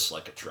use this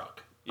like a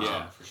truck.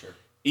 Yeah, for sure.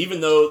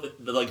 Even though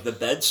the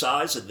bed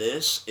size of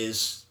this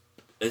is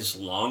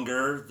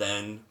longer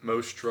than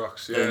most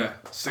trucks. Yeah,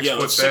 6 foot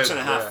bed.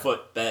 6.5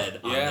 foot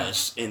bed on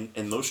this,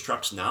 and most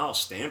trucks now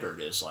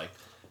standard is like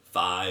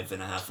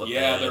 5.5 foot.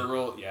 Yeah, bed. they're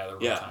real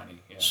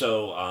tiny. Yeah.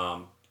 So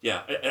I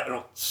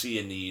don't see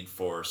a need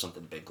for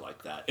something big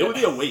like that. It would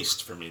be a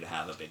waste for me to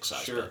have a big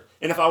size bed.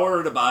 And if I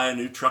were to buy a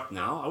new truck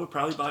now, I would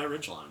probably buy a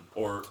Ridgeline,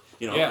 or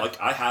like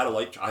I had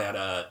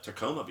a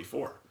Tacoma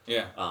before.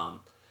 Yeah. I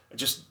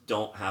just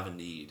don't have a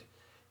need,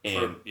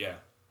 and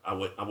I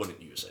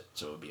wouldn't use it,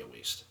 so it would be a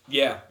waste.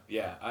 Yeah.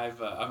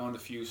 I've owned a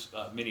few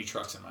mini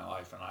trucks in my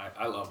life, and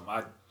I love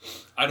them.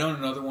 I'd own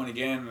another one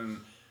again, and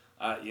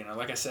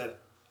like I said,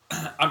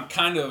 I'm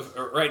kind of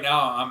right now.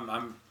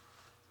 I'm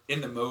in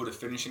the mode of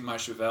finishing my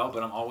Chevelle,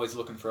 but I'm always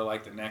looking for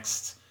like the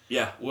next.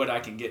 Yeah. What I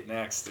can get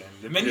next, and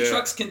the mini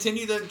trucks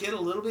continue to get a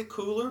little bit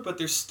cooler, but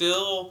they're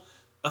still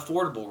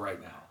affordable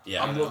right now.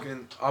 Yeah. I'm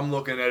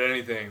looking at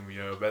anything, you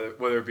know,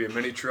 whether it be a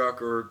mini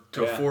truck or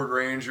a Ford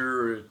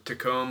Ranger or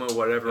Tacoma,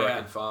 whatever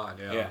I can find.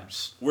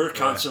 We're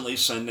constantly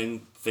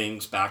sending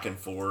things back and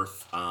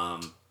forth.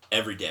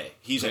 every day.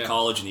 He's at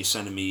college and he's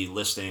sending me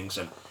listings,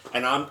 and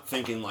I'm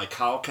thinking like,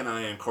 how can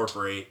I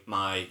incorporate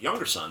my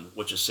younger son,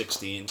 which is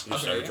 16, who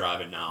started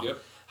driving now?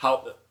 Yep.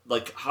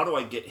 How do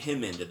I get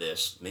him into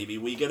this? Maybe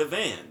we get a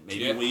van.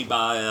 Maybe we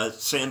buy a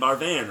Sandbar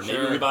van, or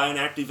maybe we buy an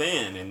Active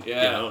van, and you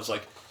know, it's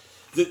like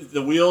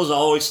the wheels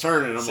always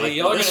turning. I'm like,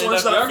 this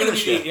one's not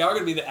finished yet. Y'all are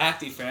gonna be the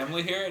Active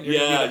family here, and you're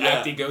gonna be the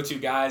Active go-to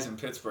guys in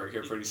Pittsburgh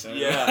here pretty soon.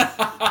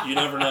 Yeah, you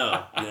never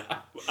know. Yeah.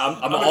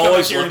 I'm always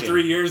always here looking. in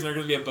 3 years, and there's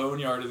gonna be a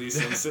boneyard of these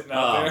things sitting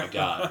out there. Oh my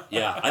god,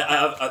 yeah.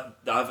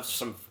 I have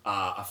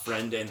a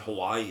friend in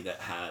Hawaii that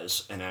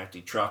has an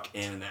Active truck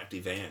and an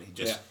Active van.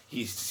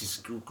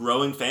 He's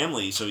growing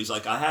family, so he's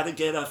like, I had to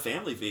get a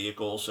family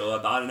vehicle, so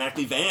I bought an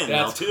Active van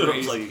now too. Crazy. I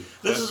was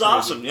like, this is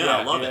awesome. Yeah,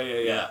 I love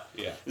it.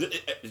 Yeah.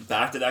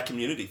 Back to that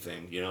community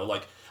thing,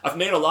 like I've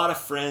made a lot of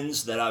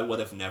friends that I would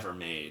have never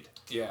made.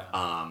 Yeah.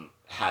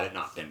 Had it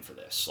not been for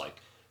this, like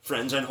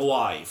friends in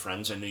Hawaii,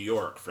 friends in New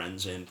York,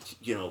 friends in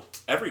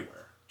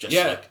everywhere. Just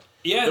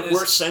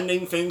we're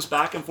sending things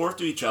back and forth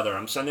to each other.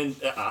 I'm sending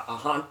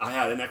I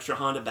had an extra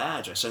Honda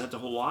badge. I sent it to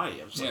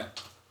Hawaii. I was like,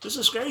 this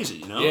is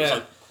crazy, Yeah. It's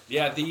like,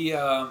 the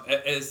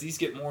as these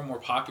get more and more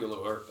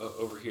popular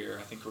over here,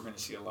 I think we're going to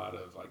see a lot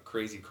of like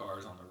crazy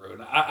cars on the road.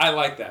 And I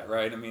like that,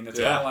 right? I mean, it's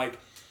kind of like,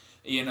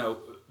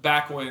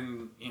 back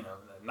when in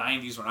the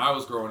 90s when I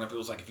was growing up, it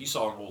was like if you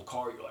saw an old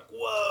car, you're like,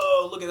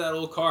 whoa, look at that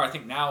old car. I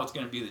think now it's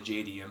going to be the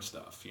JDM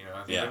stuff.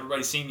 I think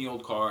everybody's seen the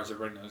old cars.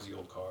 Everybody knows the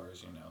old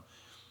cars.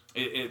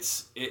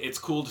 It's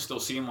cool to still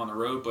see them on the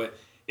road, but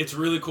it's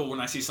really cool when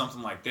I see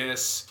something like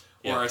this.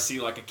 Or I see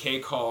like a K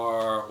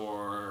car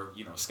or,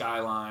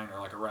 Skyline or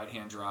like a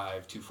right-hand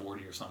drive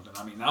 240 or something.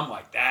 I mean, I'm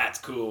like, that's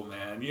cool,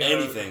 man.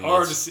 Anything.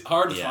 Hard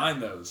to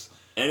find those.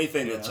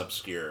 Anything that's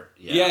obscure.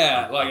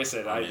 Like I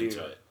said, I do.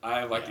 It.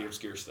 I like the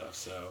obscure stuff.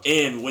 So.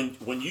 And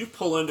when you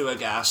pull into a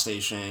gas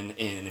station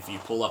and if you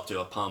pull up to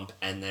a pump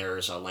and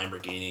there's a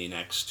Lamborghini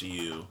next to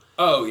you.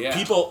 Oh, yeah.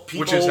 People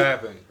which has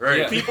happened,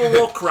 right? Yeah. People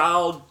will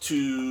crowd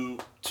to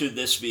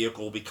this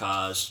vehicle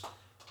because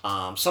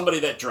somebody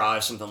that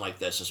drives something like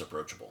this is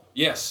approachable.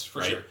 Yes,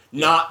 for sure.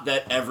 Not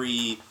that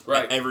every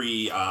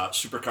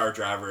supercar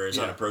driver is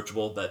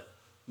unapproachable, but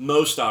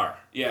most are.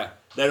 Yeah.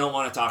 They don't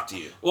want to talk to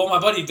you. Well, my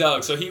buddy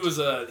Doug, so he was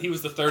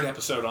the third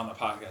episode on the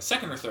podcast,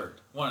 second or third,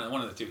 one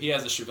of the two. He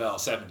has a Chevelle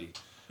 70.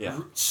 Yeah.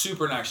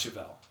 Super nice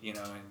Chevelle,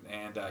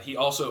 and he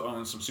also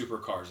owns some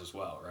supercars as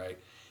well, right?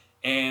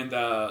 And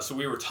so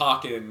we were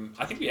talking,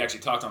 I think we actually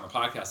talked on the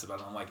podcast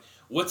about it. I'm like,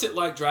 what's it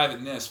like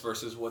driving this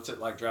versus what's it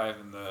like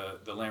driving the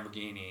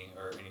Lamborghini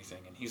or anything?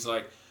 And he's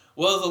like,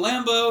 well, the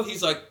Lambo,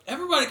 he's like,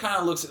 everybody kind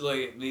of looks at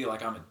me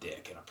like I'm a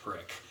dick and a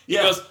prick. He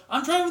goes,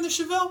 I'm driving the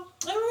Chevelle,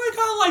 everybody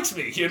kind of likes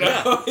me,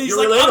 Yeah, He's you're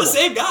like, relatable. I'm the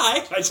same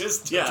guy, I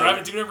just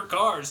driving two different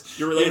cars.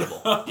 You're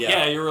relatable.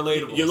 Yeah, you're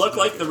relatable. You look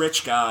like the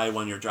rich guy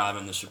when you're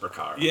driving the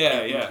supercar.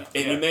 Yeah,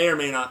 And you may or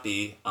may not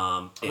be.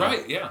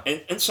 Right, yeah.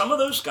 And some of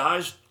those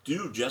guys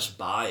do just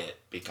buy it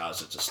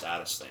because it's a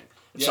status thing.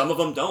 And some of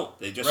them don't.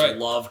 They just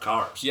love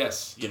cars.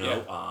 Yes.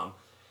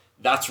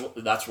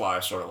 That's why I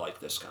sort of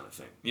like this kind of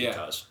thing. Yeah.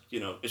 Because,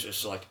 it's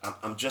just like,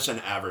 I'm just an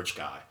average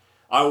guy.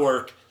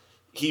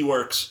 He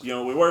works,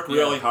 we work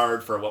really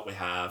hard for what we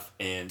have.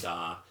 And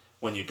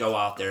when you go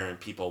out there and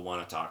people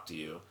want to talk to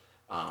you,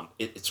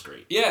 it's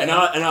great. Yeah. And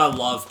I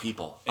love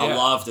people. Yeah. I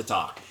love to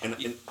talk. And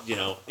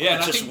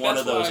it's just one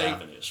of those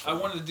avenues. I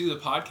wanted to do the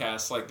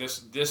podcast like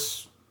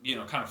this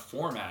kind of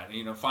format,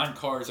 find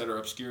cars that are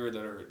obscure,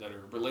 that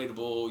are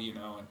relatable,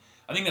 and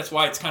I think that's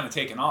why it's kind of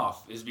taken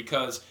off, is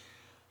because,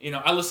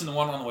 I listened to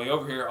one on the way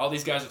over here. All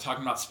these guys are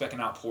talking about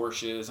speccing out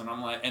Porsches, and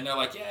I'm like, and they're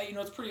like, yeah,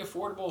 it's pretty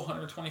affordable,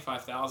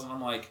 $125,000.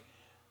 I'm like,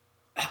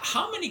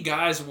 how many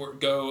guys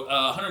go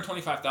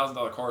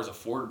 $125,000 car is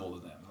affordable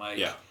to them? Like,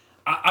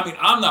 I mean,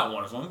 I'm not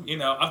one of them.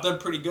 I've done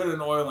pretty good in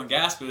the oil and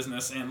gas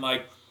business, and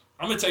like,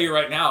 I'm gonna tell you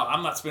right now,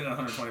 I'm not spending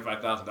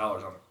 $125,000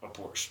 on a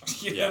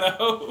Porsche. You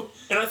know.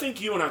 And I think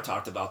you and I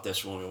talked about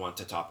this when we went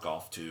to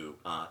Topgolf too.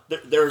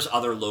 There's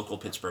other local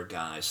Pittsburgh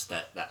guys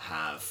that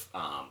have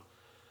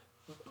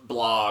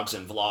blogs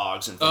and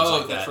vlogs and things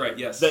like that. Oh, that's right.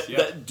 Yes.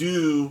 That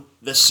do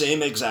the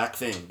same exact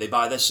thing. They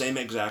buy the same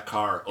exact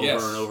car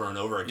over and over and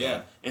over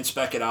again and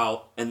spec it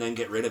out and then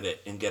get rid of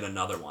it and get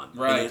another one.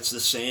 Right. And it's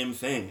the same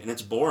thing and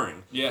it's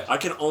boring. Yeah. I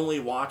can only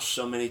watch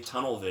so many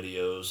tunnel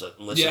videos and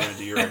listen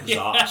to your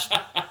exhaust.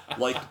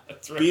 Like,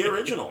 be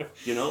original,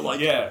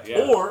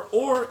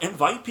 or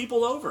invite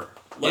people over.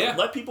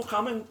 Let people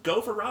come and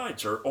go for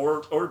rides,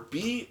 or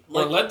be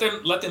like, or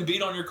let them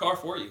beat on your car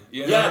for you.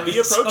 Be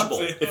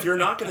approachable. If you're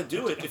not going to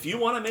do it, if you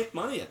want to make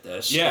money at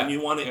this, and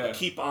you want to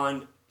keep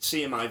on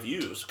seeing my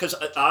views, because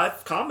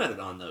I've commented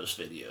on those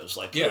videos,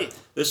 like, hey,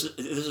 this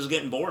is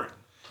getting boring.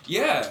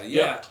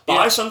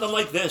 Buy something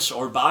like this,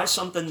 or buy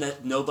something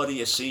that nobody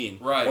has seen,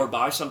 or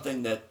buy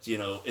something that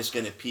is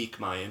going to pique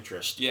my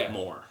interest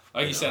more.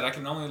 Like you said, I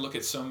can only look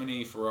at so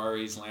many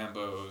Ferraris,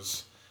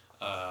 Lambos,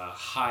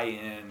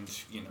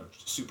 high-end,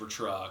 super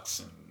trucks,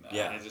 and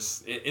Yeah.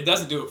 It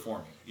doesn't do it for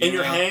me. And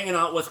you're hanging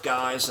out with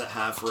guys that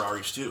have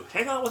Ferraris too.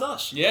 Hang out with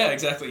us. Yeah,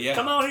 exactly. Yeah.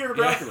 Come out here to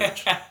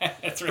Brackenridge.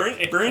 That's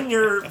right. Bring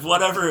your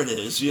whatever it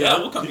is. Yeah,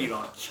 we'll come eat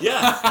on it.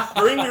 Yeah,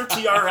 bring your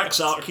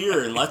TRX out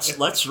here and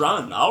let's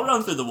run. I'll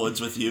run through the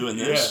woods with you in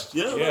this.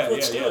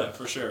 Let's do it.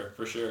 For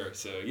sure.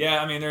 So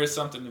yeah, I mean, there is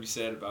something to be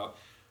said about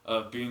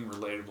being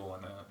relatable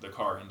in the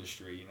car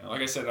industry.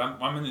 Like I said, I'm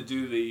going to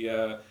do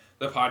the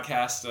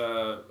podcast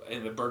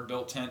in the Bird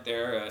Built tent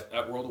there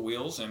at World of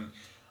Wheels, and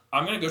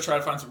I'm going to go try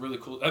to find some really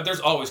cool... there's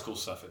always cool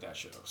stuff at that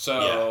show.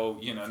 So,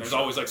 there's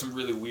always like some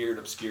really weird,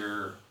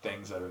 obscure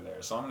things that are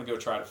there. So I'm going to go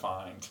try to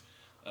find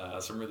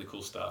some really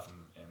cool stuff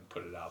and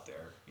put it out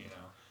there,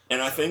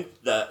 And I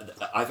think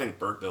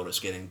Bird Built is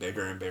getting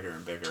bigger and bigger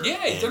and bigger.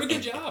 Yeah, he's done a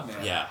good job,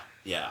 man. Yeah.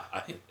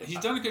 He's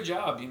done a good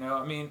job,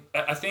 I mean,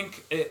 I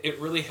think it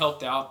really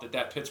helped out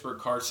that Pittsburgh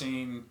car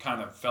scene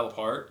kind of fell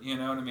apart, you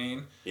know what I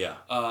mean? Yeah.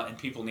 And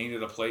people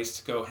needed a place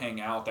to go hang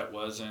out that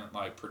wasn't,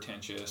 like,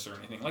 pretentious or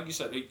anything. Like you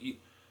said,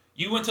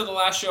 you went to the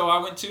last show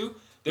I went to,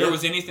 there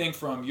was anything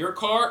from your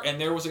car, and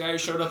there was a guy who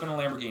showed up in a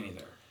Lamborghini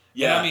there.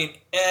 Yeah. And, I mean,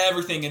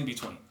 everything in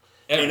between.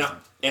 Everything.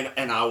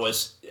 And I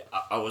was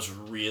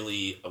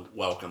really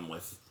welcome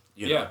with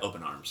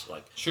open arms,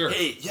 like, sure.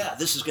 Hey,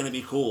 this is gonna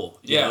be cool,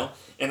 you know.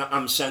 And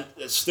I'm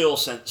still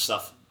sent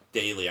stuff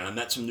daily, and I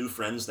met some new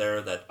friends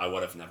there that I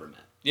would have never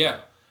met.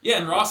 Yeah,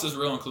 and Ross is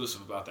real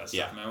inclusive about that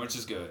stuff, man, which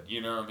is good.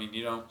 I mean,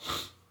 you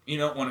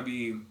don't want to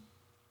be,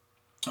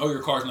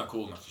 your car's not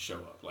cool enough to show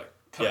up. Like,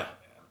 come on, man,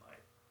 like,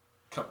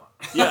 come on.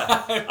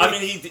 Yeah, I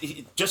mean,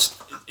 he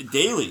just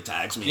daily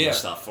tags me and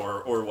stuff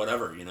or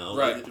whatever,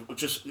 Right.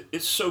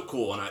 It's so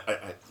cool, and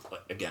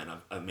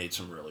I've made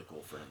some really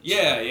cool friends.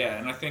 Yeah,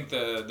 and I think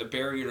the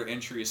barrier to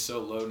entry is so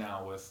low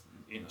now with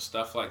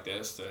stuff like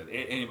this that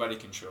anybody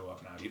can show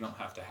up now. You don't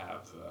have to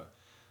have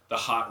the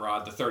hot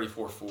rod, the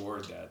 34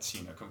 Ford that's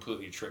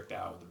completely tricked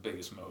out with the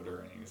biggest motor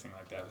and anything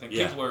like that. I think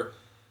people are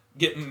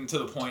getting to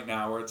the point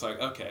now where it's like,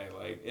 okay,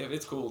 like if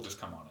it's cool, just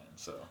come on in.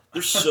 So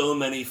there's so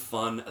many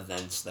fun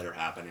events that are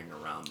happening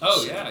around.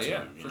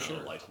 For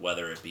sure. Like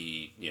whether it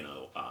be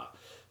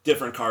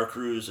different car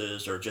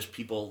cruises or just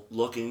people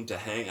looking to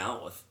hang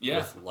out with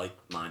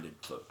like-minded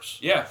folks.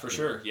 Yeah, for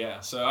sure.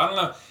 Yeah. So I don't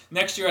know.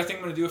 Next year, I think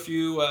I'm going to do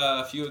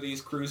a few of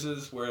these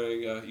cruises where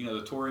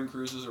the touring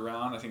cruises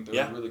around. I think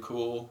they're really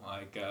cool.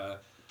 Like I've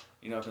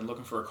been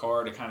looking for a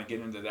car to kind of get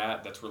into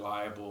that's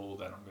reliable,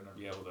 that I'm going to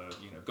be able to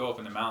go up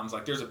in the mountains.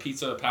 Like there's a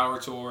pizza power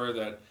tour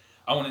that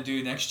I want to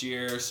do next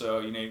year. So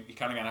you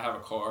kind of got to have a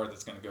car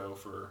that's going to go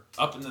for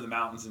up into the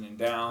mountains and then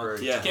down.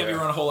 Right. You can't be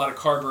running a whole lot of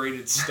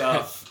carbureted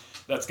stuff.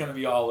 That's going to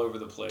be all over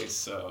the place.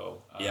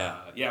 So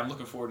I'm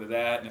looking forward to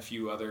that and a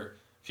few other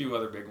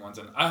big ones.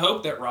 And I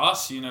hope that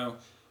Ross,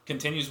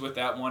 continues with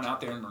that one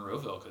out there in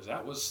Monroeville,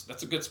 because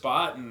that's a good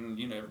spot, and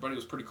everybody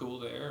was pretty cool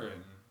there.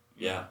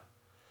 And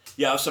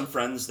I have some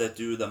friends that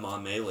do the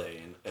Mon Melee.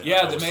 And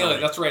the Melee,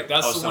 that's right.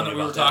 That's the one that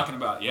we were talking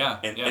about.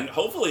 And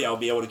hopefully I'll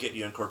be able to get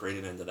you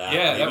incorporated into that.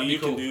 Yeah, that'd be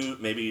cool.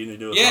 Maybe you can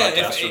do a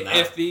podcast from that.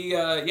 If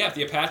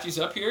the Apache's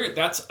up here,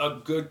 that's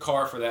a good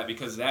car for that,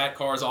 because that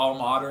car is all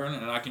modern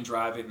and I can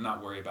drive it and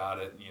not worry about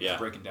it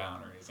breaking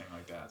down or anything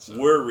like that. So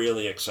we're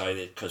really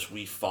excited because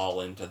we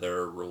fall into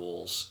their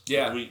rules.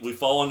 Yeah. We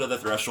fall into the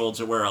thresholds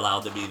that we're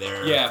allowed to be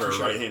there for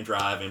sure. right-hand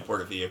drive,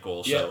 import a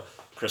vehicle. So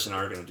Chris and I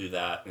are going to do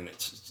that, and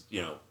it's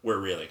we're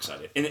really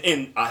excited.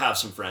 And I have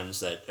some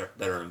friends that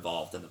are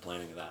involved in the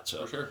planning of that.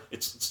 So for sure.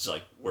 It's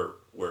like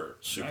we're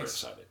super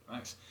excited.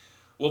 Nice.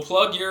 We'll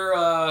plug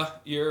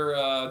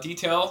your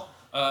detail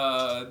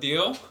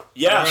deal.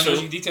 Yeah, everyone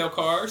knows you detail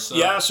cars. So.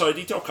 Yeah, so I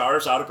detail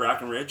cars out of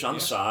Brackenridge on the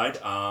side.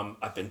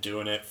 I've been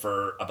doing it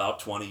for about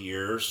 20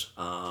 years,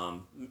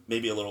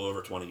 maybe a little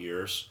over 20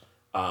 years.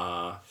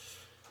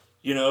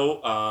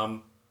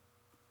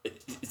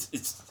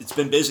 It's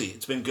been busy.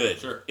 It's been good.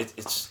 Sure.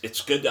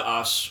 It's good to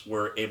us.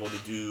 We're able to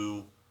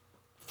do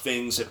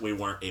things that we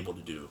weren't able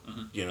to do.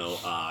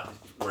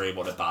 Mm-hmm. We're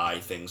able to buy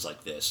things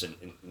like this and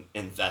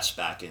invest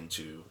back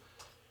into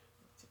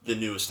the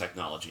newest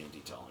technology in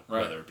detailing,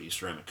 right. whether it be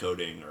ceramic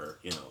coating or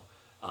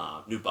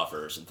new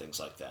buffers and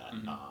things like that.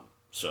 Mm-hmm.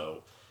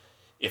 So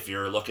if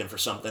you're looking for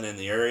something in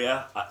the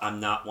area, I'm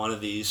not one of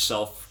these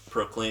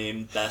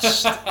self-proclaimed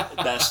best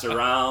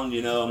around.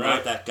 I'm right.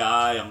 not that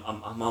guy.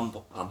 I'm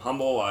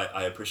humble.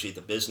 I appreciate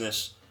the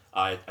business.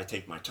 I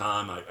take my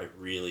time. I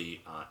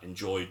really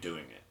enjoy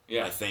doing it.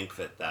 Yeah. I think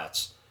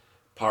that's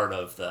part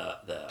of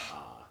the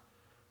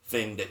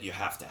thing that you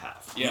have to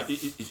have. Yeah.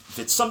 If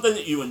it's something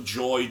that you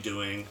enjoy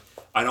doing,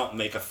 I don't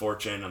make a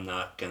fortune. I'm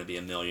not going to be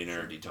a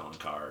millionaire detailing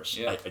cars.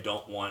 Yeah. I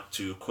don't want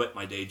to quit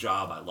my day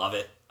job. I love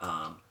it.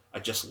 I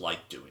just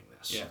like doing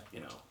this. Yeah.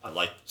 I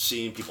like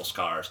seeing people's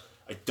cars.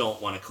 I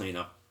don't want to clean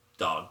up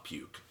dog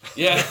puke.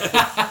 Yeah.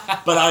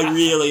 But I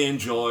really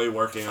enjoy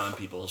working on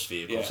people's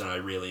vehicles, Yeah. and I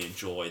really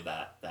enjoy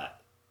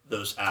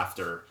those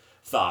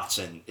afterthoughts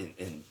and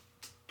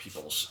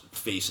people's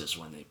faces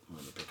when they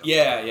pick up.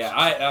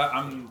 Yeah.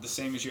 I'm the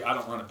same as you. I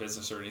don't run a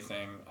business or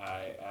anything.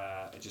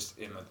 I just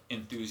am an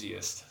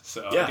enthusiast.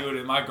 So I do it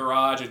in my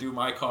garage. I do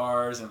my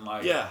cars, and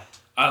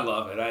I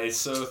love it. It's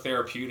so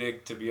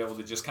therapeutic to be able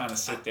to just kind of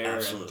sit there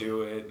Absolutely. and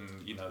do it,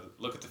 and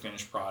look at the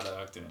finished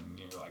product, and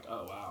you're like,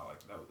 oh wow, like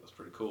that was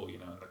pretty cool. And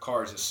the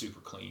car is just super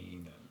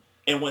clean.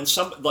 And when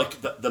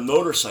the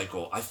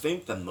motorcycle, I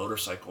think the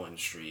motorcycle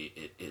industry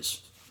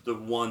is the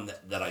one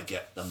that I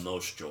get the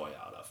most joy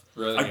out of.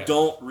 Really? I Yeah.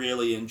 don't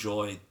really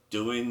enjoy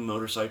doing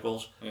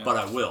motorcycles, Yeah. but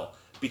I will,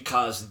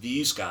 because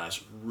these guys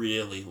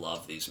really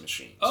love these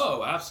machines.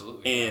 Oh,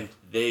 absolutely. And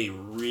they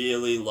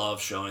really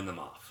love showing them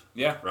off.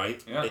 Yeah.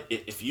 Right? Yeah.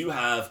 If you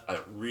have a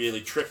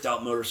really tricked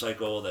out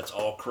motorcycle that's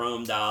all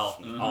chromed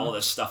out and all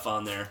this stuff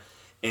on there,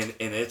 and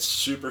it's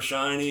super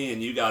shiny,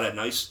 and you got a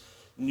nice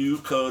new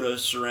coat of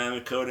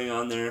ceramic coating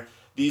on there,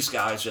 these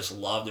guys just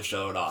love to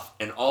show it off.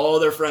 And all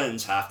their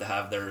friends have to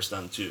have theirs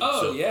done too.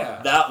 Oh, so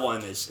yeah. That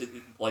one is,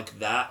 like,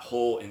 that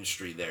whole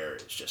industry there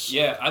is just...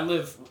 Yeah, I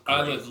live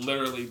Great.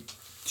 literally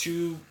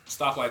 2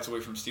 stoplights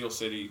away from Steel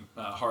City,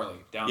 Harley,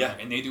 down Yeah. there.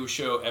 And they do a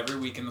show every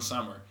week in the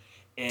summer.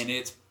 And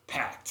it's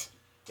packed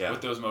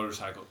with those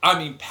motorcycles. I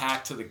mean,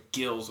 packed to the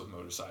gills with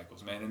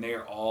motorcycles, man. And they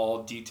are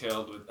all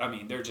detailed with,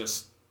 they're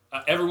just,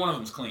 every one of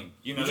them's clean.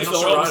 They just don't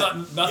don't show ride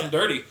up nothing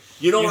dirty.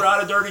 You don't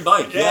ride a dirty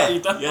bike. Yeah, Yeah,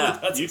 you don't. yeah.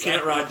 That's You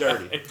can't exactly ride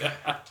dirty.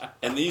 right.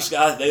 And these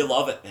guys, they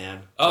love it,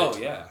 man. Oh,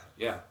 yeah,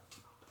 yeah.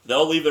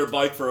 They'll leave their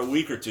bike for a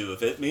week or two.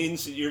 If it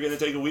means you're going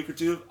to take a week or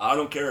two, I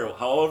don't care.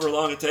 However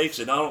long it takes,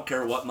 and I don't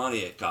care what money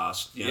it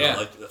costs.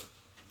 Yeah.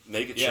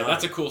 Make it Yeah, shine.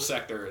 that's a cool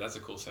sector. That's a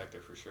cool sector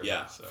for sure.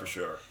 Yeah, So. for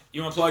sure.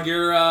 You want to plug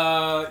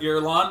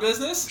your lawn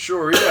business?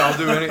 Sure, yeah,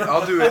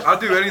 I'll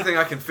do anything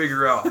I can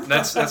figure out.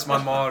 That's my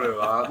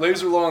motto.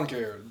 Laser Lawn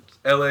Care,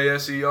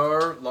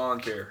 LASER Lawn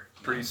Care.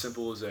 Pretty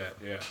simple as that.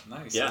 Yeah.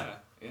 Nice. Yeah.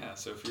 Yeah.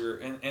 So if you're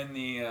in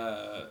the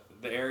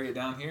area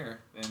down here,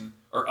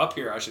 or up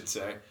here, I should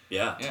say.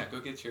 Yeah. Yeah. Go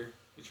get your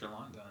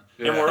lawn done.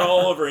 And we're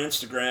all over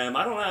Instagram.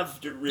 I don't have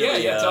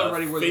really tell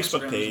everybody where the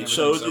Facebook Instagram is page. and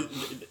So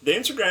everything, the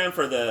Instagram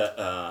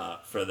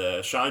for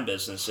the Shine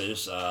business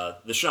is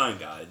the Shine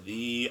Guy,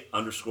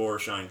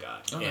 _Shine Guy,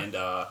 Okay. and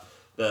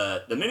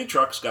the mini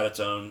truck's got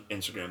its own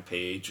Instagram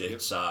page.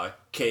 It's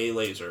K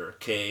Laser,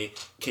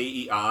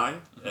 KEI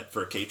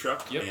for K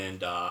truck, Yep. and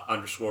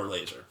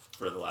 _Laser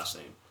for the last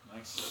name.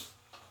 Nice.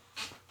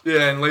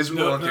 Yeah, and Laser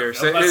No, Lawn no, Care. I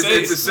was about to It's,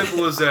 say- it's as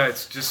simple as that.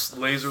 It's just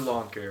Laser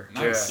Lawn Care.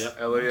 Nice. Yeah. Yep.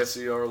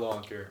 LASER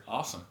Lawn Care.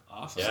 Awesome.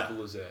 Yeah.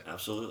 Simple as that.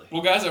 Absolutely.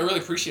 Well, guys, I really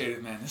appreciate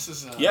it, man. This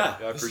is Yeah.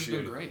 I this appreciate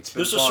has been it. great. It's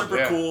been This is fun, super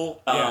yeah.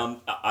 cool. Yeah.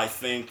 I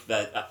think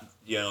that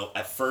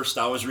at first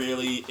I was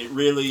really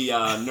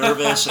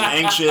nervous and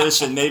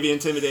anxious and maybe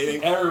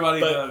intimidating. Everybody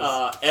But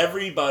does.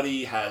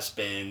 everybody has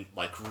been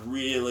like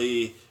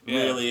really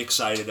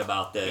excited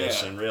about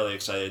this Yeah. and really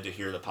excited to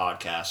hear the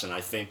podcast. And I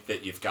think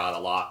that you've got a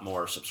lot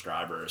more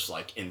subscribers,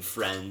 like in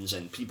friends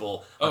and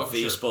people on for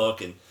sure.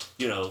 Facebook, and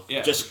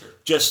Yeah, just for sure.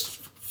 just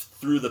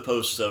through the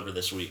posts over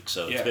this week.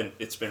 So Yeah.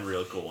 it's been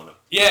really cool.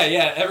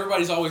 Yeah.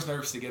 Everybody's always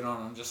nervous to get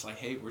on. I'm just like,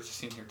 hey, we're just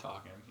sitting here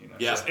talking.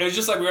 Yeah. It was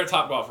just like we were at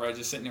Topgolf, right?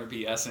 Just sitting there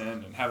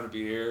BSing and having a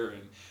beer.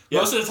 And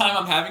Yeah. most of the time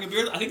I'm having a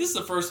beer. I think this is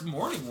the first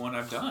morning one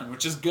I've done,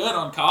 which is good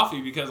on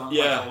coffee because I'm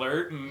like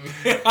alert and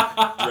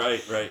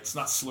Right. it's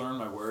not slurring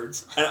my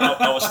words. And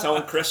I was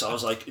telling Chris, I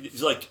was like,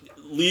 he's like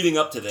leading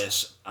up to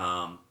this.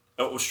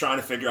 I was trying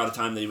to figure out a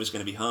time that he was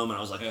going to be home, and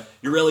I was like,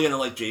 "You're really gonna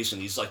like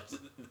Jason. He's like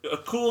a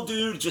cool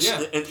dude, just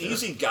an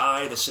easy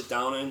guy to sit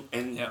down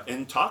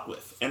and talk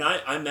with." And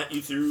I met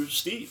you through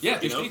Steve. Yeah,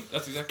 through Steve.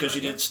 That's exactly because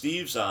right, you did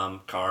Steve's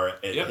car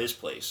at his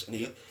place,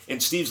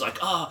 and Steve's like,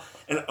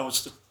 and I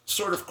was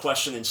sort of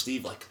questioning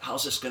Steve, like,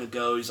 "How's this gonna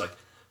go?" He's like,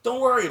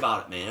 "Don't worry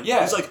about it, man."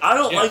 Yeah. He's like, "I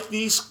don't like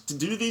to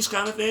do these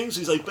kind of things."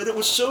 He's like, "But it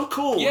was so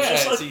cool. Yeah, It's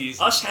just it's like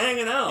easy. us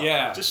hanging out."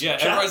 Just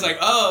chatting. Everybody's like,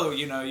 oh,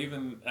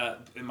 even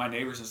my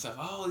neighbors and stuff.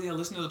 Oh, yeah,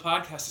 listen to the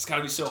podcast. It's got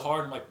to be so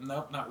hard. I'm like,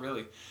 nope, not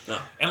really. No.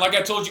 And like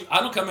I told you, I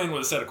don't come in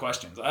with a set of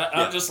questions.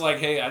 I'm just like,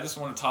 hey, I just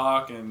want to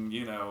talk and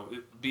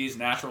be as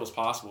natural as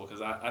possible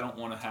because I don't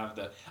want to have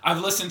the.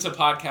 I've listened to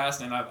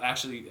podcasts and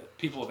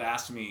people have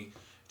asked me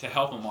to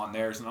help them on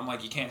theirs, and I'm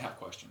like, you can't have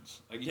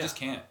questions. Like you just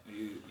can't.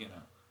 You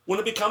know. When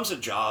it becomes a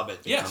job,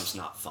 it becomes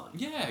not fun.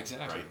 Yeah,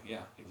 exactly. Right. Yeah,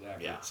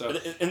 exactly. Yeah. So,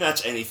 and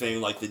that's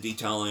anything like the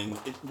detailing.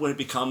 When it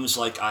becomes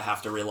like I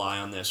have to rely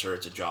on this or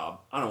it's a job,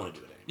 I don't want to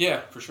do it anymore.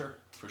 yeah, for sure.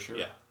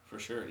 Yeah. For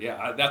sure.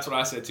 Yeah, that's what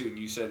I said too. And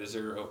you said, is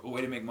there a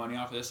way to make money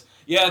off of this?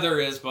 Yeah, there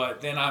is, but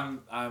then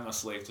I'm a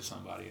slave to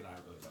somebody, and I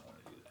really don't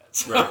want to do that.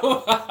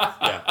 So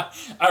Yeah.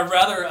 I'd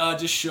rather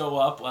just show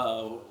up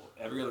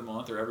every other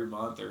month or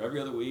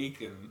every other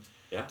week and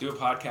do a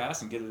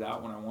podcast and get it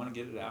out when I want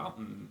to get it out,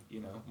 and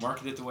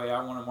market it the way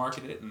I want to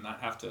market it, and not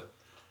have to,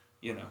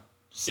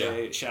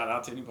 shout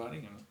out to anybody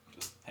and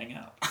just hang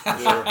out.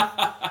 Sure.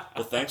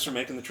 Well, thanks for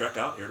making the trek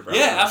out here to Broward.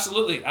 Yeah,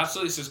 absolutely.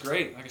 This is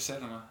great. Like I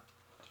said, I'll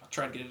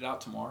try to get it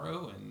out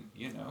tomorrow, and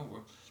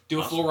we'll do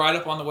a full write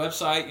up on the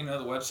website.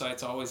 The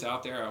website's always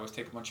out there. I always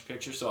take a bunch of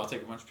pictures, so I'll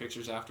take a bunch of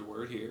pictures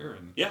afterward here,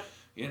 and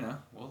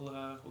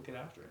we'll get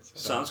after it. So,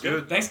 Sounds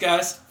good. Thanks,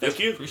 guys. Thank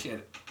you. Appreciate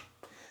it.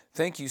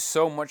 Thank you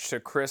so much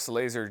to Chris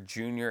Laser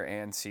Jr.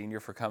 and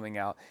Sr. for coming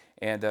out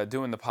and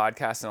doing the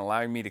podcast and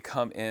allowing me to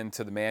come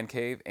into the Man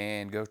Cave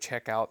and go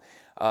check out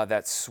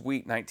that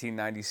sweet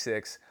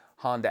 1996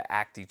 Honda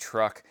Acti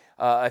truck.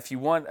 If you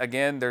want,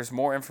 again, there's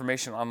more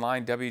information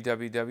online,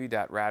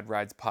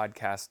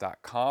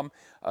 www.radridespodcast.com.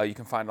 You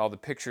can find all the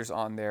pictures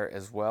on there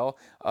as well.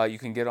 You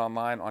can get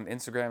online on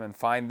Instagram and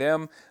find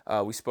them.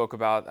 We spoke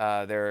about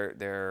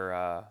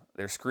their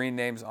screen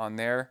names on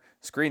there.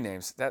 Screen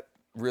names, that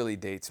really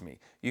dates me.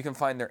 You can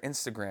find their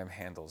Instagram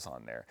handles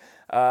on there.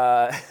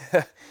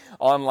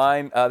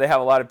 Online, they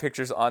have a lot of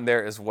pictures on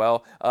there as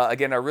well.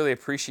 Again, I really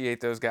appreciate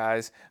those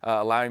guys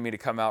allowing me to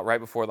come out right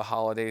before the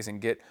holidays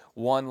and get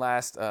one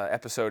last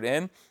episode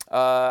in.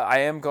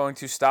 I am going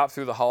to stop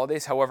through the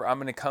holidays. However, I'm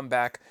going to come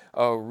back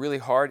really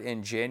hard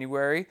in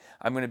January.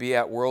 I'm going to be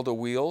at World of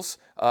Wheels.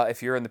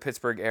 If you're in the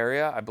Pittsburgh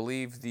area, I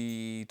believe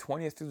the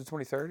 20th through the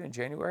 23rd in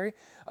January.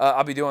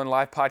 I'll be doing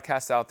live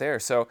podcasts out there.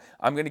 So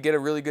I'm going to get a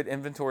really good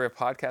inventory of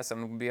podcasts I'm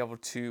going to be able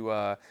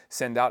to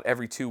send out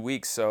every 2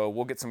 weeks. So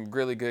we'll get some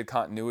really good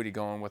continuity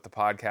going with the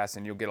podcast,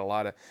 and you'll get a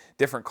lot of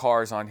different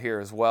cars on here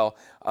as well.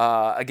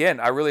 Again,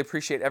 I really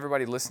appreciate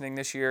everybody listening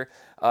this year.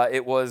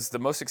 It was the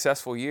most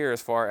successful year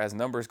as far as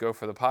numbers go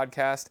for the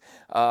podcast.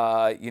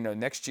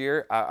 Next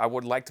year, I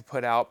would like to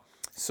put out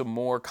some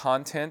more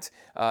content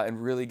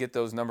and really get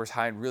those numbers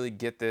high and really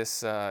get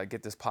this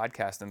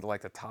podcast into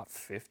like the top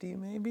 50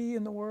 maybe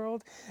in the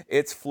world.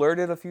 It's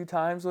flirted a few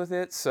times with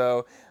it,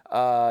 so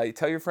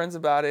tell your friends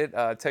about it,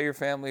 tell your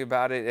family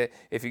about it.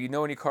 If you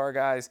know any car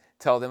guys,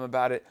 tell them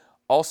about it.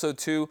 Also,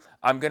 too,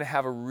 I'm going to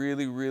have a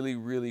really, really,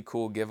 really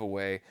cool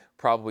giveaway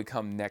probably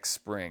come next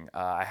spring.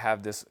 I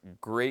have this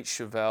great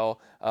Chevelle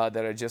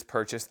that I just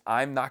purchased.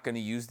 I'm not going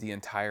to use the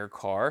entire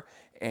car,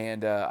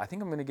 and I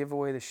think I'm going to give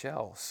away the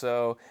shell.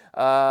 So,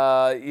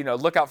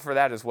 look out for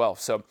that as well.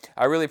 So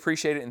I really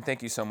appreciate it, and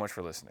thank you so much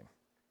for listening.